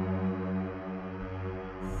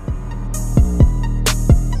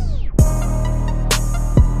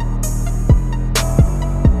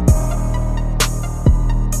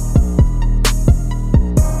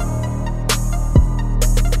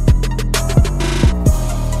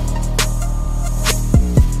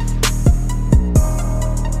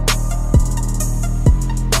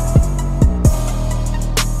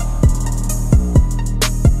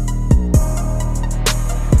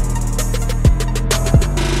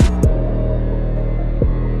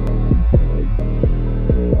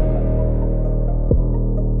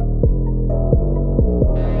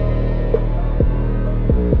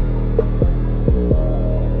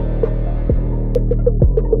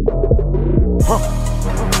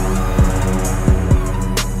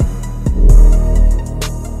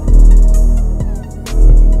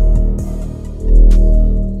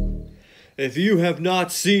 If you have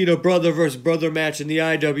not seen a brother versus brother match in the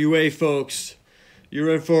IWA, folks, you're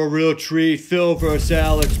in for a real treat. Phill versus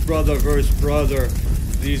Alex, brother versus brother.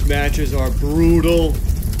 These matches are brutal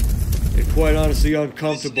and quite honestly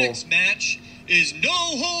uncomfortable. This next match is no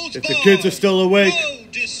holds If barred. the kids are still awake, No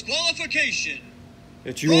disqualification.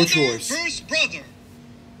 it's your choice. Brother versus brother.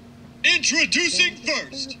 Introducing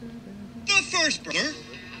first, the first brother,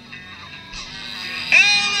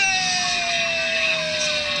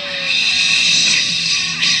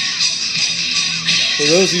 For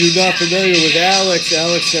those of you not familiar with Alex,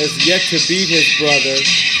 Alex has yet to beat his brother.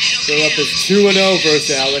 Philip is 2-0 versus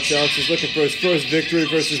Alex. Alex is looking for his first victory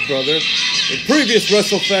versus his brother. In previous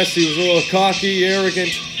Wrestlefest, he was a little cocky, arrogant.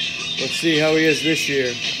 Let's see how he is this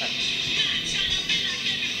year.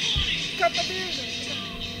 Cut the music.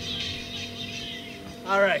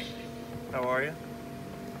 All right. How are you?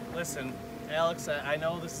 Listen, Alex, I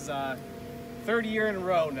know this is a third year in a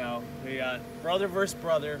row now. We got brother versus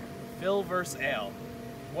brother, Phill versus Al.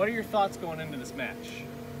 What are your thoughts going into this match?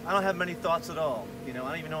 I don't have many thoughts at all. You know,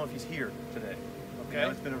 I don't even know if he's here today. Okay. You know,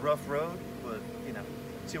 it's been a rough road, but, you know,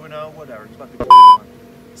 2-0, whatever. He's about to go on.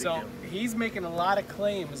 So he's making a lot of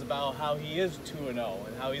claims about how he is 2-0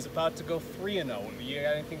 and how he's about to go 3-0. You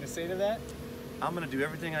got anything to say to that? I'm gonna do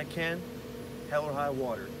everything I can, hell or high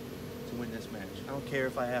water, to win this match. I don't care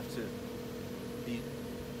if I have to be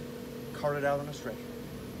carted out on a stretcher.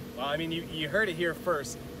 Well, I mean, you heard it here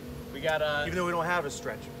first. We got even though we don't have a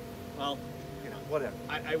stretcher. Well, you know, whatever.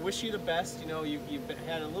 I wish you the best. You know, you've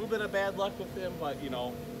had a little bit of bad luck with him, but you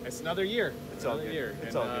know, it's another year. It's all good.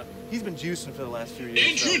 It's all good. He's been juicing for the last few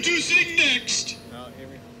years. Introducing next, Oh, here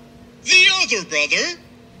we go. the other brother,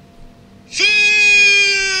 Phill!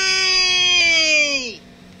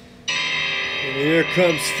 And here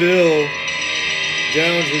comes Phil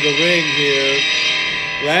down to the ring here.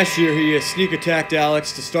 Last year he sneak attacked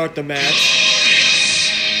Alex to start the match.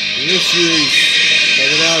 And this year he's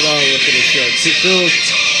coming out. Oh, look at his shirt. Phil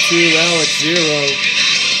 2, Alex 0.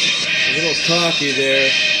 A little cocky there.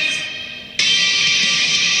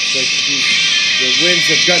 It's like the winds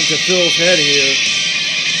have gotten to Phil's head here.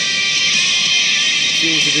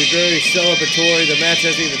 Seems to be very celebratory. The match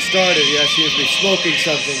hasn't even started yet. Seems to be smoking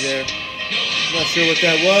something there. I'm not sure what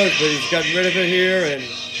that was, but he's gotten rid of it here, and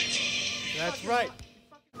That's right.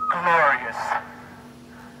 Glorious.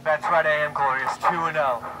 That's right, I am glorious. 2-0. You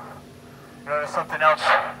know, there's something else,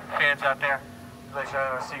 fans out there. Let you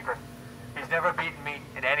know a secret. He's never beaten me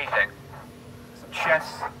in anything.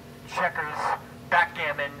 Chess, checkers,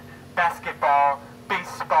 backgammon, basketball,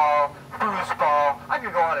 baseball, foosball. I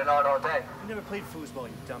could go on and on all day. You never played foosball,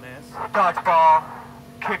 you dumbass. Dodgeball,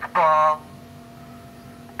 kickball,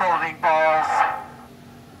 bowling balls,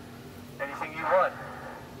 anything you want.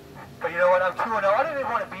 But you know what? I'm 2-0. I don't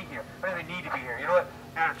even want to be here. I don't even need to be here. You know what?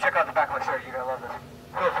 Check out the back of my shirt. You're going to love this.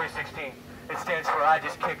 Phill 316. It stands for I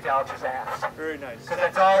just kicked Alex's ass. Very nice. Because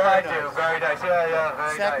that's all I do. Very nice. Yeah, very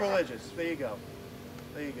nice. Sacrilegious. There you go.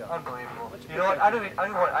 There you go. Unbelievable. You know what? I don't even know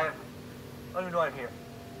why I'm here.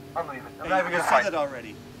 I'm leaving. I'm not even going to said fight. that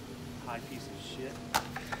already. High piece of shit.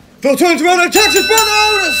 Phil turns around and attacks his brother.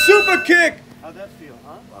 Oh, a super kick. How'd that feel,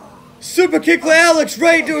 huh? Super kick by Alex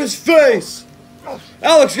right to his face.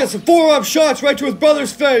 Alex gets some forearm shots right to his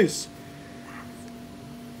brother's face.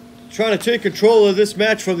 Trying to take control of this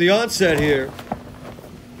match from the onset here.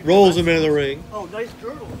 Rolls him into the ring. Oh, nice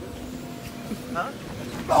girdle. Huh?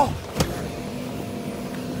 Oh.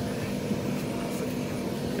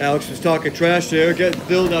 Alex was talking trash there. Gets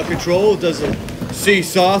Phill now control. Does a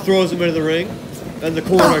seesaw. Throws him into the ring. And the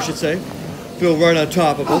corner, I should say. Phill right on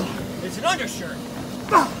top of him. It's an undershirt.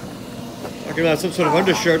 Talking about some sort of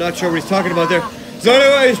undershirt. Not sure what he's talking about there. So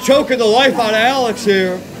anyway, he's choking the life out of Alex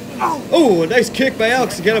here. Oh, a nice kick by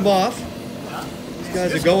Alex to get him off. These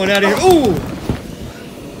guys are going out of here. Ooh!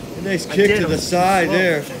 A nice kick to the side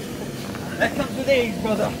there. That comes with age,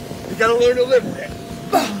 brother. You gotta learn to live with it.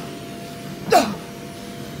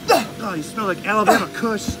 Oh, you smell like Alabama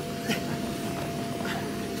Kush.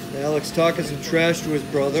 Alex talking some trash to his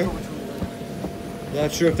brother.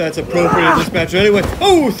 Not sure if that's appropriate in this match. Anyway,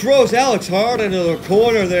 oh, throws Alex hard into the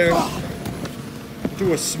corner there.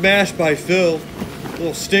 Through a smash by Phill. A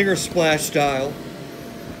little stinger splash style.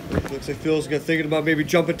 Looks like Phil's thinking about maybe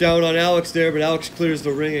jumping down on Alex there, but Alex clears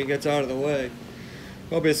the ring and gets out of the way.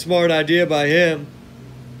 Probably a smart idea by him.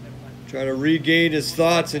 Try to regain his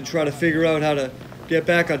thoughts and try to figure out how to get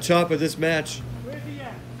back on top of this match. Where's he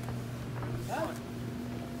at? Huh?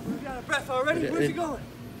 We've got a breath already. Where's he going?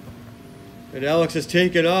 And Alex is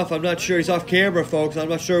taking off. I'm not sure. He's off camera, folks. I'm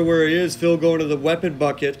not sure where he is. Phill going to the weapon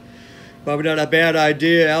bucket. Probably not a bad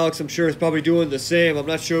idea. Alex, I'm sure, is probably doing the same. I'm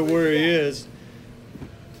not sure where he is.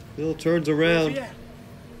 Phill turns around.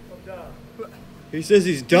 He says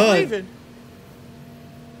he's done.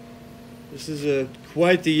 This is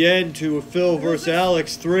quite the end to a Phill versus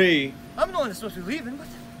Alex 3. I'm the one that's supposed to be leaving.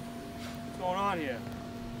 What's going on here?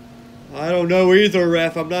 I don't know either,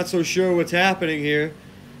 ref. I'm not so sure what's happening here.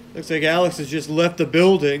 Looks like Alex has just left the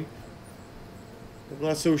building. I'm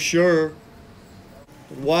not so sure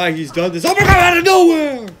why he's done this. Oh my God, out of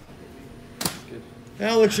nowhere!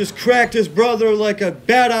 Alex just cracked his brother like a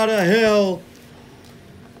bat out of hell.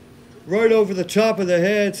 Right over the top of the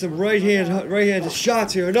head. Some right-hand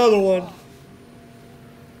shots here. Another one.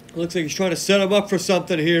 Looks like he's trying to set him up for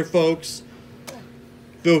something here, folks.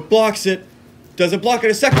 Phill blocks it. Doesn't block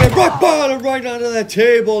it a second. And rock bottom right onto that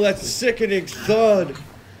table. That sickening thud.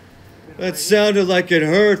 That sounded like it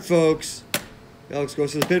hurt, folks. Alex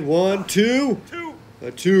goes to the pin. 1, 2.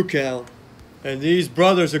 A 2 count. And these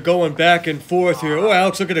brothers are going back and forth here. Oh,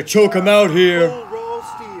 Alex looking to choke him out here. Roll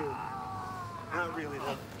steel. Not really,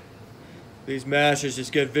 though. These matches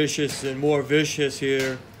just get vicious and more vicious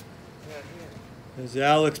here. As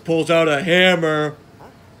Alex pulls out a hammer.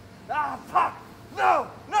 Ah, fuck! No!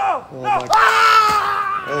 No! Oh No! my.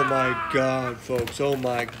 Ah! Oh my God, folks. Oh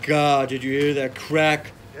my God. Did you hear that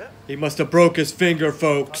crack? Yeah. He must have broke his finger,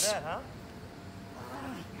 folks. That, huh?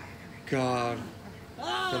 God.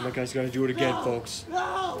 Oh my guy's gonna do it again, folks.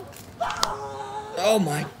 Oh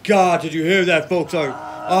my God, did you hear that, folks? Our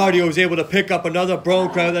audio was able to pick up another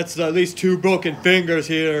broken crack. That's at least 2 broken fingers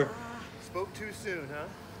here. Spoke too soon, huh?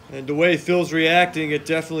 And the way Phil's reacting, it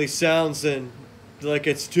definitely sounds like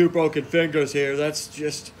it's 2 broken fingers here. That's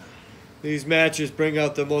just... These matches bring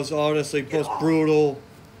out the most, honestly, most brutal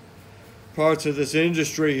parts of this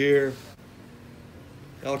industry here.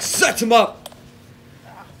 Alex sets him up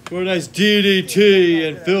for a nice DDT,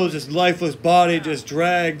 and Phil's just lifeless body just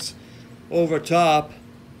drags over top.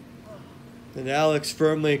 And Alex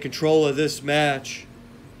firmly in control of this match.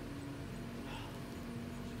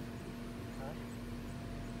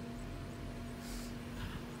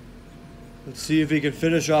 Let's see if he can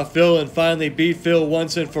finish off Phill and finally beat Phill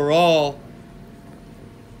once and for all.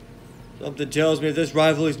 Something tells me this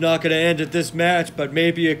rivalry's not going to end at this match, but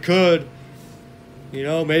maybe it could. You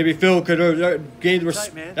know, maybe Phill could gain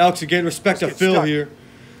Alex could gain respect of Phill here.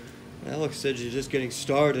 Alex said you're just getting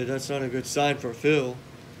started. That's not a good sign for Phill.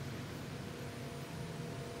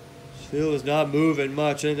 Phill is not moving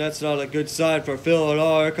much, and that's not a good sign for Phill at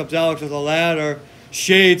all. Here comes Alex with a ladder.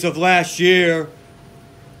 Shades of last year.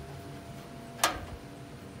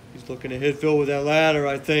 He's looking to hit Phill with that ladder,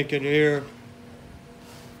 I think, in here.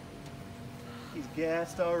 He's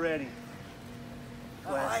gassed already.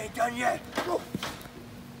 Oh, I ain't done yet.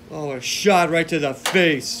 Oh, a shot right to the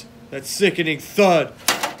face. That sickening thud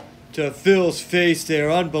to Phil's face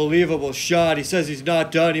there. Unbelievable shot. He says he's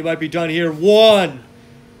not done. He might be done here. 1,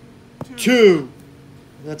 2.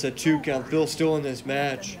 That's a 2 count. Phil's still in this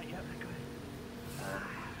match.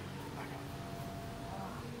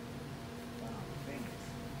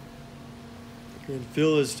 And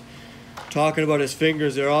Phill is talking about his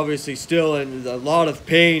fingers. They're obviously still in a lot of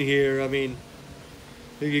pain here. I mean,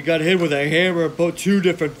 you got hit with a hammer, both 2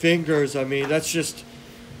 different fingers. I mean, that's just...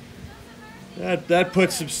 That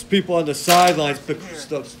puts some people on the sidelines.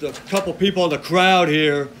 The couple people in the crowd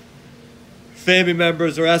here, family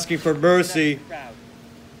members, are asking for mercy.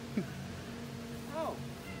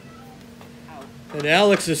 And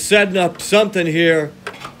Alex is setting up something here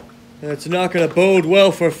that's not going to bode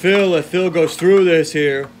well for Phill if Phill goes through this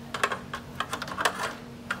here.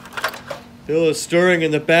 Phill is stirring in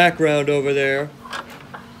the background over there.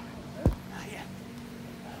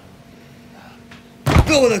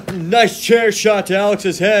 Phill with a nice chair shot to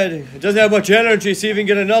Alex's head. He doesn't have much energy, see if he can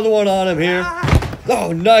get another one on him here.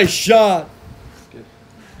 Oh, nice shot.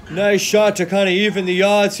 Nice shot to kind of even the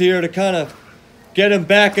odds here, to kind of get him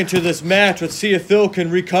back into this match. Let's see if Phill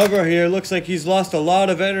can recover here. Looks like he's lost a lot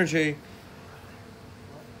of energy.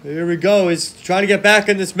 Here we go. He's trying to get back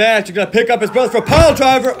in this match. He's going to pick up his brother for a pile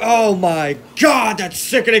driver. Oh my God, that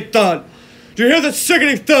sickening thud. Do you hear the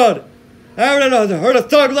sickening thud? I haven't heard a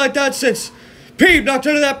thud like that since Pete knocked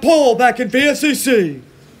into that pole back in VSCC.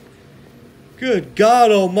 Good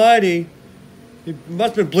God almighty. He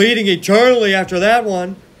must have been bleeding eternally after that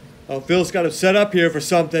one. Oh, Phil's got him set up here for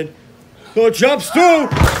something. Phil jumps through.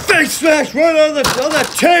 Face smash right on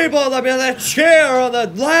the table. I mean, on that chair, on the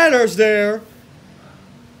ladders there.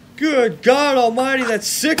 Good God almighty, that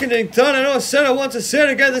sickening thud. I know I said it once, I said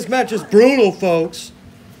it again. This match is brutal, folks.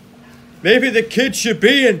 Maybe the kid should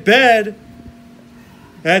be in bed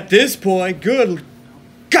at this point. Good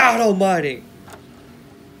God almighty.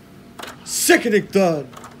 Sickening thud.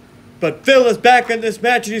 But Phill is back in this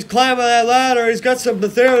match and he's climbing that ladder. He's got some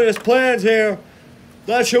nefarious plans here.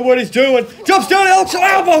 Not sure what he's doing. Jumps down, Alex,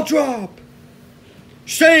 elbow drop.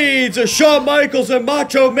 Shades of Shawn Michaels and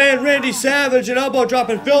Macho Man Randy Savage, and elbow drop,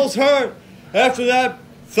 and Phil's hurt. After that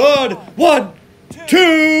thud, 1, 2,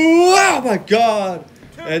 oh my God.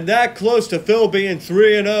 And that close to Phill being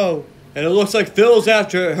 3-0. And it looks like Phil's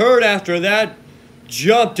hurt after that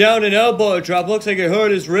jump down and elbow drop. Looks like it hurt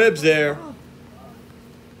his ribs there.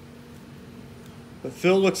 But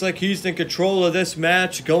Phill looks like he's in control of this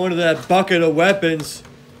match, going to that bucket of weapons.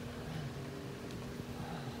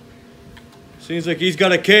 Seems like he's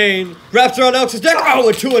got a cane. Wraps around Alex's neck. Oh,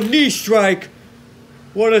 into a knee strike.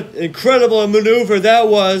 What an incredible maneuver that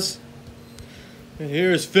was. And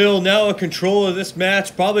here's Phill now in control of this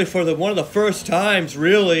match, probably for one of the first times,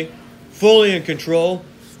 really. Fully in control.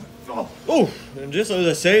 Oh, and just as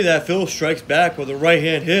I say that, Phill strikes back with a right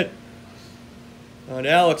hand hit on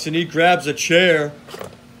Alex, and he grabs a chair.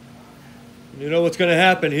 You know what's going to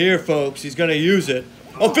happen here, folks. He's going to use it.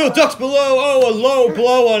 Oh, Phill ducks below. Oh, a low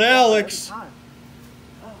blow on Alex.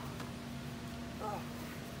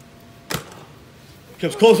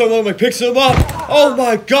 Comes closer, and picks him up. Oh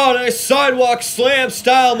my God, a sidewalk slam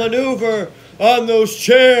style maneuver on those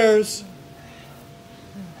chairs.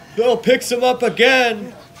 Phill picks him up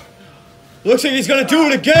again. Looks like he's gonna do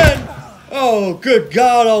it again. Oh, good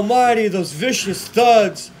God almighty, those vicious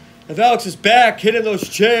thuds of Alex's back hitting those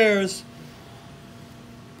chairs.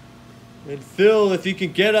 And Phill, if he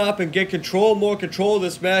can get up and get more control of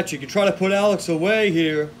this match, he can try to put Alex away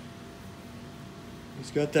here. He's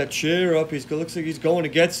got that chair up. Looks like he's going to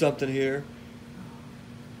get something here.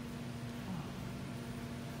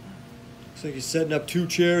 Looks like he's setting up 2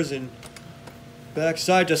 chairs and back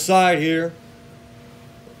side to side here.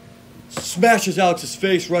 Smashes Alex's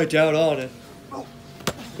face right down on it.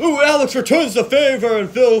 Ooh, Alex returns the favor and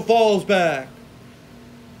Phill falls back.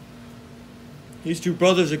 These 2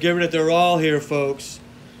 brothers are giving it their all here, folks.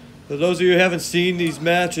 For those of you who haven't seen these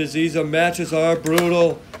matches are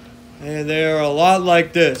brutal. And they are a lot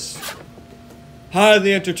like this.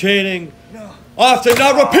 Highly entertaining. Often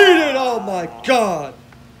not repeated. Oh my God.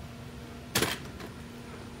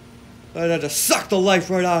 I had to suck the life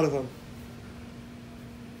right out of him.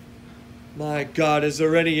 My God, is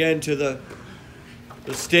there any end to the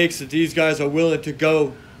stakes that these guys are willing to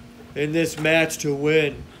go in this match to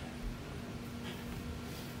win?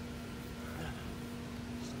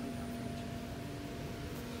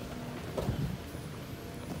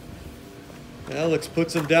 Alex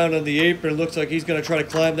puts him down on the apron. Looks like he's going to try to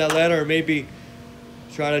climb that ladder or maybe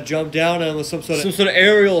try to jump down on him with some sort of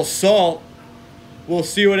aerial assault. We'll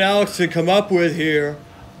see what Alex can come up with here.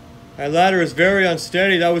 That ladder is very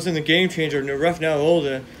unsteady. That was in the game changer, and the ref now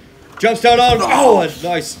holding it. Jumps down on him. Oh, a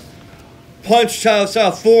nice punch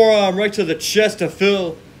style forearm right to the chest of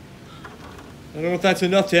Phill. I don't know if that's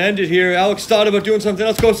enough to end it here. Alex thought about doing something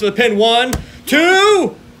else. Goes to the pin. 1,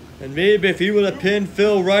 2. And maybe if he would have pinned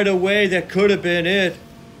Phill right away, that could have been it.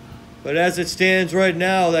 But as it stands right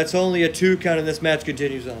now, that's only a 2 count, and this match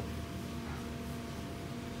continues on.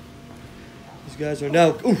 These guys are now...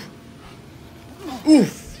 Oof. Oof.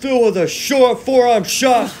 Phill with a short forearm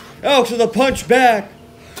shot. Alex with a punch back.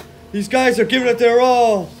 These guys are giving it their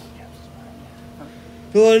all.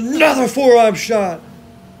 Phill another forearm shot.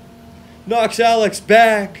 Knocks Alex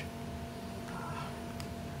back.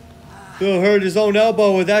 Phill hurt his own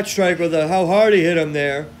elbow with that strike with how hard he hit him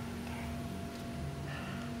there.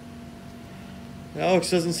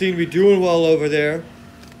 Alex doesn't seem to be doing well over there.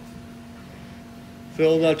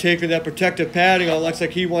 Phill now taking that protective padding on. Looks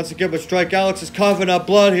like he wants to give a strike. Alex is coughing up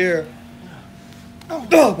blood here.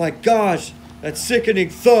 Oh my gosh. That sickening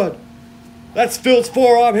thud. That's Phil's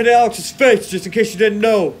forearm hit Alex's face, just in case you didn't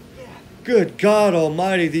know. Good God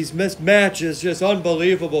almighty. These missed matches, just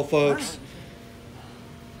unbelievable, folks.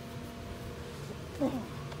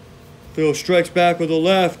 Phill strikes back with the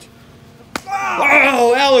left.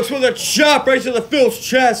 Oh, Alex with a chop right to the Phil's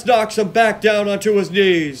chest. Knocks him back down onto his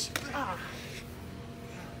knees.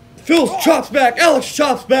 Phil chops back. Alex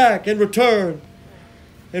chops back in return.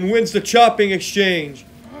 And wins the chopping exchange.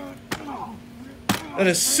 And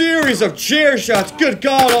a series of chair shots. Good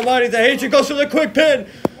God almighty. The hatred goes for the quick pin.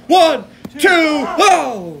 1, 2,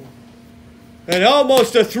 oh! And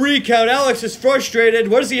almost a 3 count. Alex is frustrated.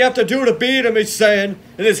 What does he have to do to beat him, he's saying,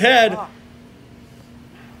 in his head.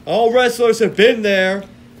 All wrestlers have been there.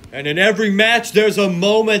 And in every match, there's a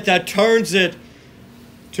moment that turns it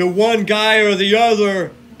to one guy or the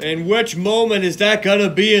other. And which moment is that going to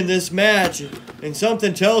be in this match? And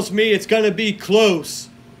something tells me it's going to be close.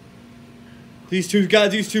 These two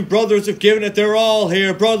brothers have given it their all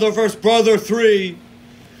here. Brother versus brother 3.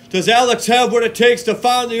 Does Alex have what it takes to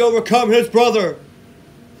finally overcome his brother?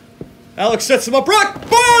 Alex sets him up. Rock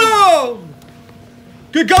bottom!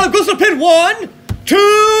 Good God, goes to the pin. 1, 2.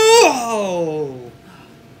 Oh!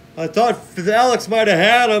 I thought Alex might have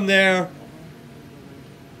had him there.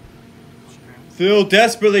 Phill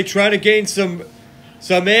desperately trying to gain some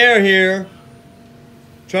air here.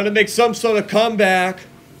 Trying to make some sort of comeback.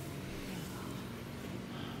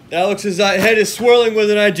 Alex's head is swirling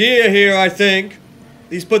with an idea here, I think.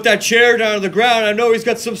 He's put that chair down on the ground. I know he's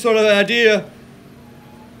got some sort of idea.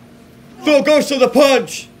 Phill goes to the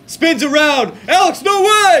punch. Spins around. Alex, no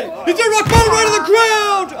way! He's a rock bottom right on the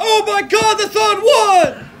ground! Oh my God, the thought!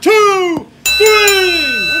 1, 2,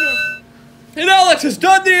 3! And Alex has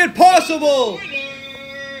done the impossible!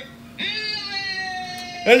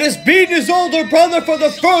 And has beaten his older brother for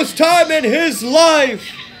the first time in his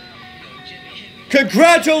life!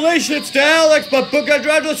 Congratulations to Alex, but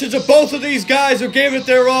congratulations to both of these guys who gave it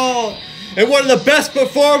their all. And one of the best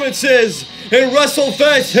performances in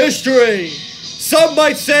Wrestlefest history. Some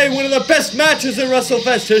might say one of the best matches in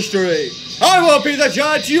Wrestlefest history. I won't be the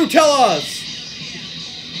judge, you tell us.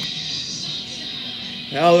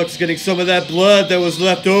 Alex getting some of that blood that was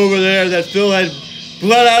left over there, that Phil had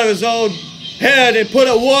bled out of his own head and put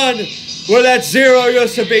a 1 where that 0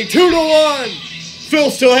 used to be. 2-1.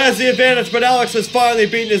 Phil still has the advantage, but Alex has finally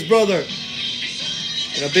beaten his brother.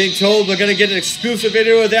 And I'm being told we're going to get an exclusive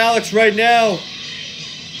interview with Alex right now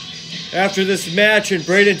after this match, and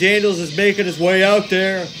Braden Daniels is making his way out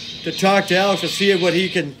there to talk to Alex to see what he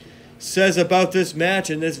can says about this match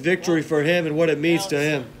and this victory for him and what it means to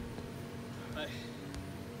him.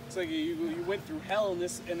 It's like you went through hell in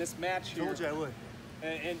this match here. Told you I would.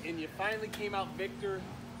 And you finally came out victor.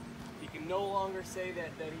 You can no longer say that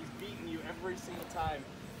he's beaten you every single time.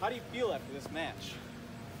 How do you feel after this match?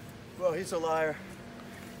 Well, he's a liar.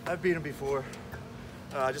 I've beat him before.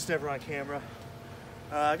 Just never on camera.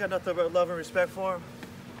 I got nothing but love and respect for him.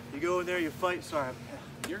 You go in there, you fight. Sorry.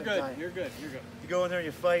 You're good. You're good. You're good. You go in there,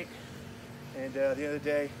 you fight. And at the end of the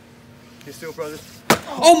day, you're still brothers.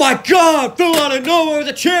 Oh my God! Phil out of nowhere with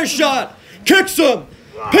a chair shot! Kicks him!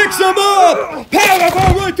 Picks him up!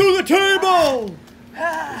 Powerbomb right through the table!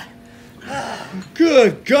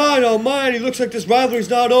 Good God almighty, looks like this rivalry's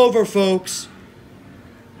not over, folks.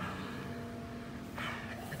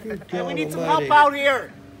 Good God we need some almighty. help out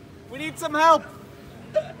here! We need some help!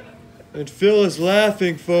 And Phil is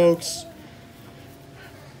laughing, folks.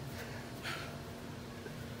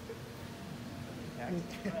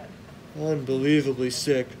 Unbelievably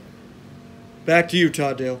sick. Back to you,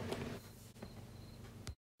 Todd Dale.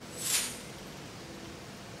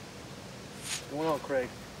 What's going on, Craig?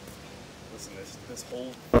 Listen, this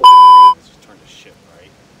whole thing has just turned to shit,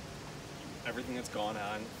 right? Everything that's gone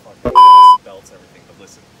on, fucking lost the belts, everything. But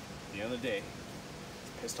listen, at the end of the day,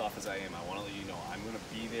 as pissed off as I am, I want to let you know I'm going to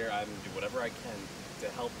be there. I'm going to do whatever I can to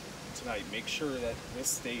help tonight. Make sure that this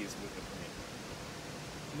stays with the premiere.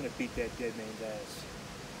 I'm going to beat that dead man's ass.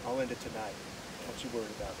 I'll end it tonight. Don't you worry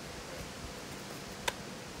about it.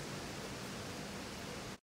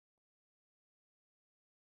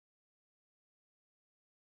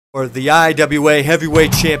 Or the IWA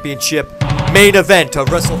Heavyweight Championship main event of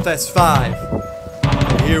Wrestlefest 5.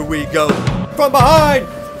 And here we go. From behind,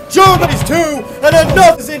 Germany's 2, and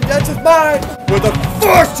another is in that's his mind with a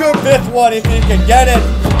first jump, 5th one if he can get it.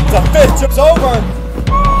 The 5th jump's over.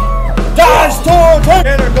 Dives towards him.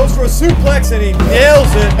 Janitor goes for a suplex and he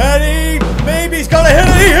nails it. And maybe he's gonna hit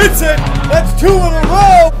it. He hits it. That's 2 in a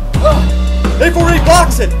row. Avery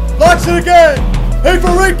blocks it. Blocks it again.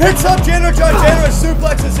 Avery picks up Janitor. Janitor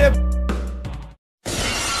suplexes him.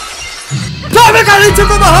 Tommy got hit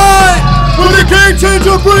from behind with a game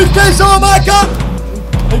changer briefcase. Oh my God.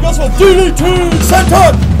 He goes for DDT.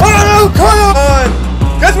 Center. Oh, come on.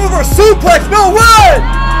 Gets over a suplex. No way.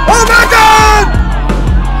 Oh my God.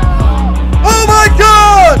 Oh my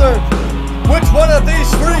God! Which one of these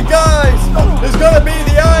 3 guys is going to be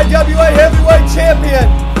the IWA Heavyweight Champion?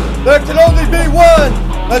 There can only be one,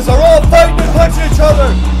 as they're all fighting and punching each other,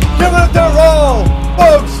 giving it their all.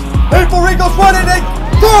 Folks, April Rico's running, they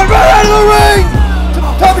throw it right out of the ring!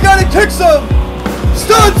 Tommy Gunn kicks him!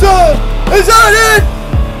 Stuns him! Is that it?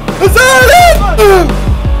 Is that it?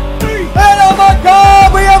 And oh my God,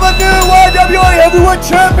 we have a new IWA Heavyweight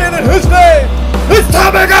Champion, and his name is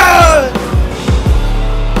Tommy Gunn!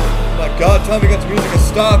 God, Tommy Gunn's music has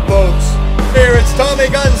stopped, folks. Here it's Tommy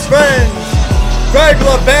Gunn's friends, Greg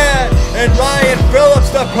Labbatt and Ryan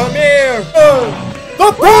Phillips, the premiere.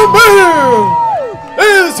 The premiere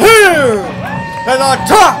is here! And on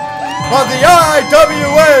top of the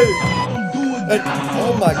IWA. And,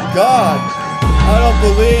 oh my God. I don't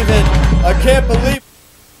believe it. I can't believe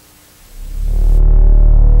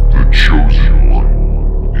The chosen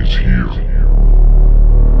one is here.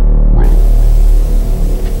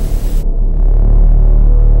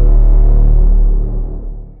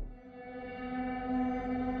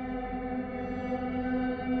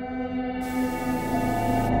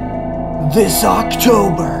 This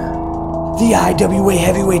October, the IWA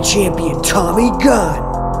Heavyweight Champion Tommy Gunn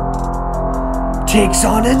takes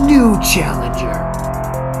on a new challenger.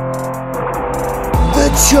 The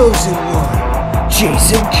chosen one,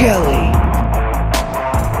 Jason Kelly.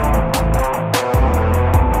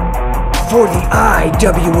 For the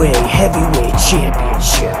IWA Heavyweight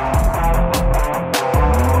Championship.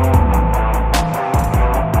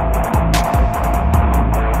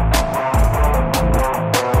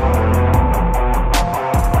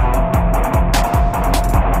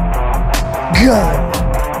 Gunn,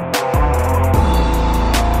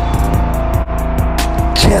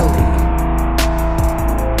 Kelly,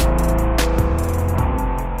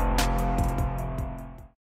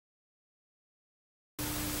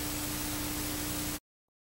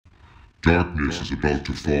 Darkness is about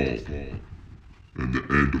to fall, and the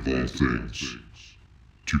end of all things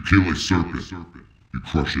To kill a serpent, you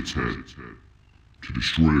crush its head. To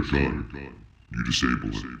destroy a gun, you disable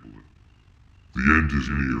it. The end is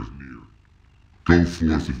near. Go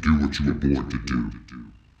forth and do what you were born to do.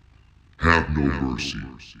 Have no mercy.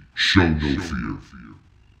 Show no fear.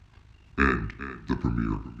 End the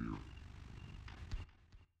premiere.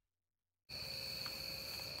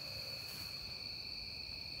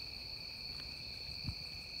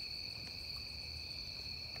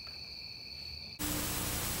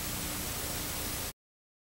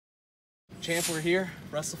 Champ, we're here.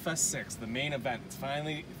 Wrestlefest 6, the main event. It's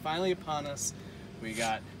finally upon us. We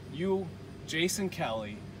got you, Jason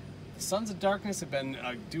Kelly. The Sons of Darkness have been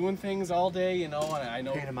doing things all day, you know, and I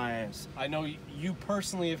know. Pain in my ass. I know you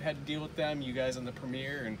personally have had to deal with them. You guys on the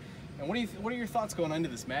premiere, and what are your thoughts going into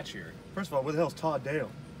this match here? First of all, where the hell's Todd Dale?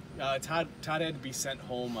 Todd had to be sent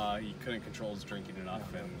home. He couldn't control his drinking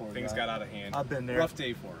enough, and things got out of hand. I've been there. Rough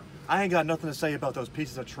day for him. I ain't got nothing to say about those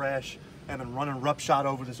pieces of trash. I've been running roughshod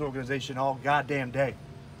over this organization all goddamn day.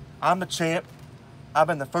 I'm the champ. I've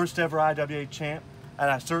been the first ever IWA champ, and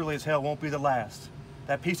I certainly as hell won't be the last.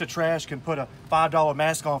 That piece of trash can put a $5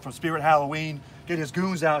 mask on from Spirit Halloween, get his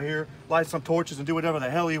goons out here, light some torches, and do whatever the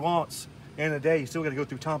hell he wants. End of the day, he's still got to go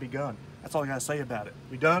through Tommy Gunn. That's all I got to say about it.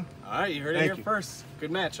 We done? All right, you heard it here first.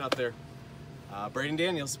 Good match out there. Braden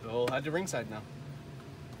Daniels will head to ringside now.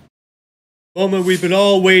 Moment we've been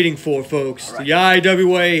all waiting for, folks. The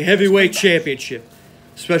IWA Heavyweight Championship.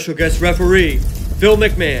 Special guest referee, Phill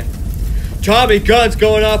McMahon. Tommy Gunn's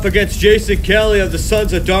going off against Jason Kelly of the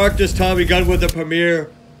Sons of Darkness. Tommy Gunn with the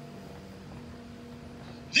premiere.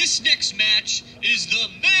 This next match is the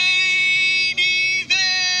main event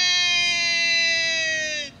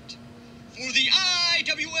for the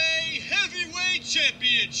IWA Heavyweight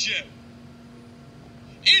Championship.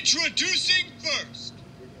 Introducing first,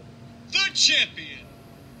 the champion,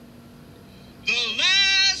 the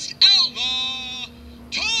last outlaw,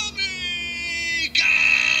 Tommy Gunn.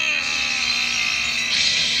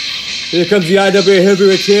 Here comes the IWA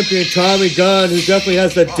Heavyweight Champion, Tommy Gunn, who definitely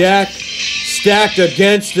has the deck stacked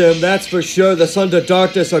against him. That's for sure. The Sons of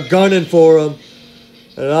Darkness are gunning for him.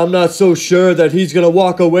 And I'm not so sure that he's going to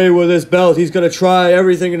walk away with his belt. He's going to try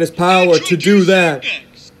everything in his power to do that.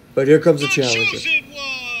 But here comes the challenger.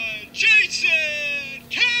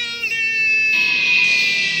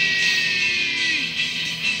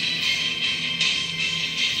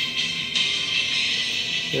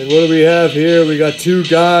 And what do we have here? We got two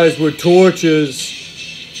guys with torches.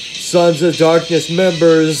 Sons of Darkness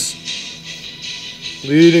members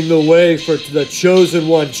leading the way for the chosen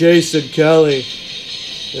one, Jason Kelly.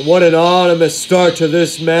 And what an ominous start to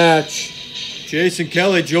this match. Jason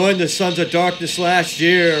Kelly joined the Sons of Darkness last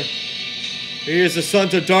year. He is the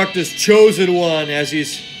Sons of Darkness chosen one, as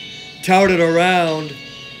he's touted around.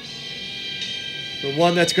 The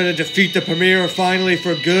one that's going to defeat the Premier finally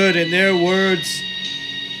for good, in their words,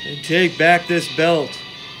 and take back this belt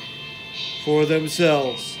for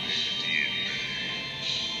themselves.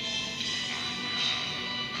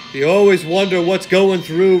 You always wonder what's going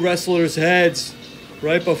through wrestlers' heads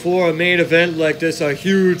right before a main event like this, a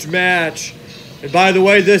huge match. And by the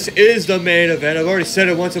way, this is the main event. I've already said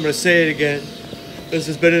it once, I'm going to say it again. This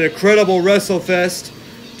has been an incredible WrestleFest.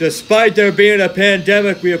 Despite there being a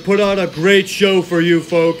pandemic, we have put on a great show for you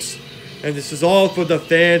folks. And this is all for the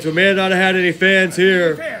fans. We may not have had any fans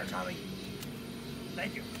here. Fair, Tommy.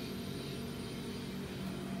 Thank you.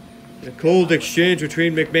 A cold exchange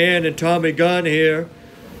between McMahon and Tommy Gunn here.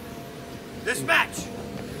 This match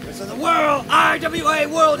is for the IWA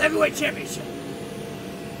World Heavyweight Championship.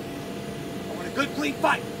 I want a good, clean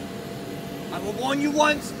fight. I will warn you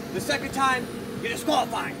once, the second time, you're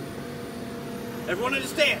disqualified. Everyone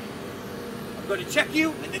understand? I'm going to check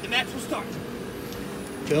you, and then the match will start.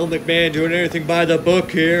 Phill McMahon doing everything by the book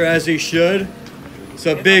here, as he should. It's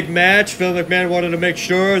a big match. Phill McMahon wanted to make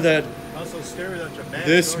sure that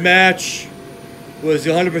this match was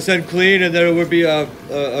 100% clean and that it would be a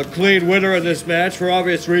clean winner in this match for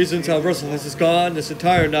obvious reasons, how Wrestlefest has gone this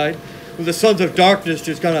entire night, with the Sons of Darkness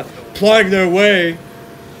just kind of plying their way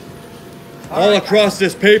all across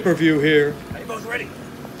this pay-per-view here. Are you both ready?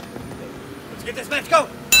 Let's get this match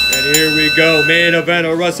going. And here we go, main event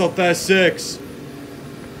of WrestleFest 6.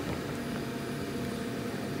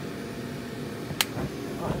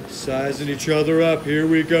 Sizing each other up. Here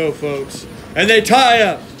we go, folks. And they tie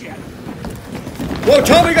up. Whoa,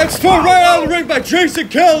 Tommy got thrown right out of the ring by Jason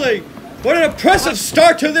Kelly. What an impressive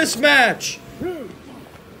start to this match. You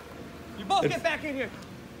both get back in here.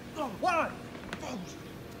 One.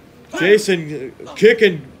 Jason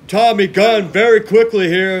kicking Tommy Gunn very quickly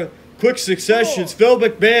here. Quick successions. Phill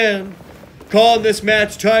McMahon calling this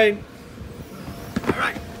match tight. All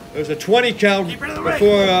right. There's a 20 count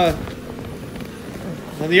before,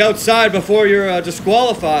 on the outside before you're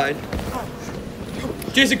disqualified.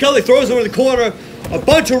 Jason Kelly throws him in the corner. A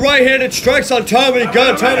bunch of right-handed strikes on Tommy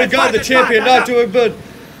Gunn. Tommy Gunn, the champion, not doing good.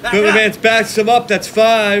 Phil McMahon backs him up. That's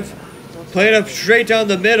 5. Playing up straight down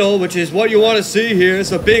the middle, which is what you want to see here.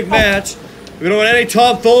 It's a big match. We don't want any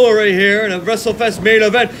tomfoolery here in a WrestleFest main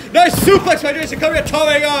event. Nice suplex by Jason Kelly.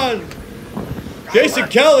 Tommy Gunn. Jason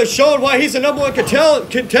Kelly showing why he's the #1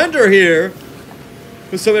 contender here.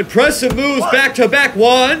 With some impressive moves back-to-back.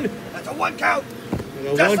 1. That's a 1 count. And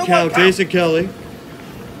a 1 count, Jason Kelly.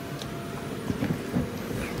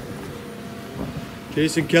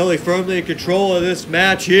 Jason Kelly firmly in control of this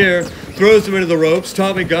match here. Throws him into the ropes.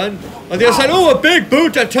 Tommy Gunn on the other side. Oh, a big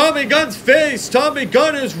boot to Tommy Gunn's face. Tommy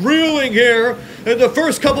Gunn is reeling here in the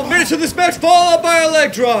first couple minutes of this match, followed by a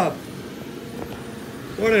leg drop.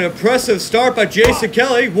 What an impressive start by Jason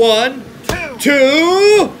Kelly. 1,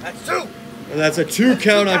 2. That's 2. And that's a 2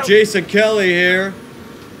 count on Jason Kelly here.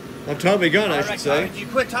 On Tommy Gunn, I should say. Did you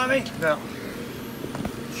quit, Tommy? No.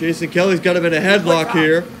 Jason Kelly's got him in a headlock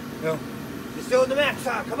here. No. You're still in the match,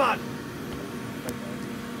 Tom. Come on.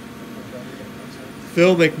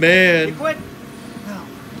 Phil McMahon. You quit?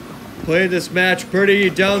 Playing this match pretty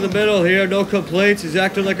down the middle here. No complaints. He's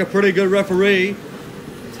acting like a pretty good referee.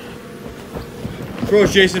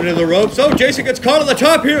 Throws Jason into the ropes. Oh, Jason gets caught on the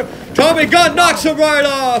top here. Tommy Gunn knocks him right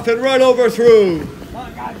off and right over through.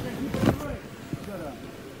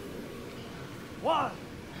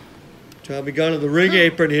 Tommy Gunn on the ring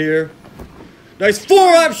apron here. Nice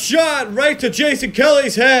forearm shot right to Jason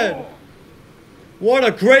Kelly's head. What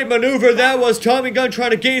a great maneuver that was. Tommy Gunn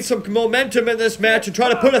trying to gain some momentum in this match and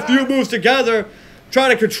trying to put a few moves together.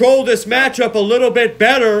 Trying to control this matchup a little bit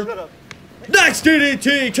better. Nice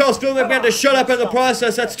DDT. Tells Phil McMahon to shut up in the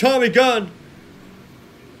process. That's Tommy Gunn.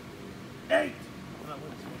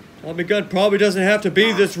 Tommy Gunn probably doesn't have to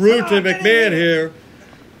be this rude to McMahon here.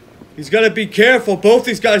 He's got to be careful. Both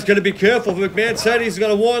these guys got to be careful. McMahon said he's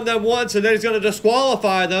going to warn them once and then he's going to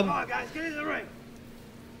disqualify them. Come on, guys. Get in the ring.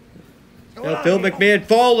 Now Phil McMahon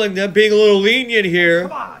following them, being a little lenient here.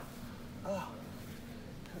 Come on.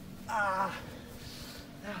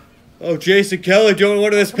 Oh, Jason Kelly doing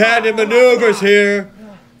one of his patented maneuvers here.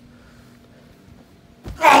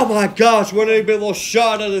 Oh my gosh, what a little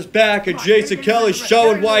shot on his back, and Jason Kelly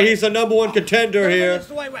showing why he's the #1 contender here.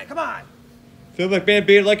 Come on. Phil McMahon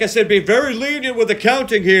being, like I said, being very lenient with the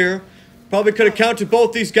counting here. Probably could have counted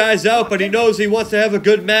both these guys out, but he knows he wants to have a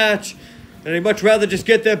good match. And he'd much rather just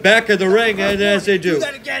get them back in the ring, and as they do. Do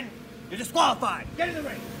that again, you're disqualified. Get in the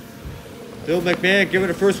ring. Phil McMahon giving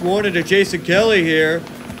a first warning to Jason Kelly here.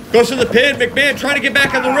 Goes to the pin. McMahon trying to get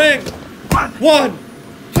back in the ring. 1,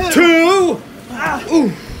 2.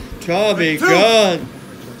 Ooh. Tommy Gunn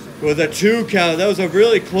with a 2 count. That was a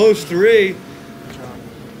really close 3.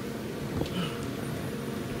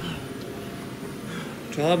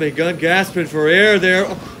 Tommy Gunn gasping for air there.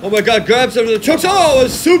 Oh my God, grabs him to the chokes. Oh, a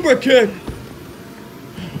super kick.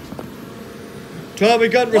 Tommy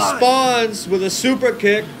Gunn responds with a super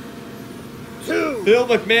kick. 2. Phil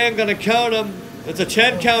McMahon gonna count him. It's a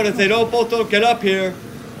 10 count if they both don't get up here.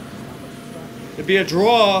 It'd be a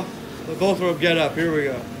draw if both of them get up. Here we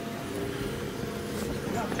go.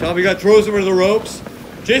 Tommy Gunn throws him into the ropes.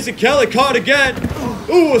 Jason Kelly caught again.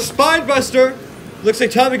 Ooh, a spine buster. Looks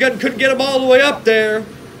like Tommy Gunn couldn't get him all the way up there.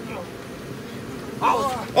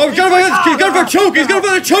 Oh, he's got him for a choke. He's got him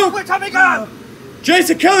for a choke. Tommy Gunn.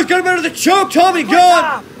 Jason Kelly's got him out of the choke. Tommy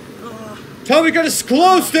Gunn. Tommy Gunn is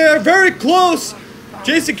close there. Very close.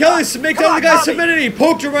 Jason Kelly makes the other guy submit it. He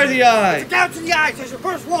poked him right in the eye. It's down to the eyes. There's your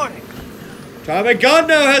first warning. Tommy Gunn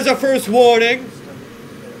now has a first warning.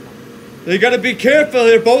 They got to be careful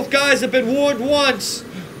here. Both guys have been warned once.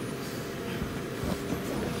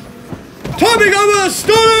 Tommy Gunn with a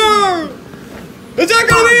stunner! Is that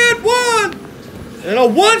going to be it? 1! And a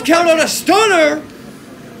 1 count on a stunner?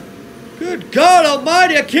 Good God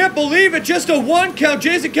almighty, I can't believe it. Just a 1 count.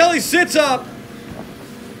 Jason Kelly sits up.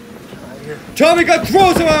 Tommy Gunn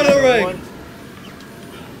throws him out of the ring.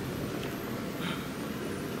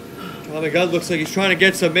 Tommy Gunn looks like he's trying to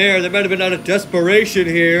get some air. They might have been out of desperation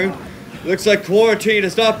here. Looks like quarantine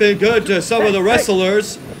has not been good to some of the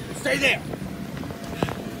wrestlers. Stay there.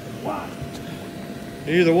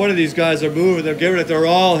 Either one of these guys are moving. They're giving it their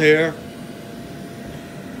all here.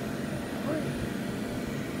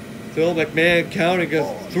 Phil McMahon counting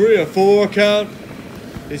a 3 or 4 count.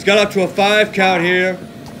 He's got up to a 5 count here.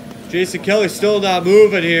 Jason Kelly's still not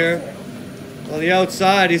moving here. On the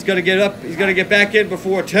outside, he's got to get up. He's got to get back in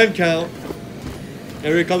before a 10 count.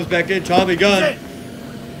 Here he comes back in, Tommy Gunn.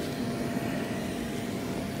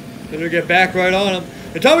 Gonna get back right on him.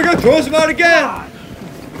 And Tommy Gunn throws him out again.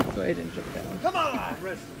 So I didn't jump down. Come on!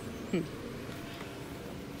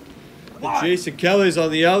 And Jason Kelly's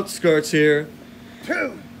on the outskirts here.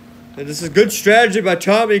 2. And this is good strategy by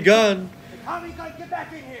Tommy Gunn. Tommy Gunn, get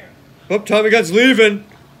back in here! Oh, Tommy Gunn's leaving.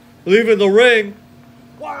 Leaving the ring.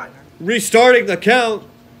 1. Restarting the count.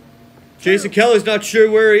 Jason Kelly's not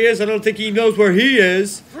sure where he is. I don't think he knows where he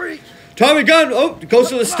is. 3. Tommy Gunn, oh, goes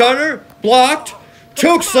to the stunner. Blocked.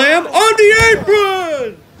 Choke slam on the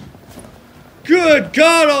apron. Good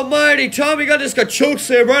God almighty. Tommy Gunn just got choke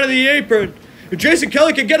slam right on the apron. If Jason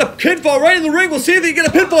Kelly can get a pinfall right in the ring, we'll see if he can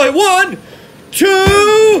get a pinfall at 1,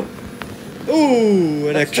 2. Ooh,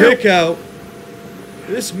 and a kick out.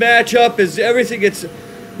 This matchup is everything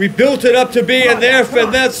we built it up to be, and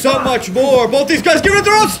that's so much more. Both these guys giving it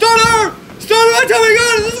their own stunner! Stunner on Tommy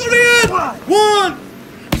Gunn! This is gonna be it!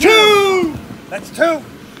 1, 2! That's 2.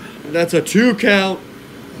 And that's a 2 count.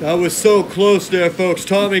 That was so close there, folks.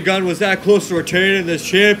 Tommy Gunn was that close to retaining this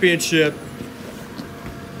championship.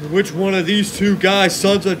 Which one of these two guys,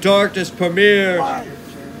 Sons of Darkness, Premier?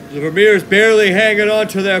 The Premier's barely hanging on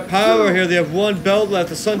to their power here. They have 1 belt left.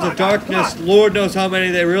 The Sons of Darkness, Lord knows how many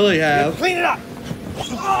they really have. Clean it up!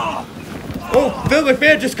 Oh, Phill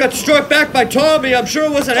McMahon just got struck back by Tommy. I'm sure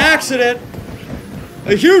it was an accident.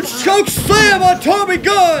 A huge choke slam on Tommy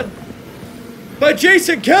Gunn by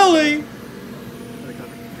Jason Kelly.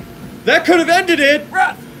 That could have ended it,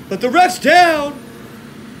 but the ref's down.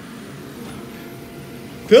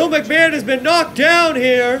 Phill McMahon has been knocked down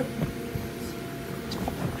here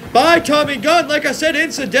by Tommy Gunn. Like I said,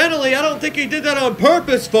 incidentally, I don't think he did that on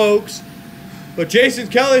purpose, folks. But Jason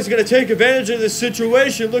Kelly's going to take advantage of this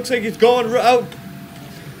situation. Looks like he's going out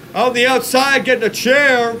on the outside getting a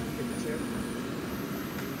chair.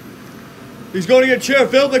 He's going to get a chair.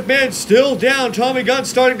 Phill McMahon still down. Tommy Gunn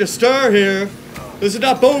starting to stir here. This is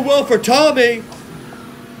not bode well for Tommy.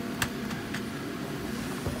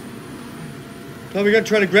 Tommy Gunn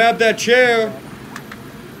trying to grab that chair.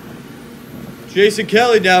 Jason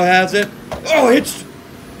Kelly now has it. Oh, hits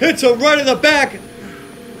him right in the back.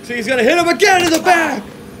 So he's going to hit him again in the back.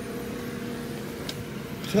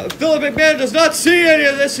 Phill McMahon does not see any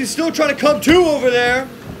of this. He's still trying to come to over there.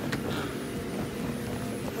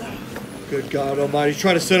 Good God almighty. He's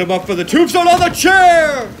trying to set him up for the tombstone on the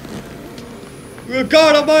chair. Good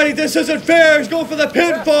God almighty. This isn't fair. He's going for the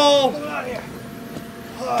pinfall.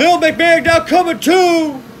 Phill McMahon now coming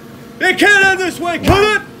to. It can't end this way.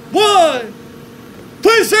 Can it? 1.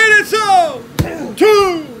 Please say it so.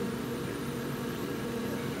 2.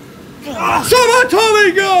 Somehow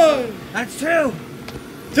Tommy Gunn! That's 2.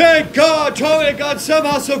 Thank God Tommy Gunn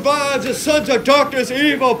somehow survives the Sons of Darkness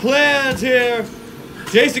evil plans here.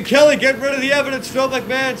 Jason Kelly getting rid of the evidence. Phill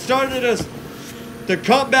McMahon starting to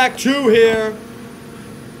come back to here.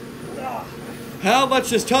 How much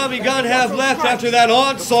does Tommy Gunn have left after that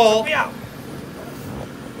onslaught?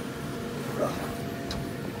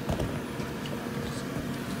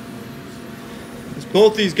 It's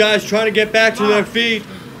both these guys trying to get back to their feet.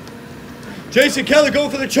 Jason Kelly going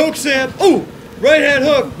for the choke slam. Ooh, right hand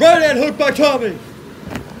hook by Tommy.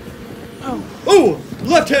 Ooh,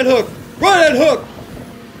 left hand hook, right hand hook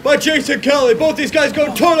by Jason Kelly. Both these guys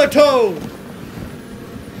go toe to toe.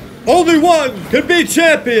 Only one can be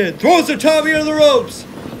champion. Throws the Tommy under the ropes.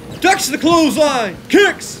 Ducks the clothesline.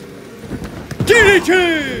 Kicks.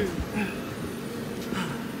 DDT.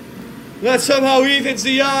 That somehow evens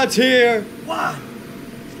the odds here. 1.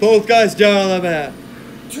 Both guys down on the mat.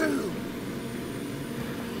 2.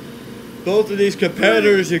 Both of these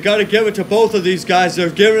competitors, you got to give it to both of these guys.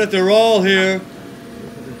 They're giving it their all here.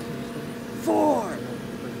 4.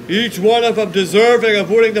 Each one of them deserving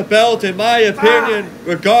of winning the belt, in my opinion,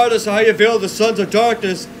 regardless of how you feel the Sons of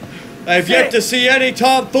Darkness. I've yet to see any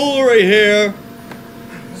tomfoolery here.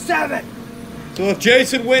 7. So if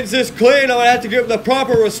Jason wins this clean, I'm going to have to give him the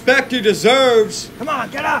proper respect he deserves. Come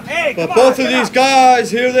on, get up. Hey, but both of these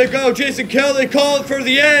guys, here they go. Jason Kelly calling for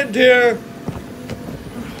the end here.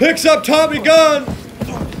 Picks up Tommy Gunn.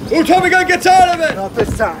 Ooh, Tommy Gunn gets out of it. Not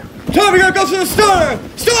this time. Tommy Gunn goes for the stunner.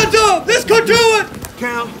 Stuns up. This could do it.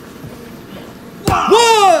 Count.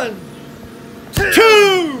 1,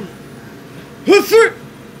 2, 3.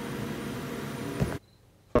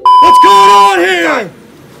 What's going on here?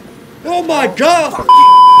 Oh my God.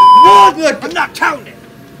 What? I'm not counting.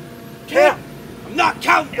 Count. I'm not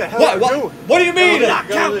counting. What do you mean? I'm not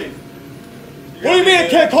counting. What do you mean I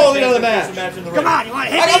can't call the other match? Come on, you want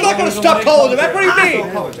to hit me? I'm not going to stop calling the match. What do you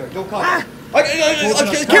mean? Don't call it. I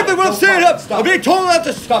can't believe what I'm saying. I'm being told I have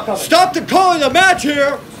to stop the calling the match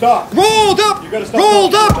here. Stop. Rolled up.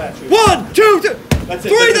 Rolled up. 1, 2, 3.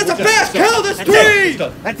 That's a fast count. That's 3.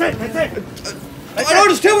 That's it. I don't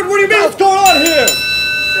understand what do you mean? What's going on here?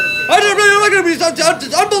 I didn't really look at me. It's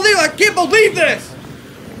unbelievable. I can't believe this.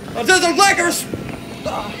 There's a lack of respect.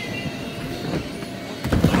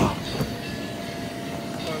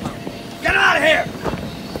 Get him out of here!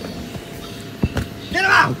 Get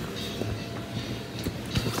him out!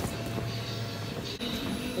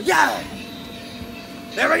 Yeah!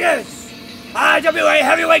 There he is! IWA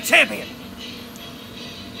Heavyweight Champion!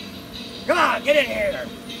 Come on, get in here!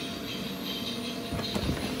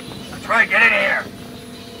 That's right, get in here!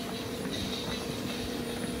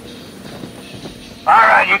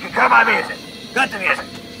 Alright, you can cut my music. Cut the music.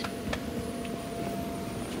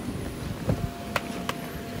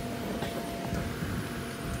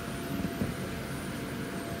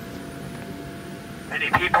 Many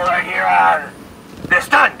people are here, they're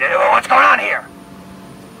stunned. What's going on here?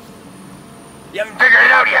 You haven't figured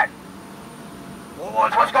it out yet.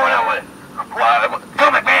 What's going on with it?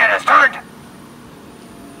 Phill McMahon has turned.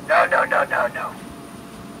 No.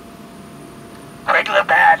 Craig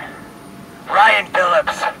Labbatt, Ryan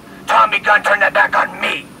Phillips, Tommy Gunn turned that back on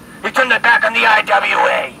me. He turned that back on the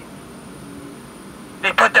IWA.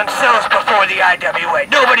 They put themselves before the IWA.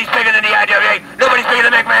 Nobody's bigger than the IWA. Nobody's bigger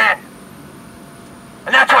than McMahon.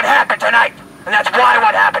 And that's what happened tonight. And that's why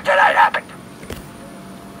what happened tonight happened.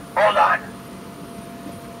 Hold on.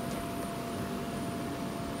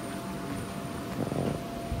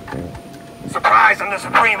 Surprise, I'm the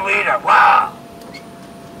Supreme Leader. Wow.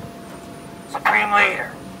 Supreme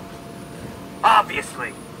Leader.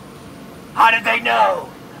 Obviously. How did they know?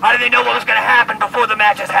 How did they know what was going to happen before the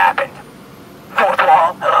matches happened? Fourth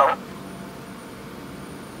wall, hello.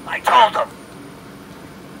 I told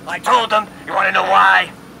them. You want to know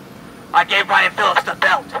why? I gave Ryan Phillips the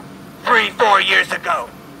belt 3-4 years ago.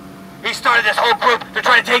 He started this whole group to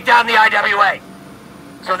try to take down the IWA.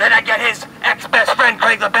 So then I get his ex-best friend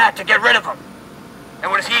Craig Labbatt to get rid of him.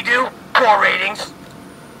 And what does he do? Poor ratings.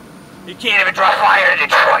 He can't even draw fire in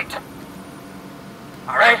Detroit.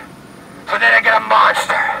 Alright? So then I get a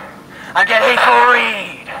monster. I get Hateful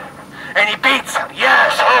Reed. And he beats him.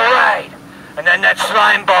 Yes, alright. And then that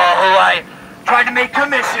slime ball who I tried to make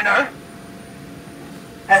commissioner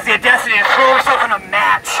has the audacity to throw himself in a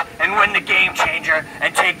match and win the game changer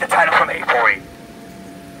and take the title from Hateful Reed.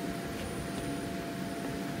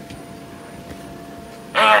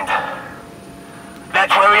 And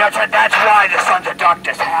that's where we are. That's why the Sons of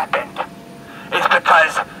Darkness happened. It's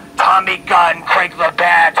because Tommy Gunn, Craig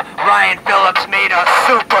Labbatt, Ryan Phillips made a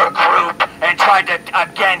super group and tried to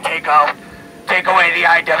again take away the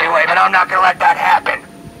IWA, but I'm not gonna let that happen.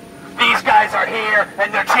 These guys are here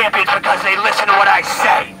and they're champions because they listen to what I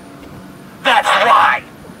say. That's why.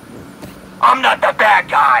 I'm not the bad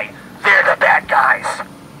guy. They're the bad guys.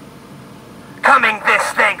 Coming this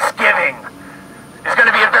Thanksgiving is going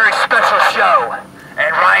to be a very special show.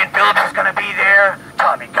 And Ryan Phillips is going to be there.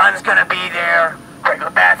 Tommy Gunn's going to be there. Craig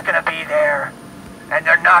Labbatt's going to be there. And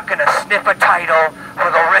they're not going to sniff a title for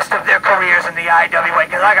the rest of their careers in the IWA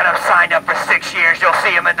because I got them signed up for 6 years. You'll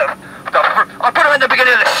see them in I'll put them in the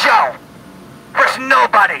beginning of the show. First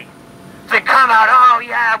nobody. They come out, oh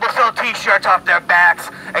yeah, we'll sell t-shirts off their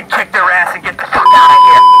backs and kick their ass and get the fuck out of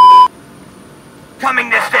here. Coming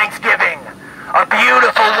this Thanksgiving, a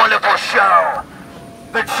beautiful, wonderful show.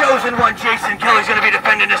 The chosen one, Jason Kelly's going to be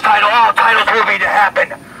defending this title. All titles will be to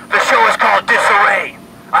happen. The show is called Disarray.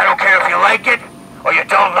 I don't care if you like it or you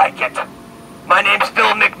don't like it. My name's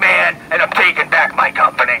Phill McMahon, and I'm taking back my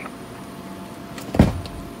company.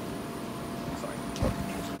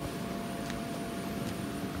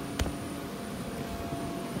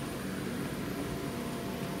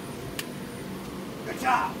 Good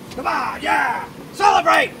job. Come on, yeah.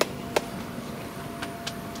 Celebrate.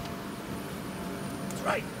 That's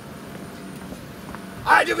right.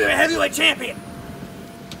 IWA Heavyweight Champion.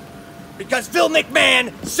 Because Phill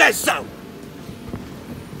McMahon says so.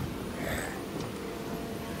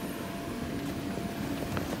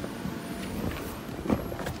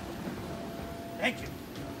 Thank you.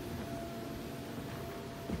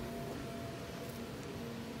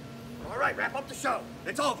 All right, wrap up the show.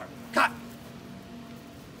 It's over. Cut.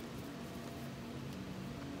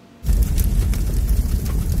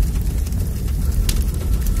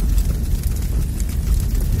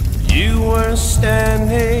 You were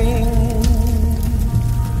standing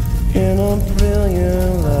in a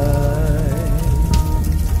brilliant light.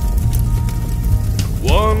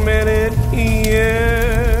 1 minute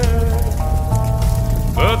here,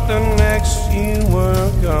 but the next you were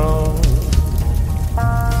gone.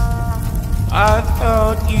 I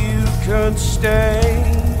thought you could stay,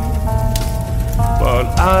 but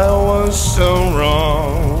I was so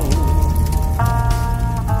wrong.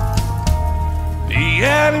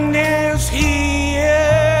 end is here.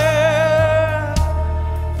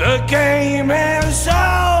 The game is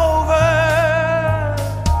over.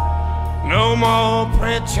 No more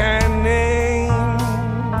pretending.